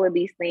and did all of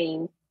these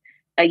things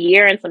a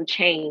year and some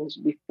change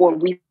before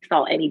we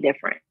saw any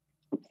difference.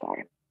 I'm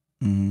sorry.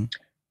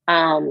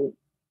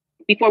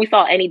 Before we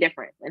saw any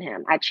difference in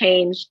him, I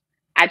changed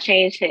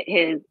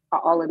his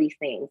all of these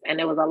things, and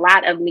there was a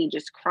lot of me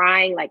just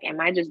crying, like, am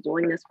I just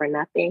doing this for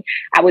nothing?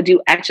 I would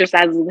do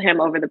exercises with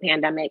him over the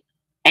pandemic,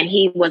 and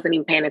he wasn't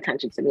even paying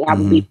attention to me. I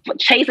would be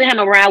chasing him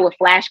around with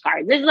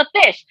flashcards. This is a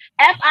fish.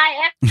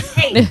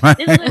 FISH.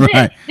 This is a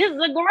fish. This is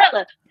a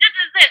gorilla. This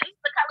is this. This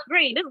is the color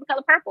green. This is the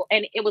color purple.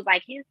 And it was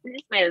like, this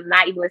man is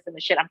not even listening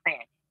to shit I'm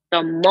saying.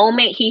 The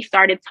moment he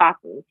started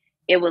talking,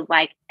 it was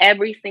like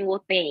every single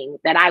thing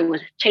that I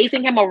was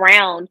chasing him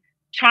around,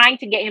 trying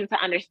to get him to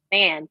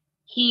understand,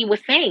 he was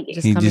saying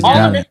it. All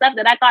of the stuff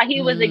that I thought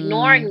he was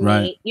ignoring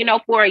me,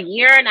 for a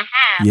year and a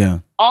half. Yeah.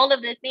 All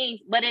of the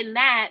things. But in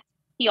that,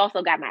 he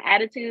also got my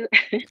attitude.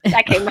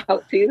 That came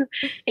out too.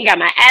 He got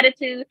my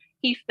attitude.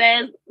 He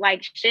says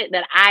like shit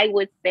that I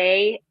would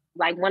say.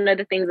 Like one of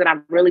the things that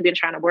I've really been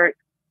trying to work.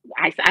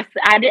 I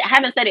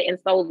haven't said it in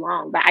so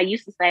long, but I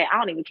used to say, I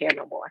don't even care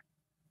no more.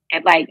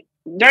 And like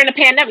during the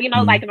pandemic,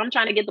 like if I'm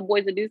trying to get the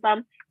boys to do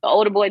something, the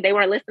older boys, they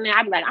weren't listening.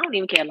 I'd be like, I don't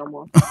even care no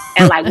more.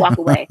 And like walk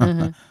away.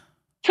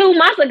 2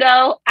 months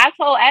ago, I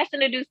told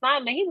Ashton to do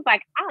something and he was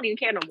like, I don't even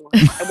care no more.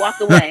 And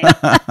walked away.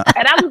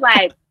 And I was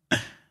like,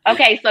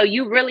 okay, so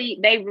you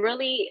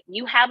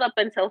have up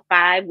until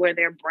 5 where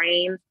their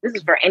brains, this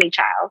is for any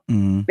child,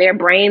 their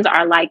brains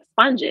are like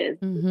sponges.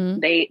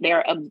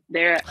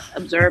 They're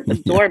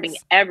absorbing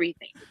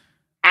everything.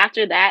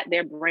 After that,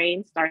 their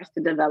brain starts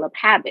to develop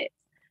habits.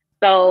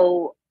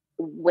 So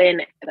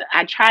when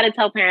I try to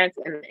tell parents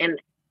and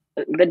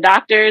the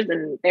doctors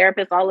and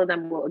therapists, all of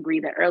them will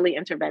agree that early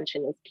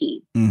intervention is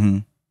key.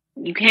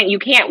 You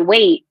can't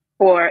wait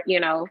for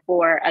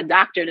a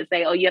doctor to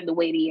say, oh, you have to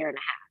wait a year and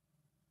a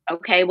half.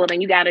 Okay, well,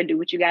 then you got to do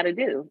what you got to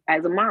do.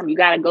 As a mom, you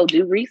got to go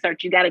do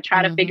research. You got to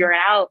try to figure it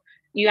out.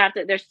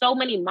 There's so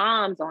many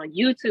moms on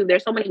YouTube.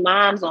 There's so many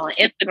moms on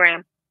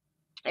Instagram.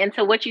 And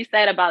to what you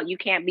said about you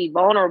can't be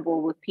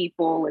vulnerable with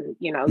people and,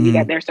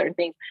 there's certain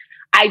things.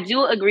 I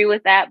do agree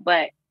with that.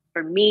 But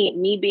for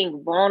me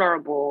being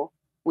vulnerable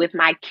with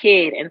my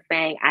kid and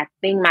saying, I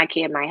think my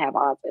kid might have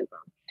autism.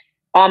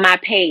 on my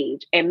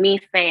page and me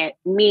saying,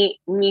 me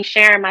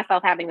sharing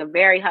myself having a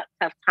very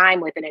tough time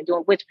with it and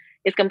doing, which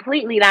is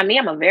completely not me.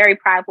 I'm a very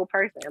prideful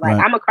person. Like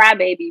I'm a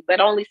crybaby, but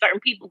only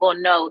certain people gonna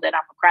know that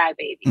I'm a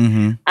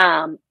crybaby.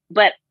 Mm-hmm.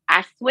 But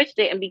I switched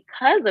it, and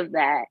because of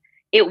that,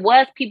 it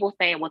was people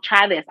saying, well,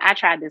 try this. I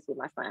tried this with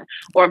my son.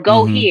 Or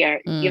go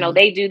here. You know,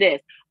 they do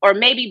this. Or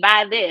maybe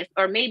buy this.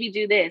 Or maybe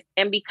do this.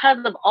 And because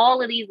of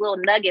all of these little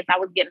nuggets I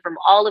was getting from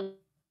all of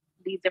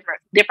these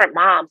different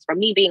moms, from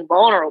me being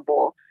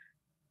vulnerable,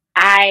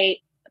 I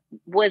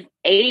was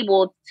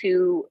able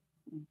to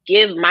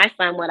give my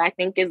son what I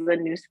think is a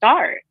new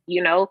start,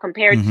 you know,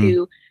 compared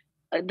to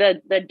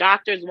the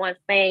doctors once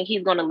saying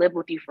he's going to live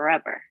with you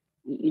forever.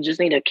 You just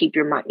need to keep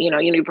your mind, you know,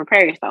 you need to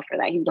prepare yourself for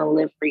that. He's going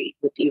to live free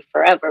with you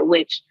forever,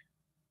 which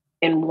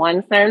in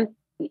one sense,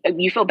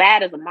 you feel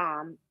bad as a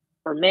mom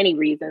for many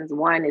reasons.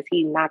 One is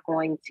he's not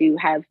going to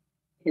have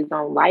his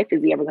own life.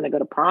 Is he ever going to go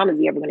to prom? Is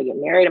he ever going to get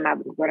married? Am I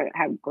going to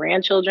have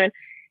grandchildren?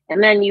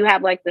 And then you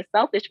have like the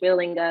selfish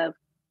feeling of,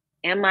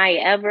 am I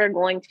ever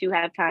going to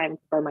have time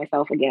for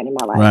myself again in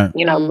my life? Right.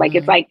 You know, like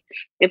it's like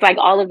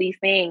all of these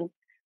things.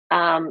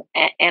 And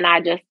I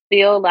just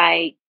feel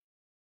like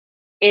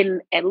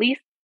in at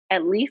least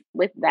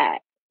with that.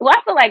 Well,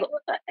 I feel like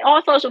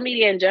on social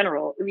media in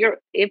general,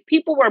 if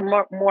people were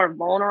more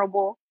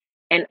vulnerable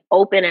and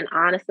open and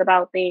honest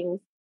about things,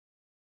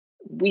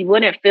 we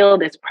wouldn't feel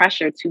this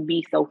pressure to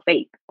be so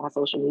fake on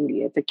social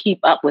media, to keep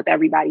up with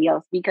everybody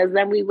else, because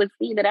then we would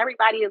see that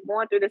everybody is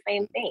going through the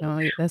same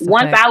thing.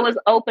 Once I was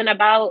open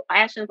about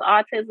Ashton's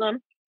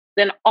autism,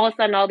 then all of a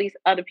sudden all these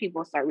other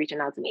people start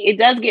reaching out to me. It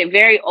does get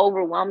very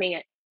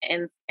overwhelming,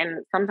 and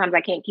sometimes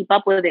I can't keep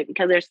up with it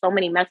because there's so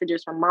many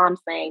messages from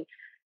moms saying,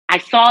 I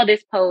saw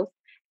this post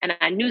and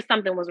I knew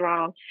something was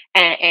wrong.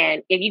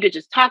 And if you could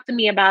just talk to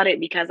me about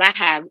it, because I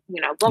have,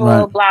 you know, blah,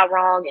 blah, blah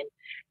wrong.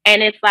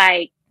 And it's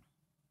like,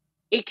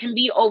 it can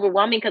be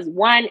overwhelming because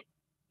one,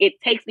 it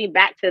takes me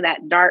back to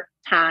that dark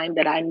time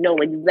that I know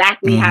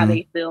exactly how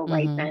they feel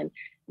right then,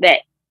 that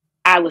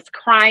I was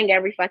crying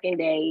every fucking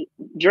day,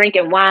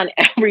 drinking wine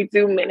every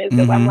 2 minutes.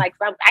 Because I'm like,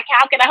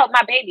 how can I help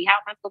my baby? How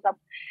am I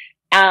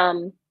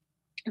supposed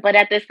to? But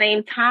at the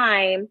same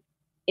time,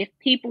 if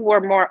people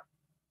were more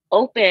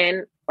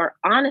open or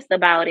honest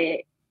about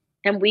it,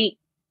 then we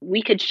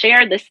could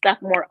share this stuff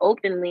more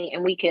openly,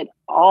 and we could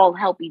all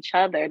help each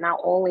other, not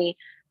only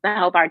to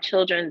help our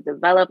children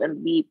develop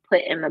and be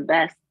put in the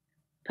best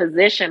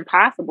position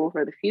possible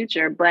for the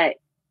future, but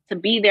to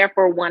be there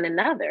for one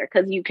another,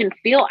 because you can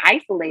feel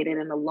isolated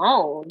and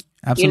alone.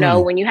 Absolutely. You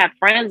know, when you have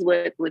friends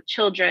with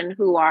children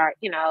who are,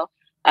 you know,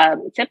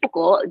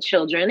 typical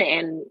children,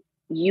 and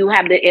you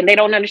have and they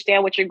don't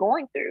understand what you're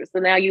going through. So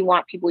now you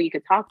want people you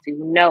could talk to.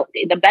 No,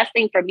 the best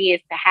thing for me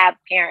is to have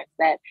parents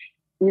that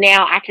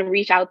now I can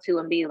reach out to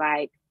and be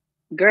like,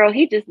 girl,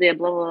 he just did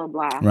blah, blah,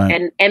 blah.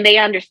 Right. And they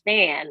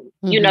understand,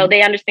 you know,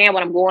 they understand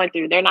what I'm going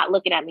through. They're not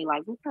looking at me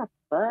like, what the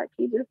fuck?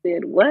 He just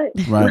did what?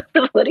 Right.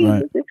 What did he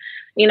just do?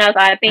 You know, so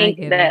I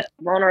think that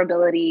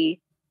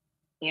vulnerability,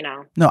 you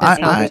know. No,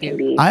 I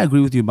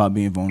agree with you about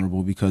being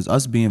vulnerable, because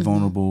us being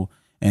vulnerable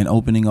and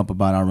opening up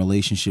about our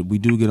relationship, we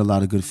do get a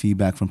lot of good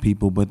feedback from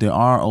people, but there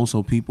are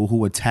also people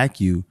who attack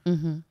you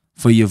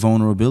for your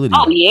vulnerability.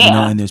 Oh, yeah. You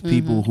know, and there's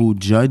people who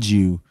judge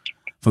you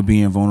for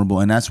being vulnerable.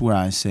 And that's where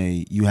I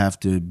say you have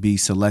to be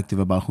selective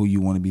about who you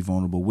want to be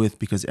vulnerable with,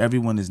 because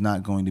everyone is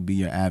not going to be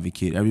your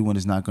advocate. Everyone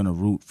is not going to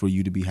root for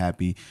you to be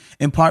happy,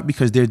 in part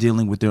because they're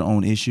dealing with their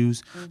own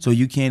issues. So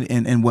you can't,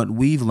 and what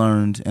we've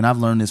learned, and I've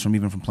learned this from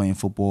playing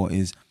football,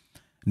 is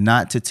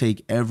not to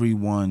take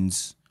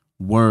everyone's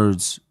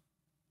words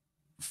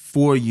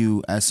for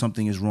you as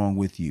something is wrong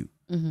with you.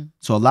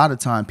 So a lot of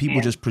time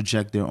people just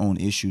project their own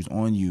issues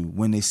on you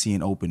when they see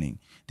an opening.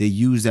 They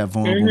use that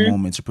vulnerable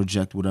moment to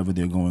project whatever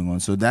they're going on.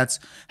 So that's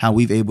how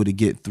we've able to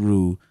get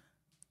through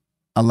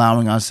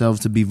allowing ourselves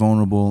to be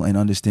vulnerable and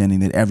understanding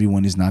that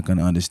everyone is not going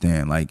to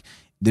understand. Like,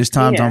 there's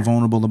times I'm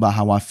vulnerable about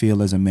how I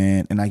feel as a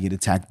man and I get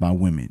attacked by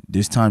women.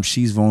 There's times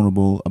she's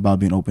vulnerable about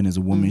being open as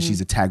a woman.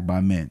 She's attacked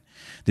by men.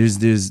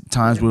 There's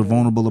times we're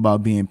vulnerable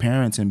about being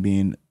parents and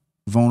being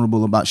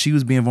vulnerable about, she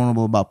was being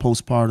vulnerable about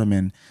postpartum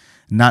and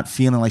not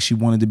feeling like she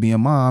wanted to be a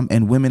mom,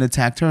 and women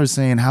attacked her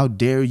saying, how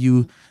dare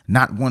you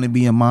not want to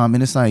be a mom?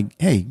 And it's like,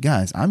 hey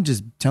guys, I'm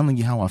just telling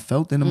you how I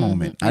felt in the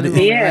moment. I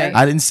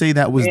didn't say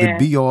that was the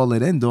be all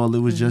and end all. It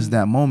was just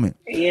that moment.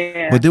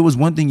 But there was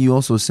one thing you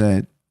also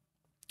said,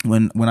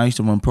 when I used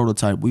to run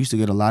Prototype, we used to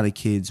get a lot of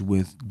kids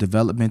with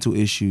developmental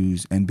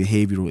issues and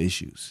behavioral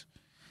issues.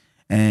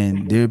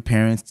 And their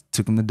parents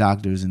took them to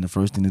doctors, and the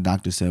first thing the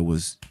doctor said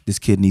was, this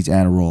kid needs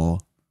Adderall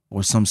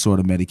or some sort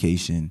of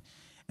medication.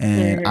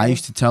 And I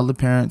used to tell the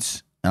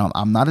parents,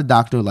 I'm not a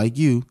doctor like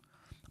you,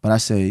 but I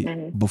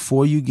say,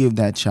 before you give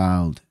that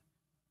child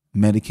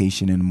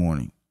medication in the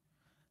morning,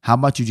 how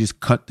about you just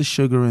cut the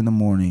sugar in the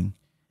morning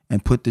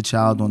and put the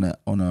child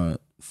on a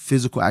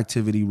physical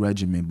activity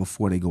regimen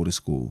before they go to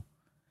school?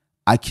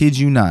 I kid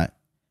you not.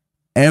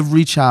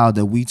 Every child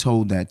that we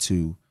told that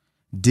to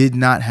did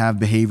not have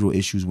behavioral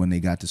issues when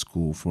they got to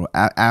school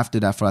after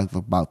that for like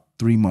about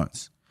 3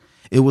 months.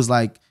 It was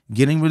like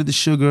getting rid of the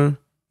sugar,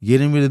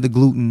 Getting rid of the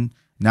gluten,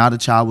 now the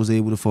child was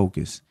able to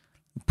focus.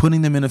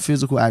 Putting them in a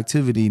physical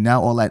activity,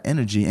 now all that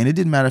energy, and it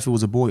didn't matter if it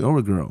was a boy or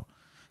a girl,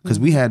 because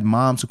we had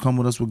moms who come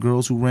with us with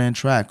girls who ran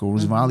track or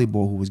was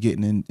volleyball who was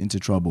getting into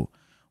trouble.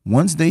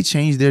 Once they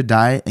changed their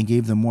diet and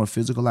gave them more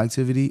physical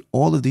activity,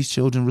 all of these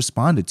children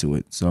responded to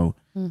it. So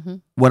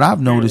what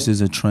I've noticed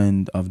is a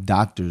trend of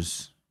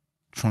doctors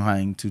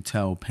trying to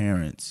tell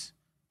parents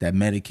that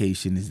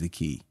medication is the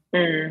key.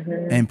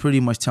 And pretty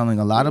much telling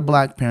a lot of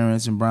black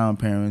parents and brown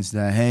parents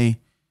that, hey,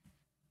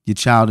 your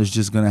child is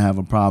just going to have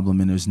a problem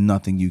and there's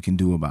nothing you can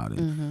do about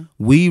it.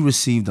 We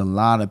received a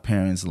lot of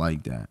parents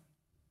like that.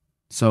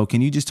 So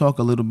can you just talk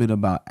a little bit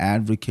about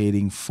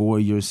advocating for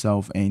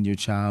yourself and your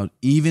child,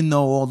 even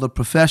though all the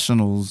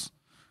professionals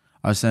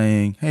are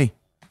saying, hey,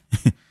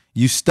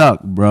 you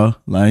stuck, bro.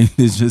 Like,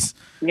 there's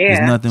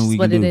nothing we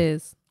can do. What it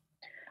is.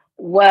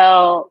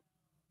 Well,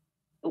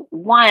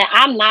 one,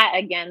 I'm not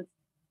against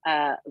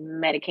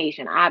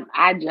medication. I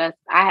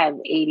have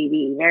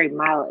ADD, very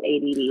mild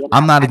ADD.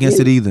 I'm not against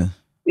it either.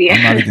 Yeah.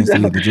 I'm not against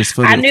it either. Just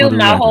for I the, knew for the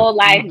my record. whole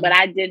life, but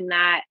I did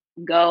not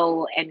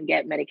go and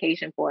get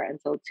medication for it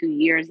until 2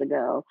 years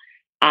ago.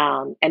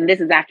 And this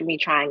is after me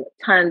trying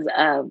tons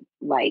of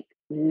like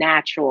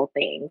natural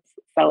things.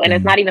 So, and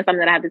it's not even something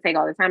that I have to take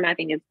all the time. I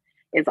think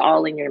it's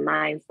all in your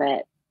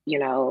mindset, you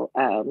know,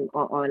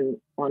 on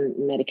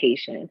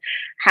medication.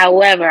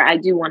 However, I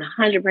do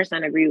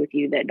 100% agree with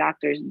you that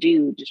doctors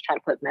do just try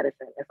to put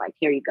medicine. It's like,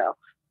 here you go.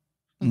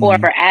 Or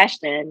for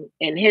Ashton,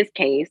 in his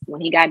case,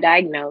 when he got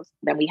diagnosed,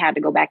 then we had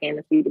to go back in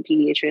and see the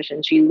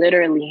pediatrician. She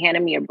literally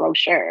handed me a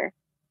brochure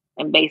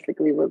and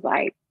basically was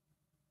like,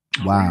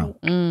 wow.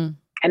 And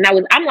that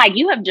was, I'm like,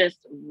 you have just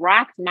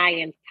rocked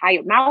my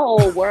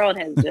whole world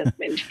has just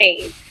been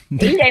changed.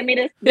 And you gave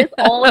me this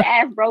old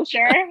ass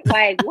brochure.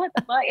 Like, what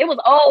the fuck? It was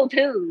old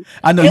too.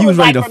 I know, you was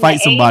ready to fight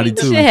somebody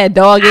too. She had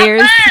dog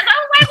ears. I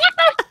was like,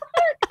 what the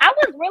fuck? I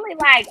was really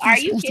like, are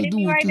you kidding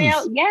me right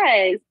now?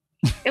 Yes.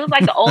 It was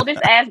like the oldest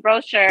ass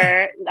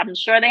brochure. I'm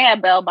sure they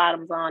had bell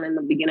bottoms on in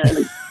the beginning of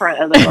the front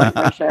of the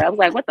brochure. I was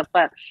like, what the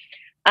fuck?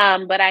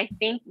 But I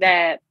think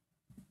that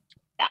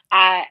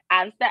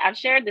I've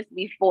shared this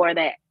before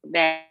that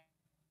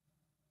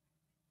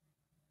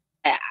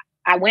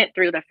I went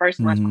through the first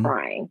month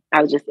crying.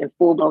 I was just in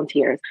full blown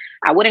tears.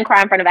 I wouldn't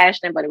cry in front of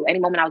Ashton, but at any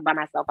moment I was by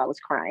myself, I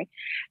was crying.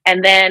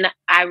 And then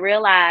I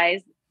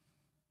realized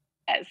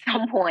at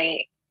some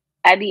point,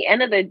 at the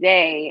end of the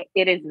day,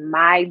 it is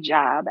my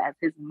job as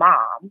his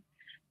mom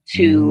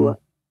to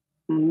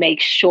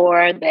make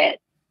sure that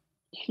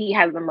he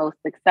has the most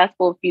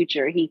successful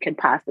future he could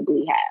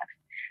possibly have.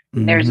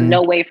 There's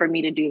no way for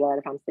me to do that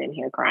if I'm sitting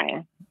here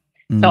crying.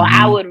 So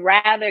I would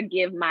rather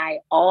give my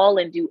all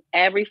and do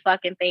every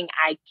fucking thing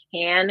I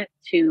can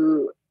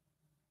to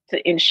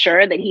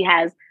ensure that he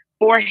has,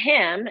 for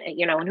him,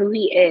 you know, and who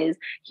he is,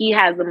 he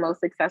has the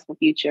most successful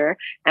future.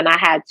 And I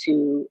had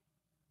to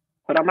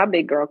put on my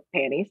big girl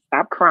panties,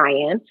 stop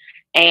crying.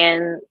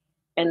 And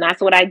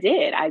that's what I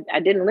did. I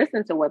didn't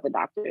listen to what the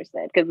doctors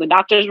said, because the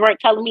doctors weren't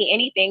telling me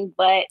anything,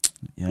 but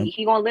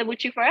he gonna live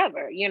with you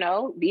forever. You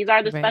know, these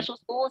are the special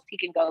schools he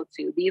can go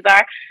to.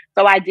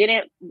 So I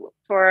didn't,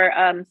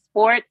 for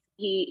sports,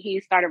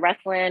 he started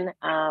wrestling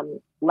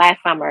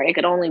last summer. It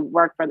could only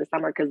work for the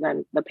summer because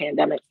then the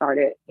pandemic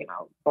started, you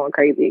know, going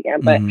crazy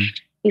again. But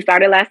he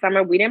started last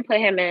summer. We didn't put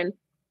him in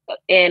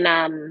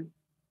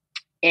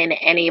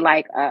any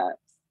like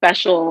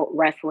special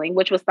wrestling,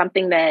 which was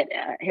something that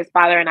his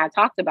father and I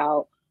talked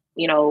about,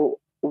 you know,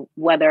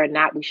 whether or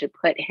not we should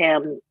put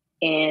him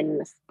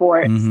in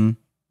sports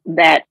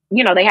that,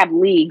 you know, they have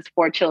leagues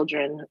for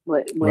children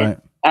with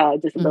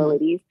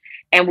disabilities.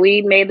 And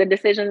we made the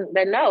decision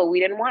that no, we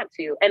didn't want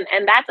to. And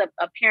that's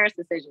a parent's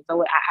decision.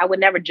 So I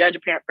would never judge a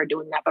parent for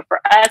doing that. But for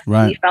us,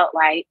 we felt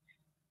like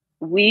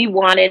we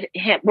wanted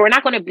him. We're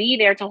not going to be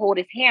there to hold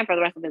his hand for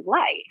the rest of his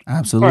life.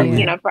 Absolutely.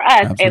 You know, for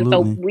us. Absolutely. And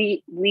so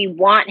we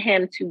want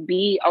him to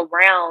be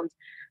around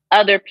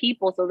other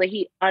people so that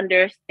he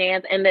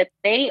understands and that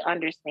they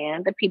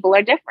understand that people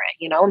are different,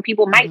 you know, and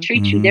people might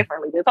treat you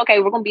differently. It's okay.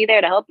 We're going to be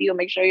there to help you and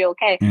make sure you're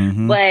okay.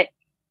 But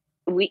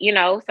we, you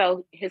know,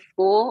 so his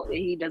school,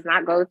 he does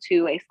not go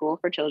to a school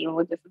for children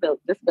with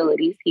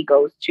disabilities. He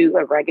goes to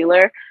a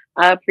regular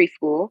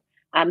preschool.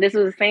 This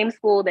was the same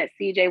school that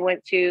CJ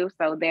went to,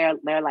 so they're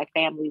like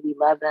family. We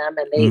love them,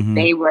 and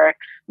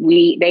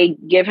they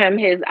give him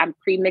his. I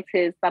pre-mix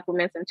his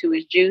supplements into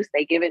his juice.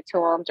 They give it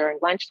to him during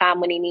lunchtime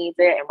when he needs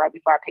it, and right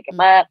before I pick him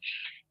up.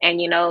 And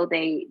you know,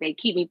 they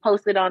keep me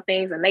posted on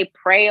things, and they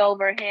pray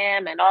over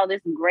him, and all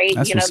this great.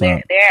 That's, you know,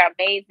 they're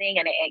amazing,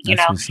 and you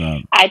know,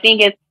 I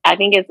think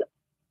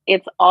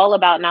it's all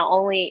about not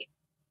only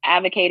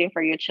advocating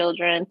for your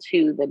children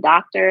to the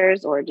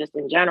doctors or just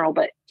in general,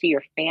 but to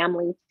your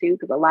family too,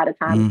 because a lot of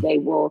times they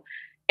will,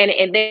 and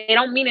they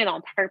don't mean it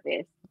on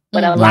purpose,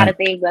 but a lot of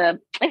things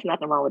there's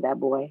nothing wrong with that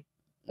boy.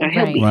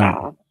 He'll be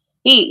fine.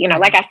 He, you know,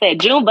 like I said,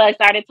 Junebug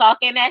started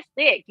talking that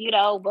stick, you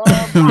know, boom,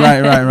 boom.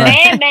 right.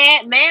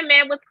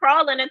 Man was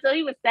crawling until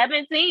he was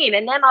 17,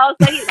 and then all of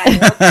a sudden he's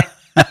like, okay.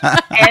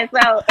 And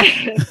so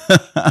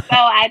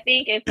I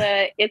think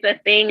it's a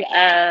thing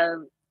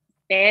of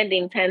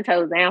standing 10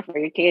 toes down for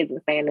your kids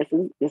and saying,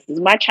 this is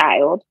my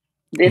child.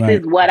 This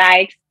is what I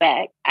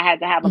expect. I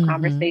had to have a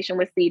conversation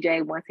with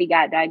CJ once he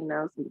got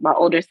diagnosed, my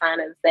older son,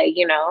 and say,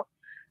 you know,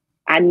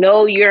 I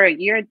know you're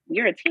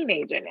a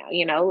teenager now,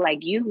 you know,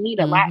 like you need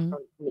a lot from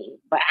me,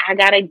 but I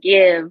gotta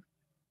give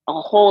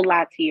a whole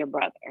lot to your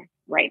brother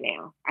right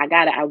now.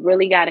 I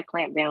really gotta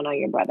clamp down on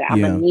your brother.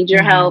 I'm gonna need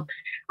your help.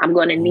 I'm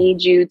gonna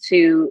need you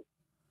to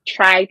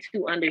try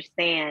to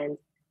understand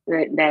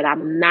that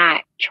I'm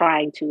not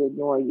trying to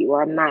ignore you,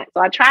 or I'm not.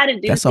 So I try to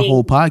do That's things. a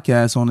whole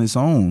podcast on its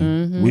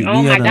own. We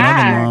had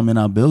another mom in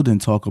our building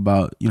talk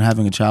about, you know,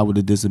 having a child with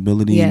a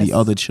disability and the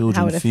other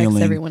children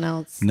feeling everyone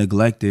else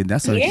neglected.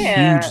 That's a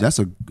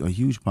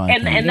huge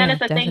podcast. And then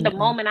it's the thing, the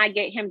moment I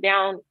get him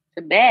down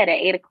to bed at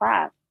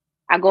 8:00,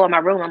 I go in my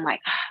room, I'm like,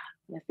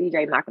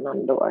 CJ knocking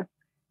on the door.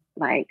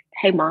 Like,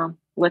 hey mom,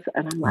 what's up?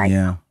 And I'm like,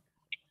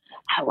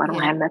 I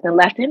don't have nothing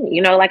left in me.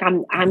 You know, like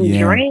I'm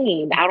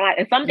drained.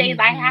 And some days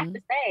I have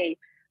to say,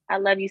 I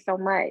love you so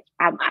much.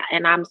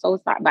 I'm so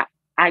sorry, but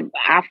I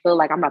feel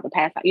like I'm about to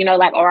pass out, you know,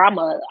 like, or I'm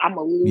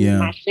a lose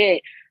my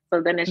shit.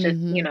 So then it's just,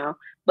 you know,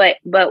 but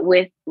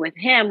with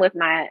him, with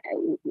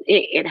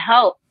it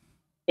helps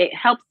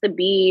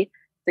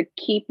to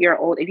keep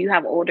if you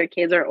have older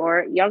kids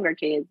or younger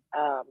kids,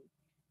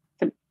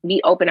 to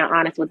be open and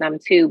honest with them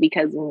too,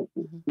 because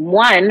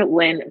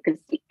because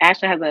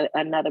Ashton has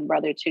another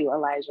brother too,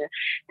 Elijah,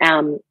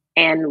 and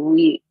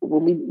when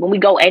we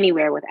go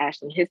anywhere with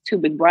Ashton, his two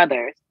big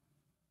brothers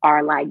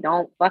are like,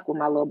 don't fuck with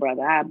my little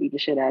brother. I'll beat the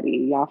shit out of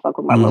you. Y'all fuck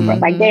with my little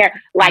brother. Like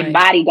they're like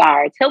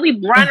bodyguards. He'll be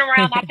running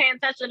around not paying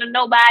attention to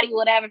nobody,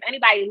 whatever. If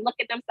anybody look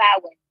at them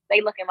sideways,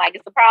 they looking like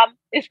it's a problem.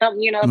 It's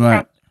something, you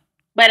know.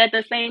 But at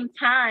the same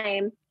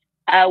time,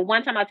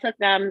 one time I took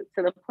them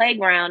to the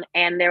playground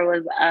and there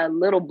was a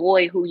little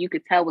boy who you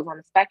could tell was on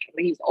the spectrum,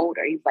 but he's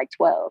older. He's like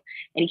 12,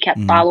 and he kept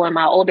following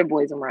my older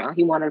boys around.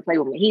 He wanted to play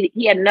with me.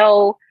 He had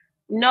no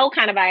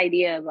kind of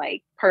idea of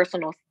like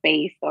personal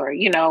space or,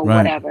 you know,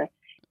 whatever.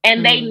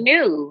 And they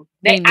knew.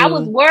 I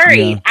was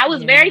worried. I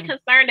was very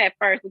concerned at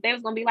first that they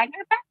was gonna be like,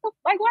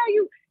 why are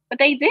you? But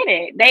they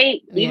didn't.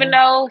 Even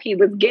though he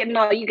was getting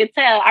all, you could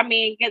tell. I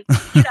mean, you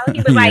know,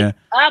 he was like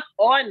up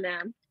on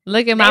them.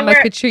 Look at Mama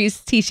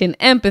Katryce teaching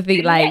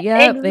empathy. Like,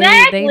 exactly.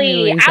 They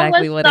knew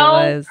exactly what it was.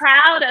 I was so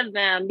proud of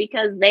them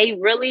because they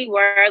really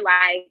were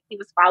like, he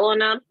was following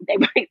them.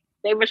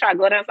 They were trying to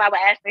go down side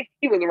with Ashton.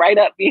 He was right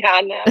up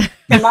behind them.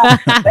 They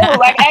were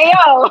like, hey,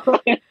 yo.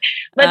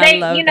 But they,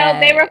 you know,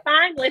 they were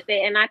fine with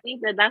it. And I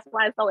think that's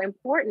why it's so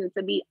important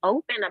to be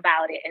open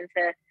about it and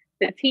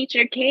to teach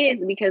your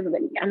kids, because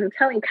I'm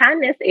telling you,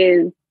 kindness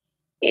is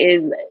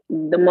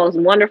the most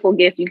wonderful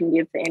gift you can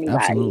give to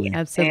anybody.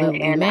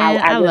 Absolutely. And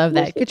man, I love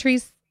that.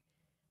 Katryce,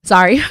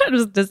 sorry, I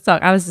was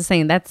just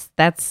saying that's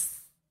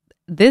this.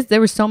 There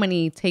were so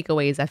many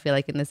takeaways, I feel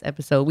like, in this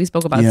episode. We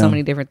spoke about so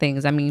many different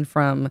things. I mean,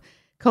 from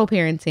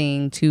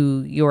co-parenting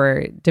to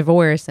your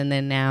divorce, and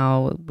then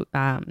now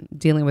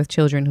dealing with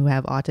children who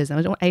have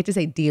autism. I hate to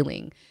say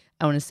dealing.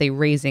 I want to say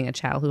raising a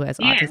child who has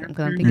autism,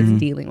 because I think it's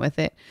dealing with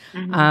it.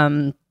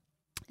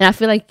 And I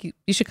feel like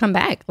you should come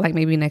back, like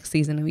maybe next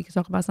season, and we can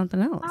talk about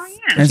something else. Oh,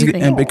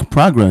 yeah. And make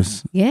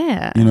progress.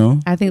 Yeah. You know?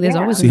 I think there's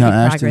always see how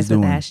progress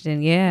with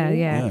Ashton.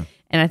 Yeah.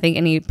 And I think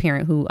any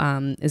parent who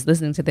is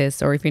listening to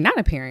this, or if you're not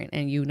a parent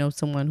and you know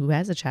someone who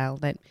has a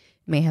child that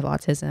may have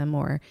autism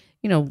or,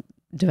 you know,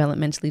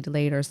 developmentally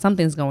delayed or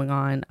something's going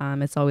on,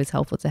 it's always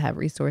helpful to have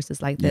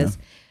resources like this.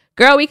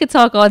 Girl, we could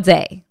talk all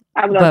day.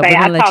 But we're going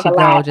to let you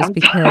go just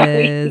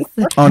because.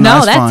 Oh,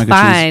 no, that's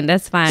fine.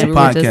 That's fine. It's a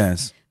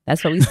podcast.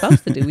 That's what we're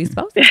supposed to do. We're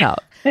supposed to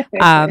talk.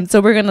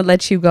 So we're going to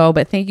let you go.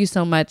 But thank you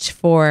so much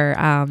for,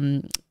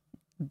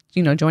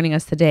 joining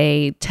us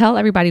today. Tell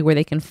everybody where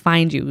they can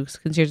find you,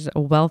 because there's a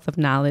wealth of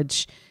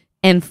knowledge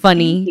and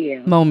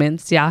funny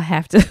moments. Y'all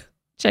have to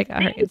check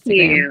out her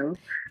Instagram.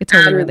 It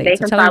totally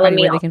relates. So tell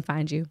everybody where they can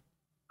find you.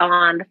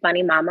 On the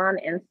Funny Momma on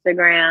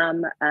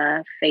Instagram,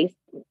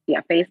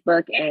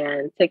 Facebook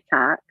and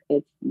TikTok.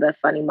 It's the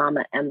Funny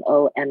Momma,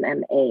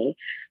 MOMMA.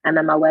 And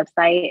then my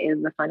website is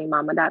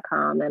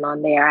thefunnymomma.com. And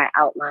on there, I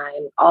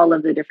outline all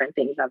of the different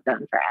things I've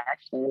done for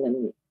Ashton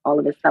and all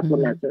of his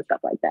supplements and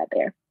stuff like that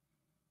there.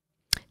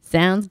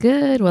 Sounds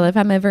good. Well, if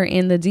I'm ever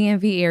in the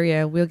DMV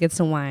area, we'll get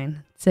some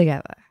wine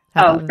together.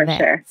 For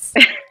sure.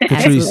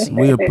 Katryce,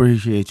 we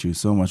appreciate you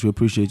so much. We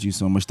appreciate you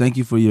so much. Thank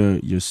you for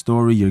your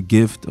story, your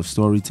gift of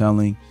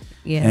storytelling,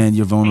 and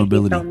your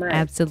vulnerability. Thank you so much.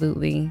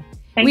 Absolutely.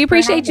 We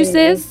appreciate you,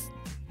 sis.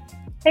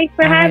 Thanks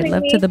for having me.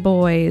 Love to the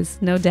boys,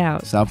 no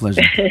doubt. It's our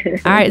pleasure.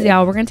 All right,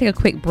 y'all, we're going to take a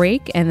quick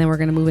break, and then we're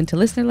going to move into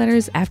listener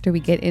letters after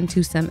we get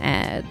into some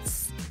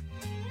ads.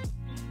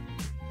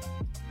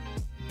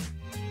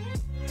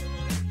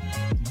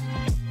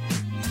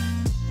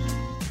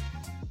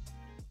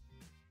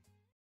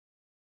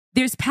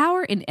 There's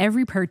power in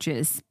every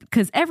purchase,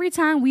 because every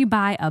time we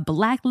buy a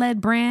black-led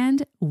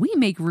brand, we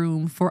make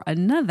room for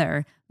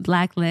another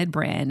black-led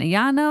brand. And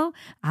y'all know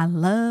I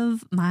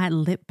love my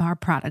lip bar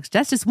products.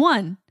 That's just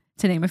one,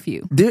 to name a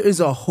few. There is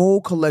a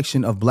whole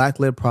collection of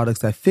black-led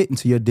products that fit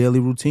into your daily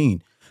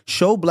routine.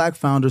 Show Black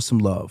founders some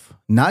love,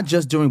 not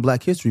just during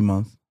Black History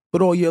Month,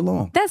 but all year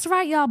long. That's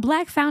right, y'all.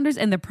 Black founders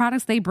and the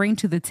products they bring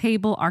to the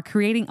table are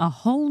creating a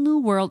whole new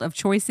world of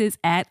choices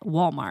at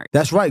Walmart.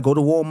 That's right. Go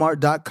to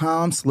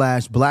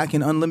walmart.com/Black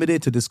and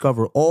Unlimited to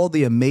discover all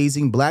the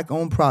amazing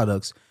Black-owned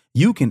products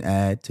you can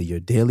add to your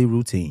daily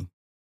routine.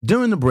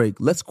 During the break,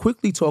 let's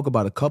quickly talk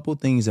about a couple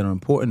things that are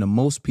important to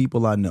most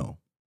people I know.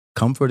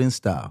 Comfort and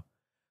style.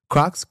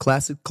 Crocs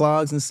classic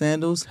clogs and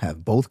sandals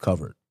have both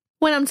covered.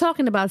 When I'm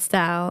talking about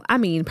style, I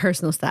mean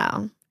personal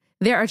style.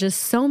 There are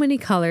just so many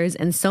colors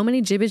and so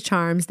many Jibbitz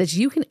charms that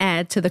you can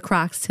add to the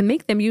Crocs to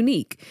make them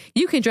unique.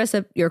 You can dress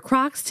up your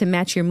Crocs to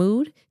match your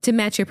mood, to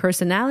match your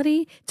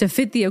personality, to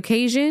fit the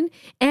occasion,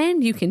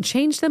 and you can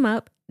change them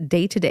up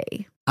day to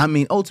day. I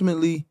mean,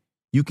 ultimately,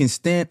 you can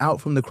stand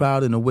out from the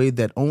crowd in a way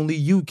that only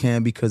you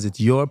can because it's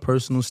your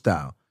personal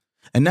style.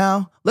 And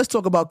now, let's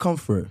talk about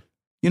comfort.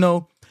 You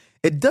know,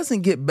 it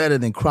doesn't get better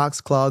than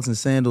Crocs, clogs, and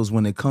sandals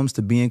when it comes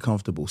to being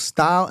comfortable.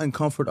 Style and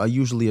comfort are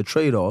usually a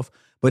trade-off,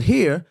 but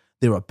here,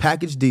 they're a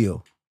package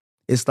deal.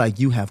 It's like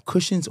you have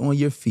cushions on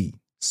your feet.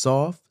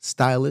 Soft,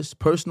 stylish,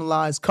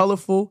 personalized,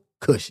 colorful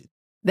cushion.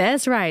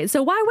 That's right.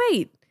 So why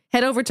wait?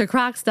 Head over to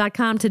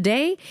crocs.com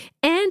today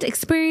and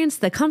experience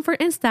the comfort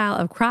and style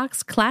of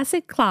Crocs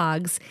classic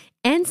clogs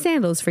and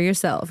sandals for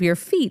yourself. Your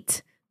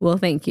feet will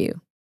thank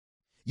you.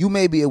 You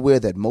may be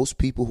aware that most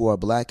people who are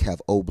Black have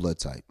O blood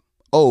type.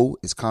 O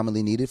is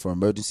commonly needed for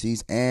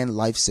emergencies and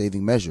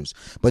life-saving measures.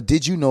 But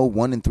did you know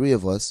 1 in 3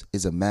 of us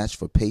is a match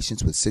for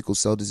patients with sickle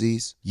cell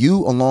disease? You,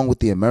 along with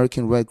the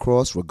American Red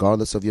Cross,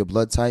 regardless of your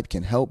blood type,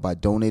 can help by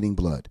donating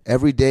blood.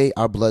 Every day,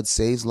 our blood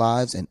saves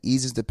lives and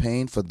eases the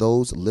pain for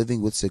those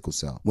living with sickle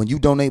cell. When you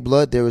donate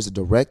blood, there is a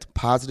direct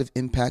positive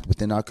impact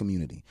within our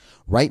community.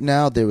 Right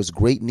now, there is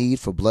great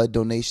need for blood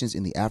donations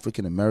in the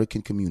African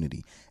American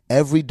community.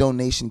 Every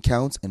donation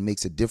counts and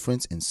makes a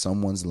difference in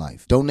someone's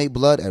life. Donate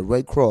blood at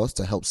Red Cross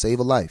to help save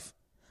a life.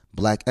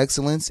 Black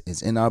excellence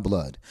is in our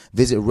blood.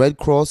 Visit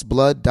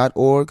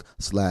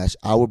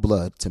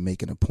redcrossblood.org/ourblood to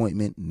make an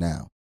appointment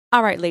now.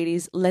 All right,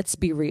 ladies, let's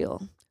be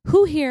real.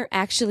 Who here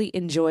actually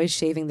enjoys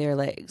shaving their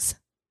legs?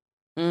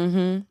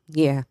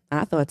 Yeah,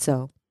 I thought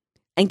so.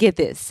 And get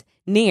this.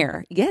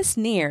 Nair, yes,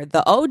 Nair,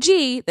 the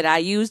OG that I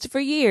used for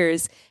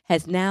years,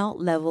 has now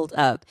leveled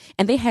up.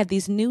 And they have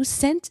these new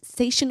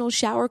sensational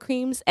shower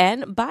creams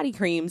and body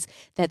creams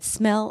that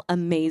smell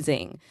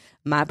amazing.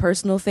 My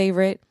personal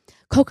favorite,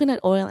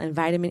 coconut oil and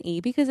vitamin E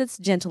because it's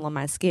gentle on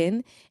my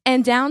skin.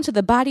 And down to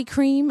the body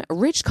cream,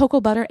 rich cocoa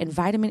butter and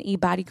vitamin E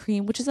body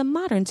cream, which is a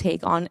modern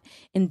take on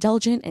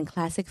indulgent and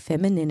classic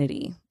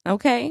femininity.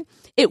 Okay?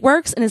 It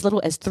works in as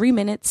little as 3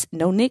 minutes,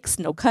 no nicks,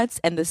 no cuts,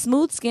 and the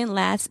smooth skin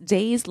lasts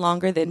days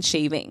longer than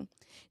shaving.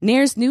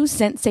 Nair's new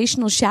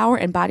sensational shower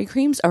and body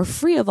creams are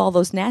free of all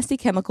those nasty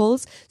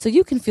chemicals, so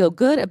you can feel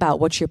good about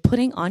what you're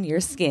putting on your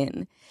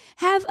skin.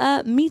 Have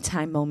a me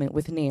time moment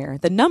with Nair,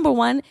 the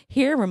 #1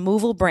 hair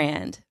removal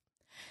brand.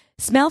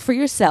 Smell for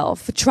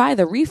yourself. Try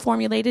the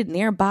reformulated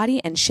Nair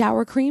body and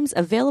shower creams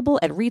available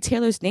at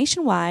retailers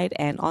nationwide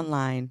and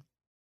online.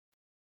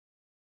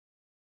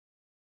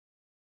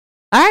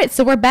 All right,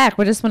 so we're back.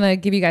 We just want to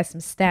give you guys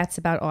some stats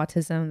about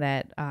autism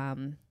that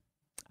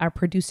our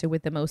producer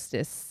with the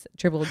mostest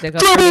dribble dig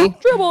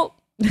up. Dribble.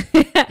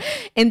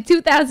 In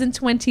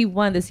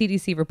 2021, the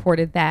CDC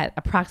reported that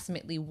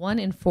approximately 1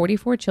 in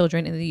 44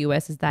 children in the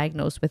U.S. is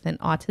diagnosed with an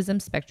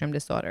autism spectrum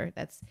disorder.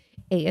 That's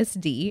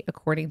ASD,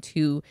 according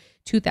to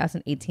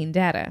 2018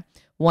 data.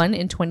 1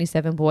 in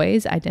 27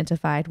 boys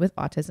identified with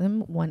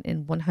autism, 1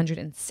 in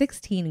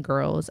 116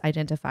 girls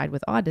identified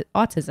with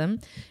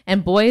autism,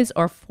 and boys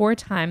are 4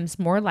 times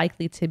more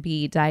likely to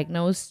be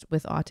diagnosed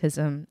with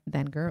autism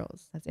than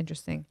girls. That's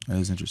interesting. That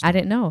is interesting. I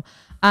didn't know.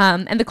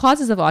 And the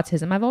causes of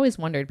autism, I've always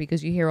wondered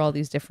because you hear all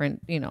these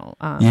different,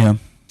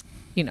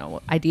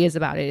 ideas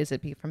about it. Is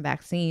it from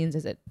vaccines?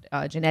 Is it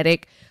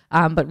genetic?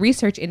 But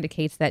research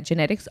indicates that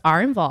genetics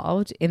are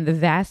involved in the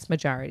vast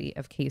majority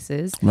of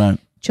cases. Right.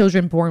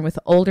 Children born with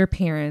older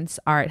parents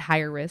are at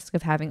higher risk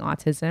of having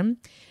autism.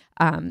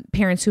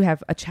 Parents who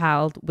have a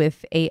child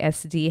with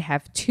ASD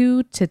have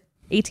 2 to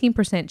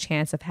 18%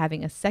 chance of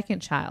having a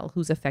second child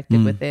who's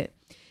affected with it.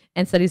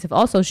 And studies have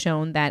also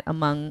shown that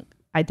among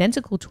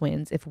identical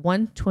twins, if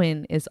one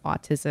twin has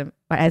autism,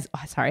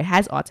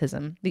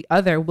 the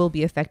other will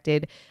be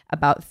affected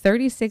about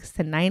 36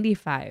 to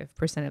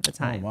 95% of the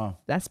time. Oh, wow.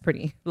 That's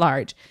pretty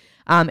large.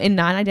 In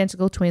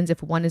non-identical twins,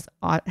 if one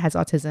has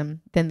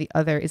autism, then the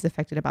other is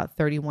affected about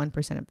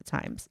 31% of the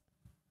times.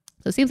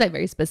 So it seems like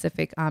very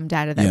specific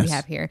data that we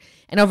have here.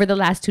 And over the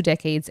last 2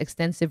 decades,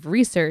 extensive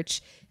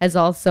research has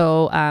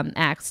also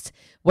asked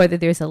whether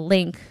there's a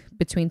link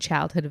between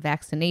childhood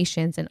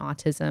vaccinations and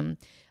autism.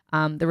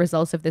 The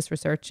results of this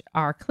research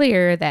are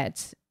clear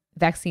that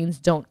vaccines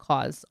don't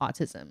cause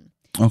autism.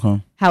 Okay.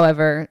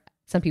 However,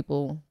 some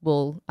people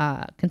will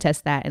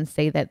contest that and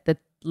say that the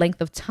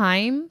length of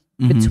time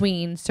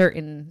between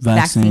certain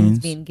vaccines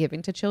being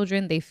given to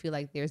children, they feel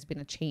like there's been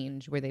a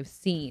change where they've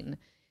seen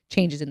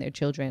changes in their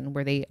children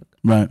where they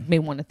may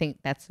want to think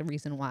that's the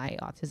reason why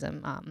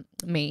autism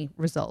may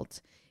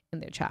result in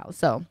their child.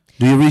 So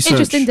do your research.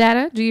 Interesting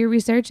data. Do your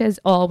research as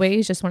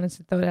always. Just wanted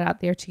to throw that out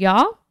there to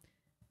y'all.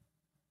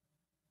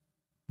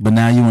 But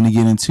now you want to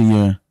get into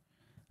your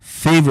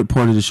favorite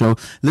part of the show.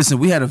 Listen,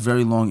 we had a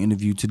very long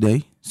interview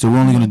today, so we're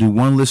only going to do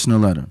one listener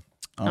letter.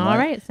 All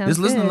right. Sounds this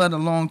good. listener letter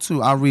long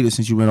too. I'll read it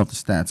since you read off the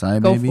stats. All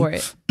right, Go baby? for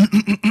it.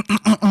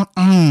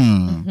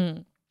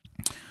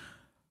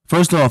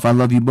 First off, I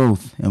love you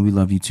both, and we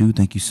love you too.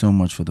 Thank you so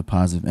much for the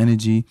positive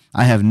energy.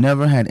 I have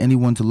never had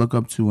anyone to look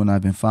up to, and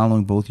I've been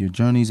following both your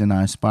journeys, and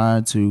I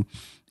aspire to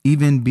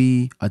even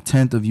be a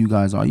tenth of you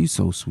guys. Are you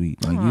so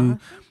sweet? Like you,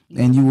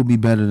 and you will be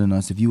better than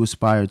us. If you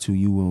aspire to,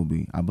 you will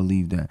be. I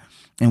believe that.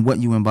 And what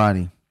you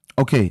embody.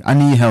 Okay, I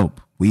need help.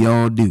 We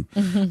all do.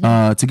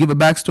 To give a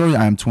backstory,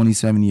 I am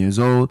 27 years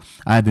old.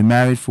 I have been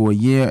married for a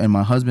year, and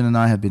my husband and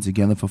I have been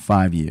together for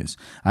 5 years.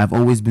 I have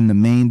always been the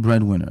main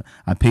breadwinner.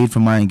 I paid for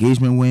my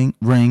engagement wedding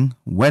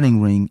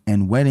ring,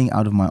 and wedding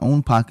out of my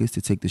own pockets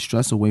to take the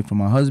stress away from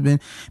my husband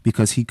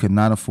because he could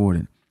not afford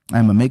it. I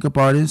am a makeup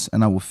artist,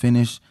 and I will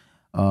finish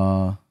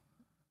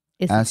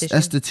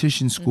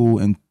esthetician school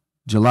in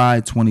July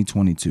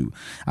 2022.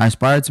 I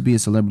aspire to be a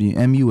celebrity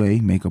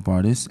MUA, makeup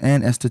artist,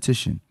 and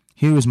esthetician.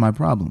 Here is my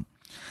problem.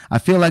 I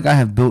feel like I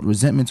have built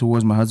resentment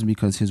towards my husband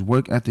because his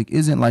work ethic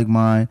isn't like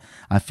mine.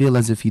 I feel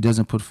as if he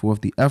doesn't put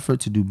forth the effort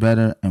to do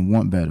better and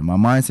want better. My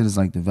mindset is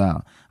like the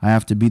vow. I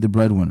have to be the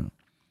breadwinner.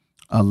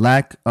 A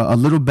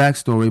little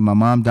backstory. My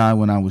mom died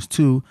when I was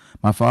 2.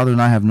 My father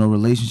and I have no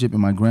relationship,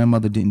 and my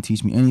grandmother didn't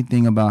teach me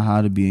anything about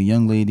how to be a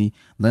young lady,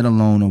 let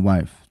alone a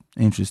wife.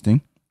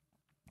 Interesting.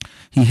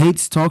 He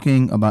hates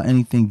talking about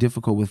anything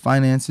difficult with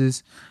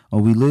finances.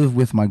 We live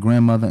with my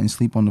grandmother and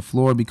sleep on the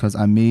floor because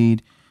I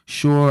made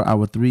sure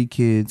our 3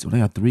 kids, they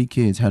have 3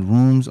 kids, had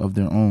rooms of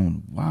their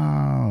own.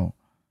 Wow.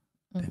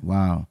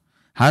 Wow.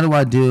 How do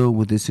I deal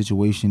with this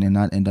situation and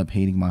not end up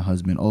hating my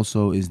husband?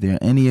 Also, is there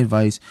any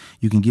advice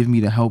you can give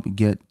me to help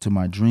get to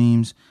my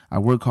dreams? I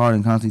work hard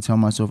and constantly tell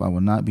myself I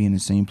will not be in the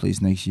same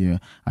place next year.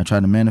 I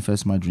try to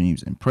manifest my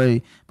dreams and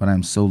pray, but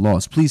I'm so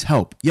lost. Please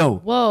help. Yo.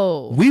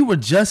 Whoa. We were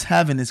just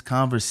having this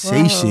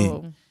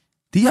conversation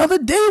the other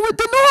day with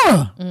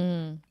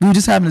Denora. We were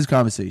just having this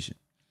conversation.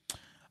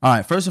 All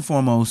right. First and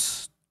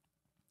foremost,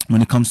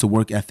 when it comes to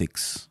work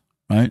ethics,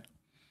 right?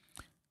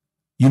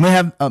 You may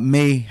have a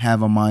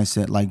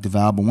mindset like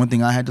DeVal, but one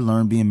thing I had to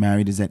learn being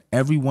married is that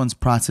everyone's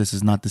process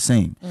is not the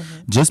same.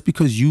 Just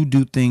because you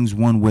do things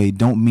one way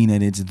don't mean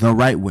that it's the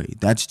right way.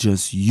 That's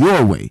just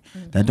your way.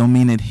 That don't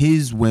mean that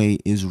his way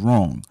is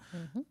wrong.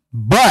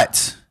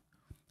 But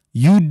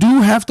you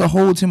do have to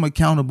hold him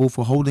accountable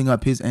for holding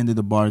up his end of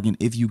the bargain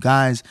if you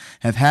guys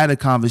have had a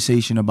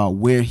conversation about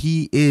where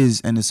he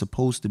is and is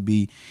supposed to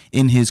be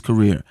in his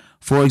career.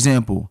 For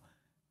example,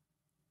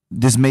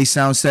 this may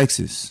sound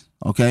sexist,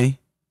 okay?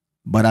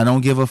 But I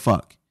don't give a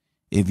fuck.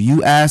 If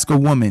you ask a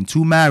woman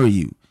to marry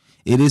you,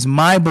 it is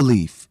my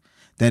belief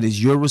that it's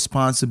your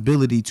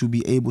responsibility to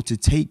be able to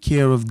take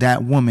care of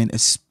that woman,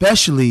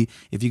 especially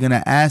if you're going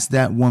to ask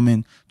that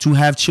woman to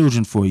have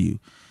children for you.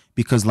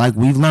 Because like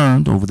we've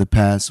learned over the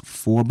past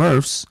 4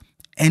 births,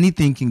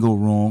 anything can go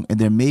wrong, and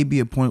there may be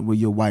a point where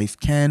your wife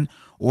can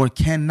or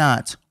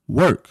cannot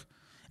work.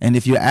 And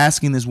if you're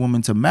asking this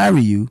woman to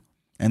marry you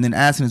and then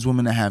asking this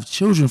woman to have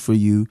children for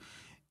you,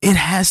 it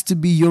has to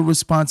be your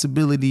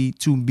responsibility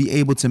to be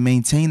able to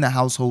maintain the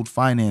household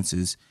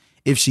finances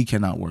if she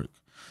cannot work.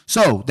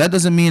 So that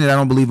doesn't mean that I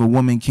don't believe a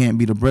woman can't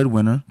be the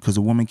breadwinner, because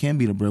a woman can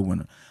be the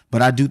breadwinner.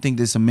 But I do think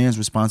there's a man's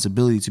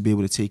responsibility to be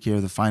able to take care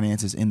of the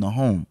finances in the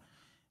home.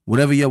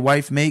 Whatever your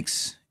wife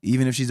makes,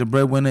 even if she's a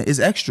breadwinner, is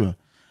extra.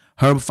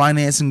 Her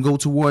financing go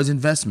towards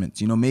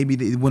investments. You know, maybe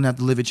they wouldn't have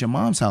to live at your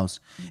mom's house.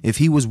 If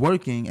he was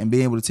working and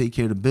being able to take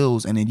care of the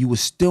bills, and then you were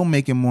still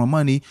making more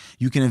money,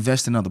 you can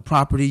invest in other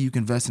property, you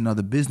can invest in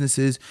other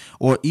businesses,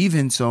 or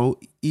even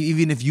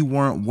if you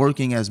weren't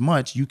working as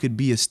much, you could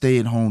be a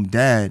stay-at-home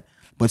dad,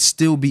 but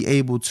still be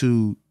able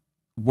to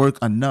work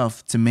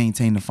enough to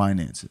maintain the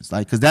finances.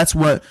 Like, because that's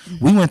what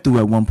we went through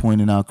at one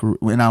point in our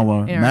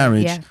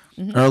marriage. Yeah.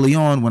 Early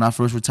on, when I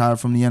first retired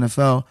from the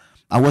NFL,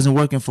 I wasn't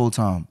working full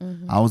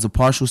time. I was a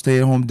partial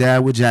stay-at-home dad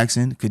with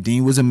Jackson.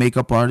 Kadeem was a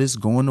makeup artist,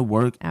 going to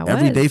work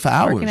every day for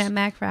hours. Working at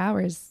Mac for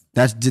hours.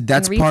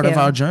 That's part of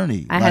our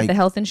journey. I had the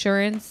health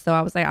insurance, so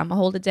I was like, I'm gonna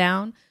hold it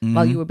down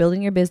while you were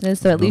building your business.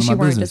 So at least you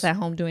weren't just at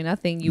home doing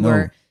nothing. You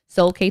were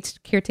sole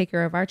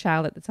caretaker of our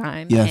child at the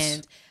time. Yes.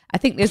 And I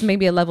think there's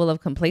maybe a level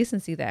of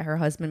complacency that her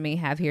husband may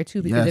have here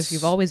too, because if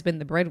you've always been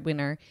the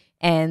breadwinner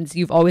and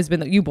you've always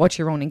been you bought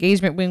your own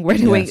engagement ring,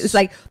 wedding ring, it's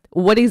like,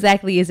 what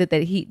exactly is it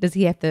that does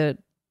he have to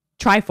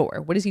try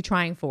for? What is he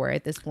trying for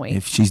at this point?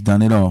 If she's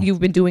done it all. You've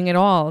been doing it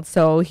all.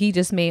 So he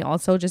just may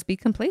also just be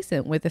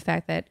complacent with the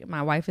fact that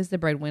my wife is the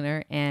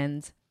breadwinner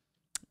and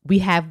we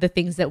have the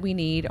things that we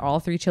need. All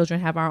 3 children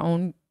have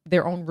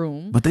their own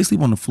room. But they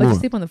sleep on the floor. But you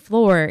sleep on the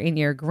floor in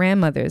your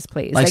grandmother's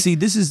place. Like see,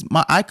 this is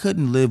I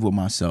couldn't live with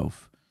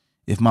myself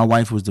if my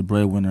wife was the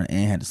breadwinner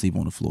and had to sleep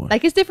on the floor.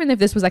 Like, it's different if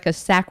this was like a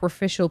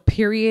sacrificial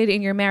period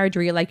in your marriage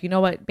where you're like, you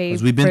know what, babe?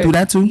 Because we've been through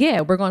that too.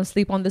 Yeah, we're going to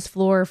sleep on this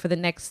floor for the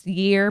next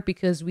year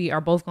because we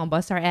are both going to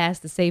bust our ass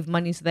to save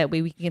money so that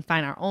way we can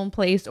find our own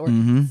place or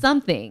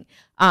something.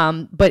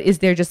 But is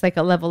there just like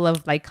a level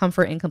of like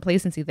comfort and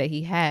complacency that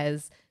he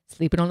has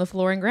sleeping on the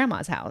floor in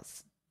grandma's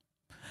house?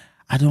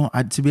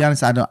 To be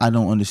honest, I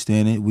don't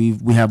understand it.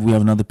 We have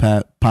another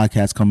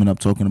podcast coming up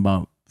talking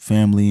about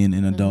family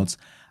and adults.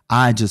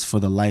 I just, for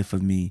the life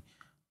of me,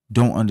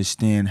 don't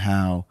understand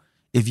how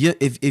if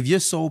your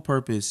sole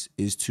purpose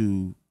is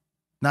to,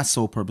 not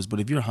sole purpose, but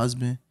if you're a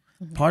husband,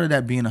 part of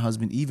that being a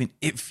husband, even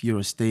if you're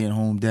a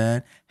stay-at-home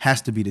dad,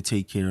 has to be to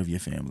take care of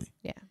your family.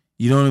 Yeah.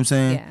 You know what I'm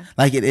saying? Yeah.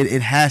 Like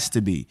it has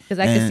to be. Because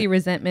I can see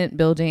resentment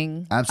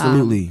building.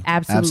 Absolutely.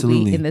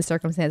 Absolutely in this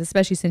circumstance,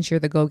 especially since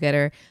you're the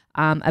go-getter.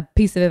 A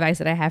piece of advice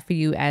that I have for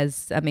you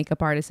as a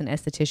makeup artist and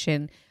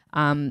esthetician,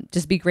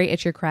 just be great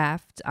at your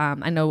craft.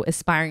 I know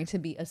aspiring to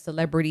be a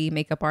celebrity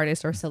makeup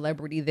artist or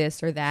celebrity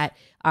this or that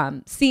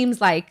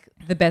seems like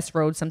the best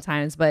road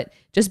sometimes, but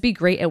just be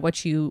great at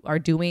what you are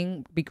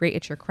doing. Be great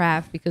at your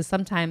craft, because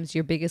sometimes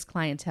your biggest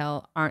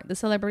clientele aren't the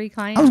celebrity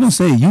clients. I was going to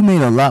say, you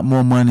made a lot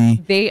more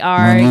money. They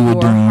are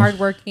your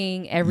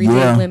hardworking,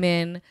 everyday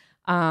women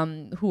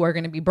who are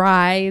going to be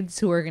brides,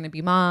 who are going to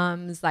be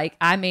moms. Like,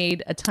 I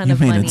made a ton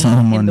of money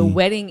in the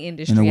wedding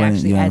industry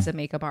as a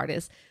makeup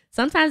artist.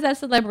 Sometimes that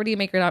celebrity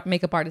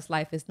makeup artist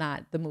life is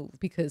not the move,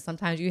 because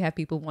sometimes you have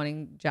people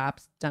wanting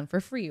jobs done for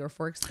free or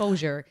for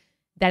exposure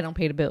that don't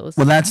pay the bills.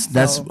 Well,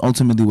 that's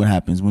ultimately what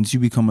happens. Once you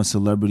become a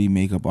celebrity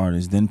makeup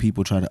artist, then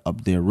people try to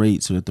up their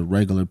rate so that the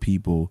regular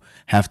people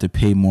have to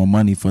pay more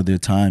money for their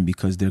time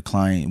because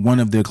one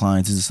of their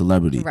clients is a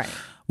celebrity. Right.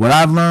 What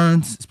I've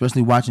learned,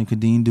 especially watching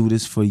Kadeen do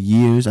this for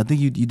years, I think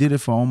you did it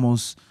for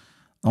almost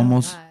How many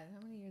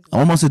years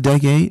almost a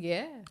decade.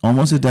 Yeah.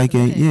 Almost a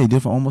decade. Yeah, you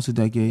did for almost a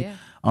decade.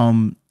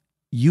 Yeah.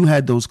 You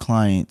had those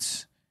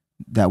clients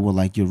that were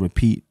like your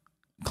repeat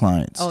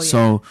clients. Oh, yeah.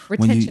 So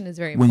retention is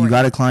very important. When you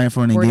got a client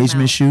for an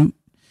engagement shoot,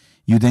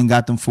 you then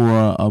got them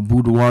for a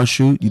boudoir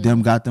shoot. You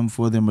then got them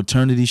for their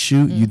maternity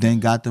shoot. You then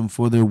got them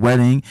for their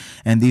wedding.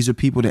 And these are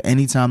people that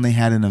anytime they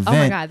had an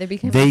event,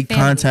 they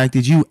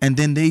contacted you. And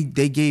then they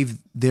gave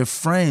their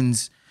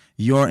friends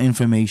your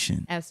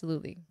information.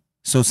 Absolutely.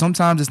 So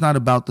sometimes it's not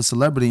about the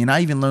celebrity. And I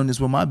even learned this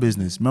with my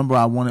business.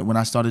 Remember, when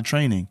I started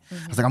training,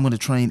 I was like, I'm going to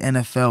train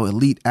NFL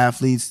elite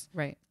athletes.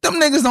 Right. Them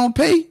niggas don't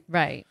pay.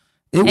 Right.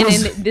 In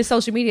this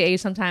social media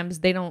age,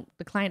 sometimes the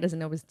client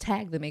doesn't always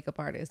tag the makeup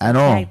artist at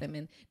all. Tag them,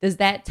 and does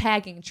that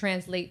tagging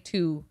translate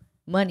to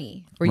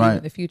money for you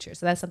in the future?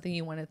 So that's something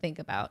you want to think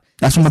about.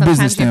 That's from a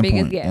business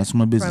standpoint. That's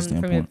from a business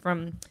standpoint.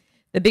 From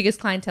the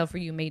biggest clientele for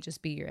you may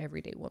just be your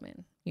everyday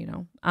woman, you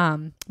know.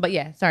 But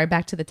yeah, sorry.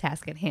 Back to the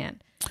task at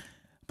hand.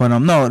 But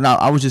no,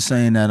 I was just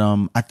saying that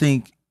I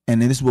think,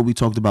 and this is what we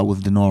talked about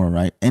with Denora,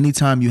 right?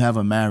 Anytime you have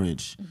a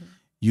marriage,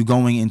 you're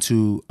going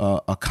into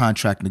a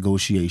contract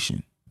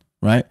negotiation,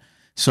 right?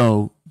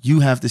 So you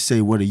have to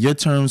say, what are your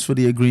terms for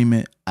the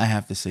agreement? I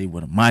have to say,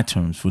 what are my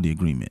terms for the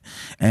agreement?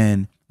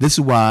 And this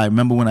is why I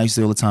remember when I used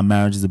to say all the time,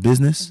 marriage is a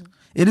business.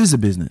 It is a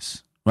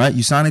business, right?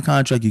 You sign a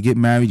contract, you get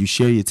married, you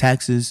share your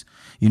taxes,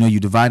 you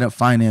divide up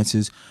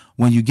finances.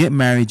 When you get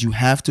married, you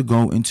have to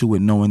go into it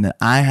knowing that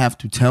I have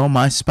to tell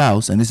my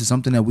spouse, and this is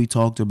something that we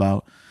talked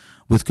about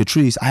with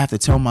Katryce, I have to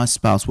tell my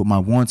spouse what my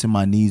wants and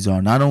my needs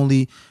are, not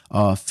only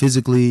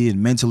physically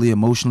and mentally,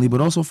 emotionally,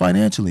 but also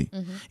financially.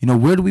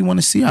 Where do we want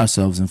to see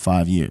ourselves in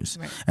 5 years?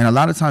 Right. And a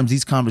lot of times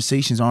these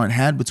conversations aren't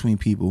had between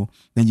people.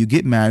 Then you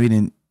get married,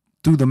 and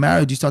through the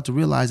marriage, you start to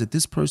realize that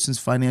this person's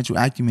financial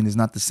acumen is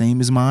not the same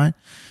as mine.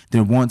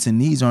 Their wants and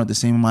needs aren't the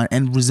same as mine,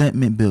 and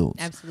resentment builds.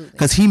 Absolutely.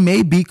 Because he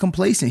may be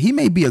complacent. He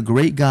may be a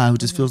great guy who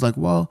just feels like,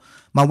 well,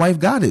 my wife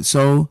got it,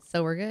 so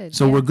we're good.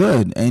 So we're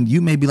good. And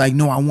you may be like,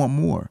 no, I want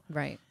more.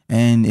 Right.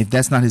 And if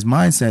that's not his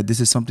mindset, this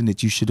is something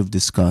that you should have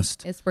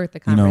discussed. It's worth the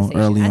conversation.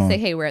 Early on. I'd say,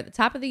 hey, we're at the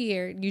top of the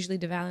year. Usually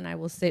DeVal and I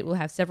we'll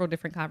have several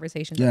different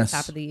conversations at the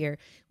top of the year.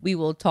 We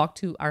will talk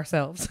to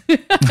ourselves and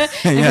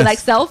be like,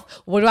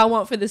 self, what do I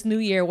want for this new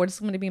year? What's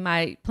going to be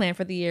my plan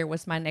for the year?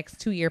 What's my next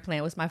 2-year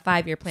plan? What's my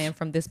 5-year plan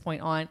from this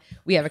point on?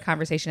 We have a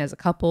conversation as a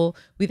couple.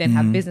 We then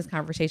have business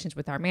conversations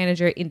with our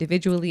manager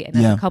individually and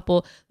as a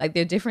couple. Like,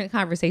 there are different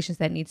conversations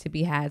that need to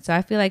be had. So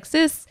I feel like,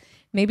 sis,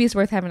 maybe it's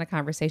worth having a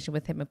conversation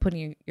with him and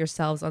putting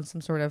yourselves on some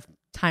sort of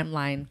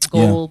timeline,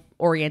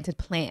 goal-oriented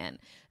plan,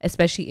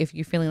 especially if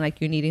you're feeling like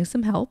you're needing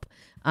some help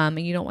and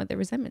you don't want the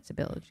resentment to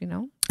build,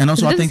 And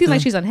also, it doesn't seem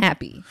like she's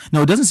unhappy.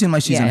 No, it doesn't seem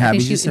like she's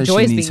unhappy. She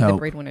enjoys being the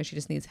breadwinner. She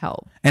just needs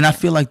help. And I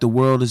feel like the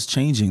world is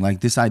changing.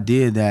 Like, this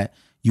idea that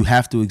you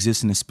have to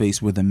exist in a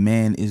space where the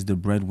man is the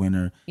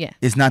breadwinner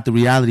is not the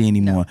reality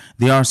anymore. No.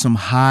 There are some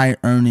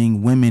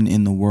high-earning women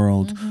in the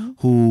world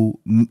who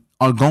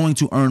are going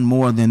to earn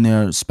more than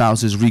their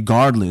spouses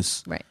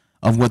regardless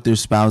of what their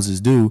spouses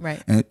do. Right.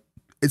 And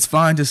it's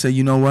fine to say,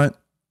 you know what?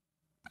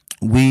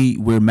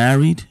 We're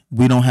married.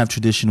 We don't have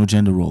traditional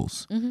gender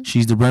roles.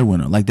 She's the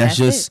breadwinner. Like, that's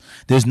just,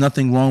 there's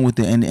nothing wrong with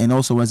it. And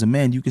also, as a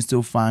man, you can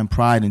still find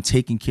pride in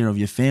taking care of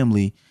your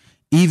family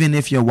Even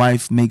if your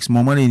wife makes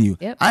more money than you.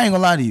 Yep. I ain't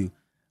gonna lie to you.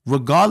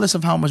 Regardless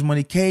of how much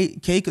money, Kay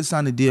could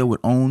sign a deal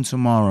with OWN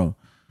tomorrow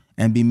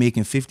and be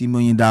making $50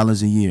 million a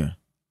year.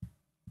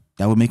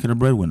 That would make her a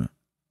breadwinner.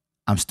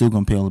 I'm still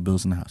gonna pay all the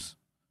bills in the house.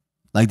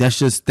 Like that's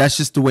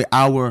just the way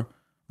our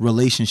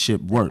relationship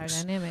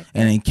works. And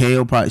then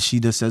Kay she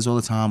just says all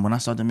the time, when I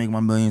start to make my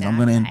millions, I'm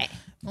gonna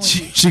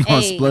she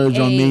gonna splurge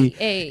on me,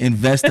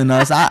 invest in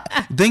us.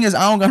 The thing is,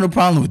 I don't got no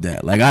problem with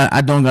that. Like I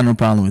don't got no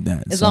problem with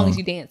that. As long as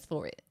you dance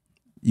for it.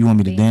 You want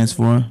me to dance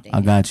for her? I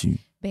got you.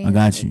 I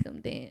got you.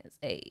 Dance.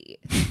 Hey.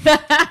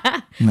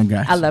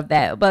 I love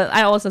that. But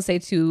I also say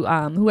to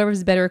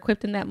whoever's better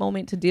equipped in that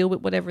moment to deal with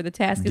whatever the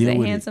task is at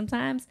hand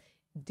sometimes,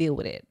 deal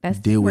with it. That's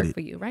the work for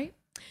you, right?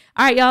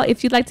 All right, y'all.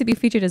 If you'd like to be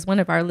featured as one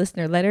of our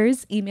listener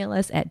letters, email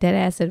us at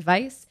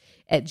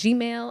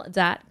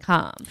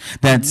deadassadvice@gmail.com.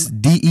 That's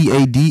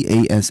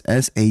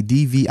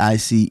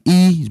DEADASSADVICE.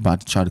 He's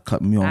about to try to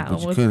cut me off,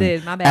 but you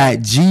couldn't. My bad. At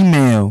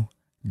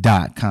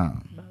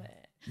gmail.com.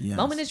 Yes.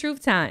 Moment of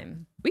truth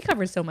time. We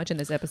covered so much in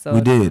this episode.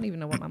 We did. I don't even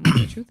know what my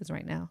moment of truth is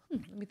right now.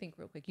 Let me think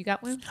real quick. You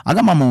got one? I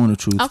got my moment of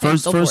truth. Okay,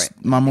 first,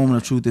 my moment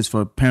of truth is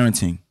for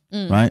parenting,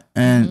 right?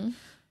 And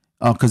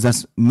because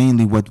that's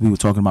mainly what we were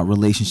talking about,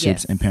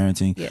 relationships and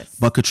parenting. Yes.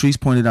 But Katryce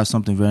pointed out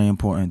something very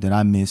important that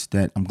I missed,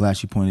 that I'm glad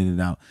she pointed it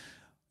out.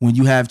 When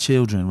you have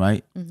children,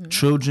 right?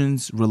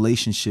 Children's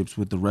relationships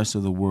with the rest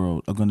of the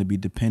world are going to be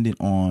dependent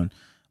on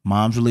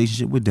mom's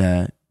relationship with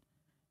dad's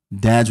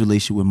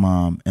relationship with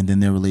mom, and then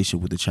their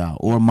relationship with the child,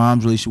 or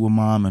mom's relationship with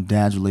mom and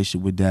dad's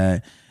relationship with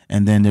dad,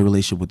 and then their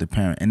relationship with the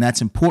parent. And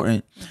that's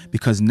important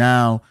because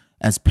now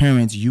as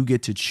parents, you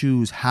get to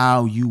choose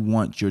how you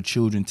want your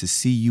children to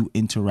see you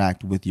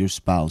interact with your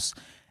spouse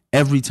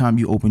every time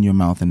you open your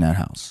mouth in that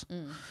house.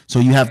 So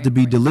you have to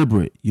be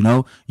deliberate. You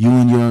know, you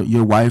and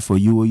your wife or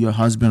you or your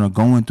husband are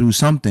going through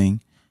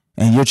something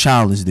and your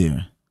child is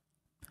there.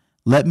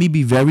 Let me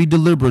be very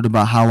deliberate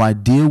about how I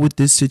deal with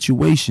this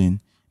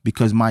situation,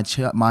 because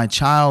my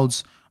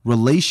child's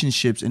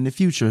relationships in the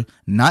future,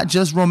 not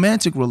just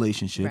romantic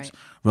relationships,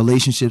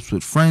 relationships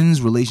with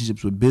friends,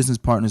 relationships with business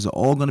partners, are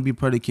all going to be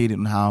predicated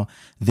on how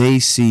they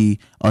see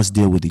us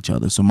deal with each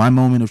other. So my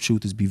moment of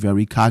truth is be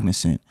very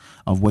cognizant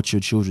of what your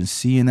children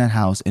see in that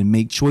house and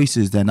make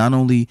choices that not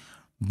only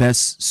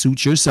best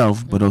suit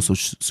yourself, but also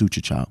suit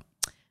your child.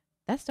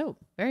 That's dope.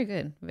 Very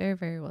good. Very,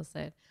 very well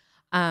said.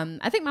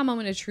 I think my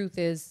moment of truth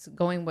is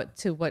going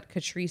to what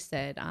Katryce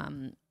said.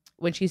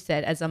 When she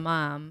said, as a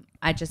mom,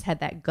 I just had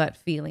that gut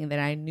feeling that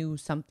I knew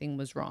something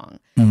was wrong.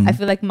 I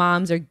feel like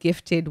moms are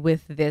gifted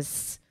with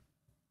this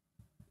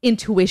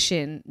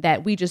intuition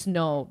that we just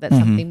know that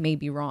something may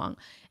be wrong.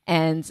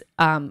 And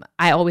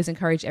I always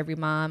encourage every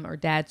mom or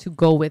dad to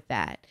go with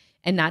that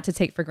and not to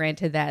take for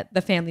granted that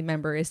the family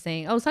member is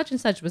saying, oh, such and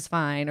such was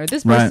fine, or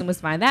this person was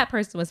fine, that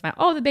person was fine.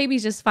 Oh, the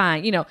baby's just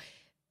fine. You know,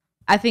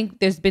 I think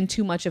there's been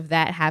too much of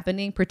that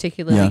happening,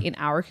 particularly in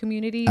our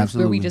communities,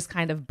 where we just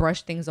kind of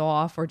brush things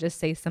off or just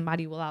say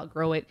somebody will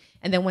outgrow it.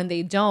 And then when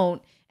they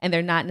don't, and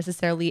they're not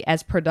necessarily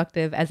as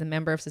productive as a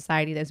member of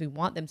society as we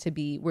want them to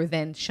be, we're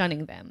then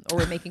shunning them, or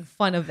we're making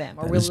fun of them,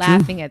 or we're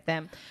laughing at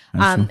them,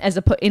 as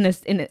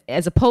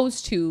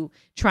opposed to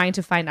trying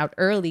to find out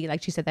early,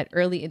 like she said, that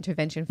early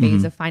intervention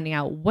phase of finding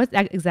out what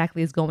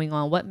exactly is going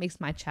on, what makes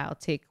my child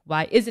tick,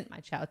 why isn't my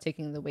child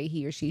ticking the way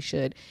he or she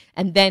should,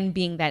 and then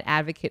being that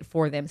advocate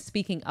for them,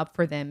 speaking up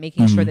for them,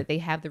 making sure that they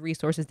have the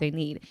resources they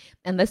need.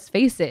 And let's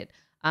face it,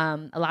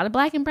 a lot of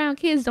Black and brown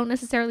kids don't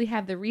necessarily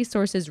have the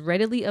resources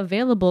readily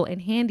available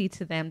and handy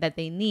to them that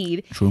they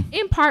need. True.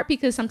 In part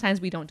because sometimes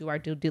we don't do our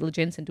due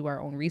diligence and do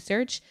our own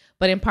research,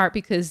 but in part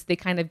because they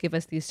kind of give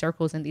us these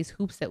circles and these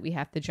hoops that we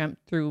have to jump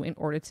through in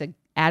order to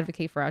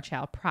advocate for our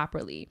child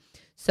properly.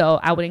 So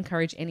I would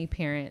encourage any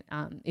parent,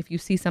 if you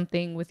see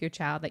something with your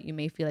child that you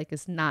may feel like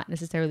is not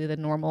necessarily the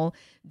normal,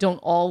 don't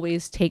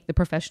always take the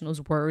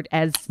professional's word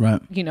as,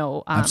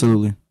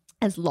 absolutely,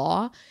 as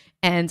law.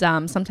 And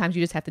sometimes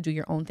you just have to do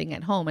your own thing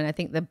at home. And I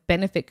think the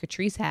benefit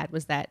Katryce had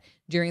was that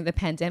during the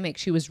pandemic,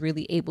 she was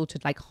really able to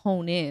like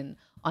hone in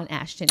on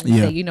Ashton and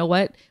say, you know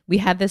what, we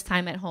have this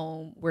time at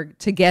home, we're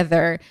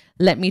together,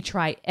 let me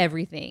try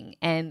everything.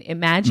 And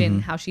imagine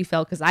how she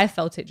felt, because I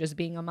felt it just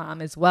being a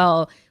mom as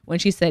well, when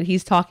she said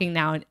he's talking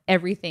now and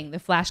everything, the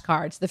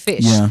flashcards, the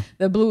fish,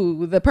 the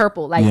blue, the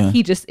purple, like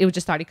it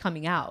just started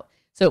coming out.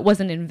 So it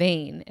wasn't in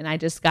vain. And I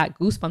just got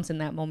goosebumps in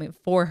that moment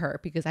for her,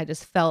 because I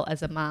just felt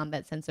as a mom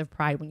that sense of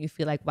pride when you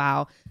feel like,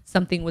 wow,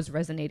 something was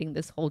resonating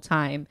this whole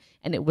time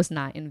and it was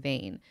not in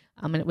vain.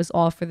 And it was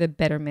all for the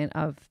betterment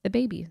of the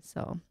baby.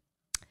 So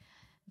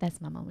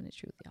that's my moment of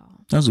truth,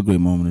 y'all. That was a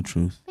great moment of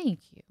truth. Thank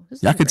you.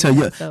 I can tell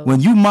you,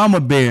 when you mama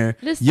bear,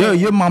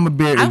 your mama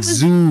bear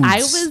exudes. I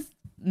was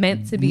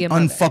meant to be a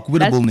mother.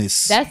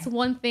 Unfuckwitableness. That's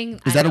one thing.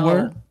 Is that a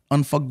word?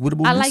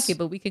 Unfuckwitableness? I like it,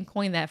 but we can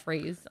coin that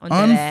phrase on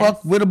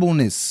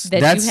unfuckwitableness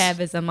that you have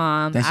as a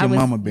mom. That's your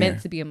mama bear.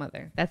 Meant to be a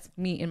mother. That's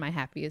me in my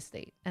happiest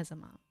state as a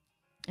mom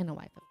and a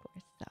wife, of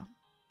course. So,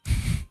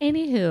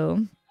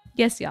 anywho,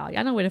 yes, y'all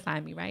know where to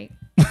find me, right?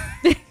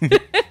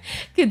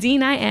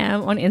 Kadeen I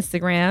am on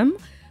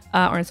Instagram.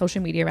 or on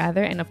social media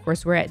rather. And of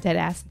course, we're at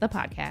Deadass the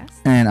Podcast.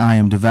 And I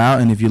am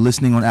Devout. And if you're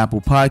listening on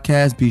Apple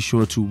Podcasts, be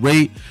sure to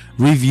rate,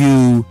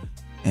 review,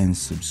 and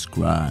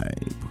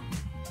subscribe.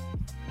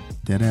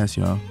 Deadass,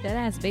 y'all.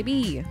 Deadass,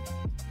 baby.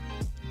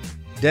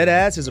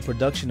 Deadass is a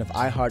production of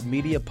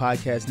iHeartMedia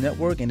Podcast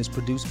Network and is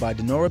produced by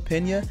Denora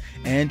Pena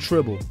and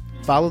Tribble.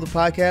 Follow the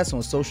podcast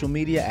on social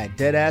media at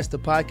Deadass the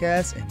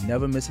Podcast and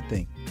never miss a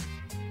thing.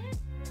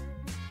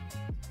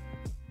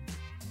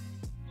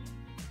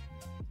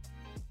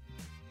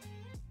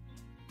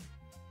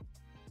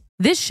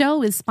 This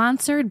show is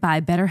sponsored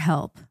by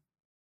BetterHelp.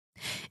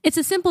 It's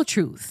a simple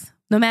truth.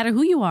 No matter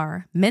who you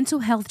are, mental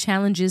health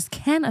challenges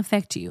can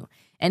affect you,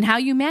 and how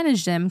you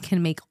manage them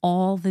can make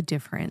all the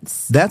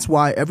difference. That's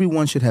why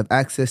everyone should have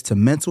access to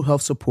mental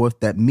health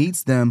support that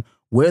meets them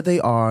where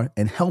they are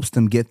and helps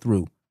them get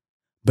through.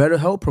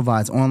 BetterHelp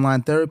provides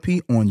online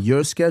therapy on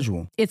your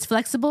schedule. It's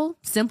flexible,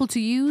 simple to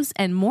use,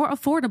 and more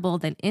affordable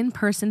than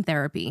in-person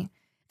therapy.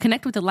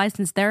 Connect with a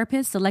licensed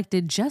therapist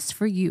selected just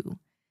for you.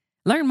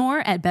 Learn more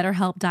at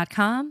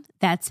BetterHelp.com.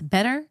 That's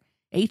better,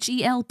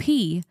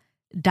 HELP.com.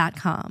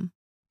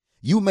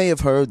 You may have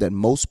heard that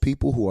most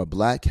people who are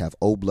black have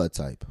O blood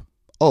type.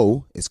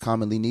 O is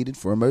commonly needed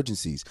for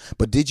emergencies.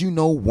 But did you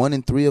know 1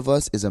 in 3 of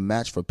us is a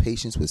match for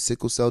patients with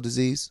sickle cell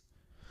disease?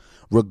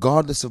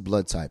 Regardless of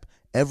blood type,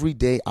 every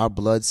day our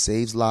blood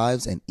saves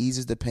lives and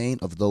eases the pain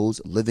of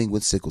those living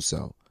with sickle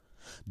cell.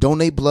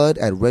 Donate blood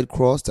at Red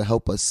Cross to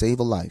help us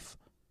save a life.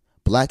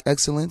 Black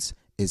excellence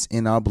is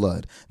in our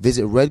blood.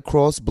 Visit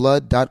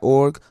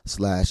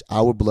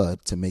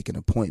redcrossblood.org/ourblood to make an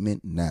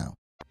appointment now.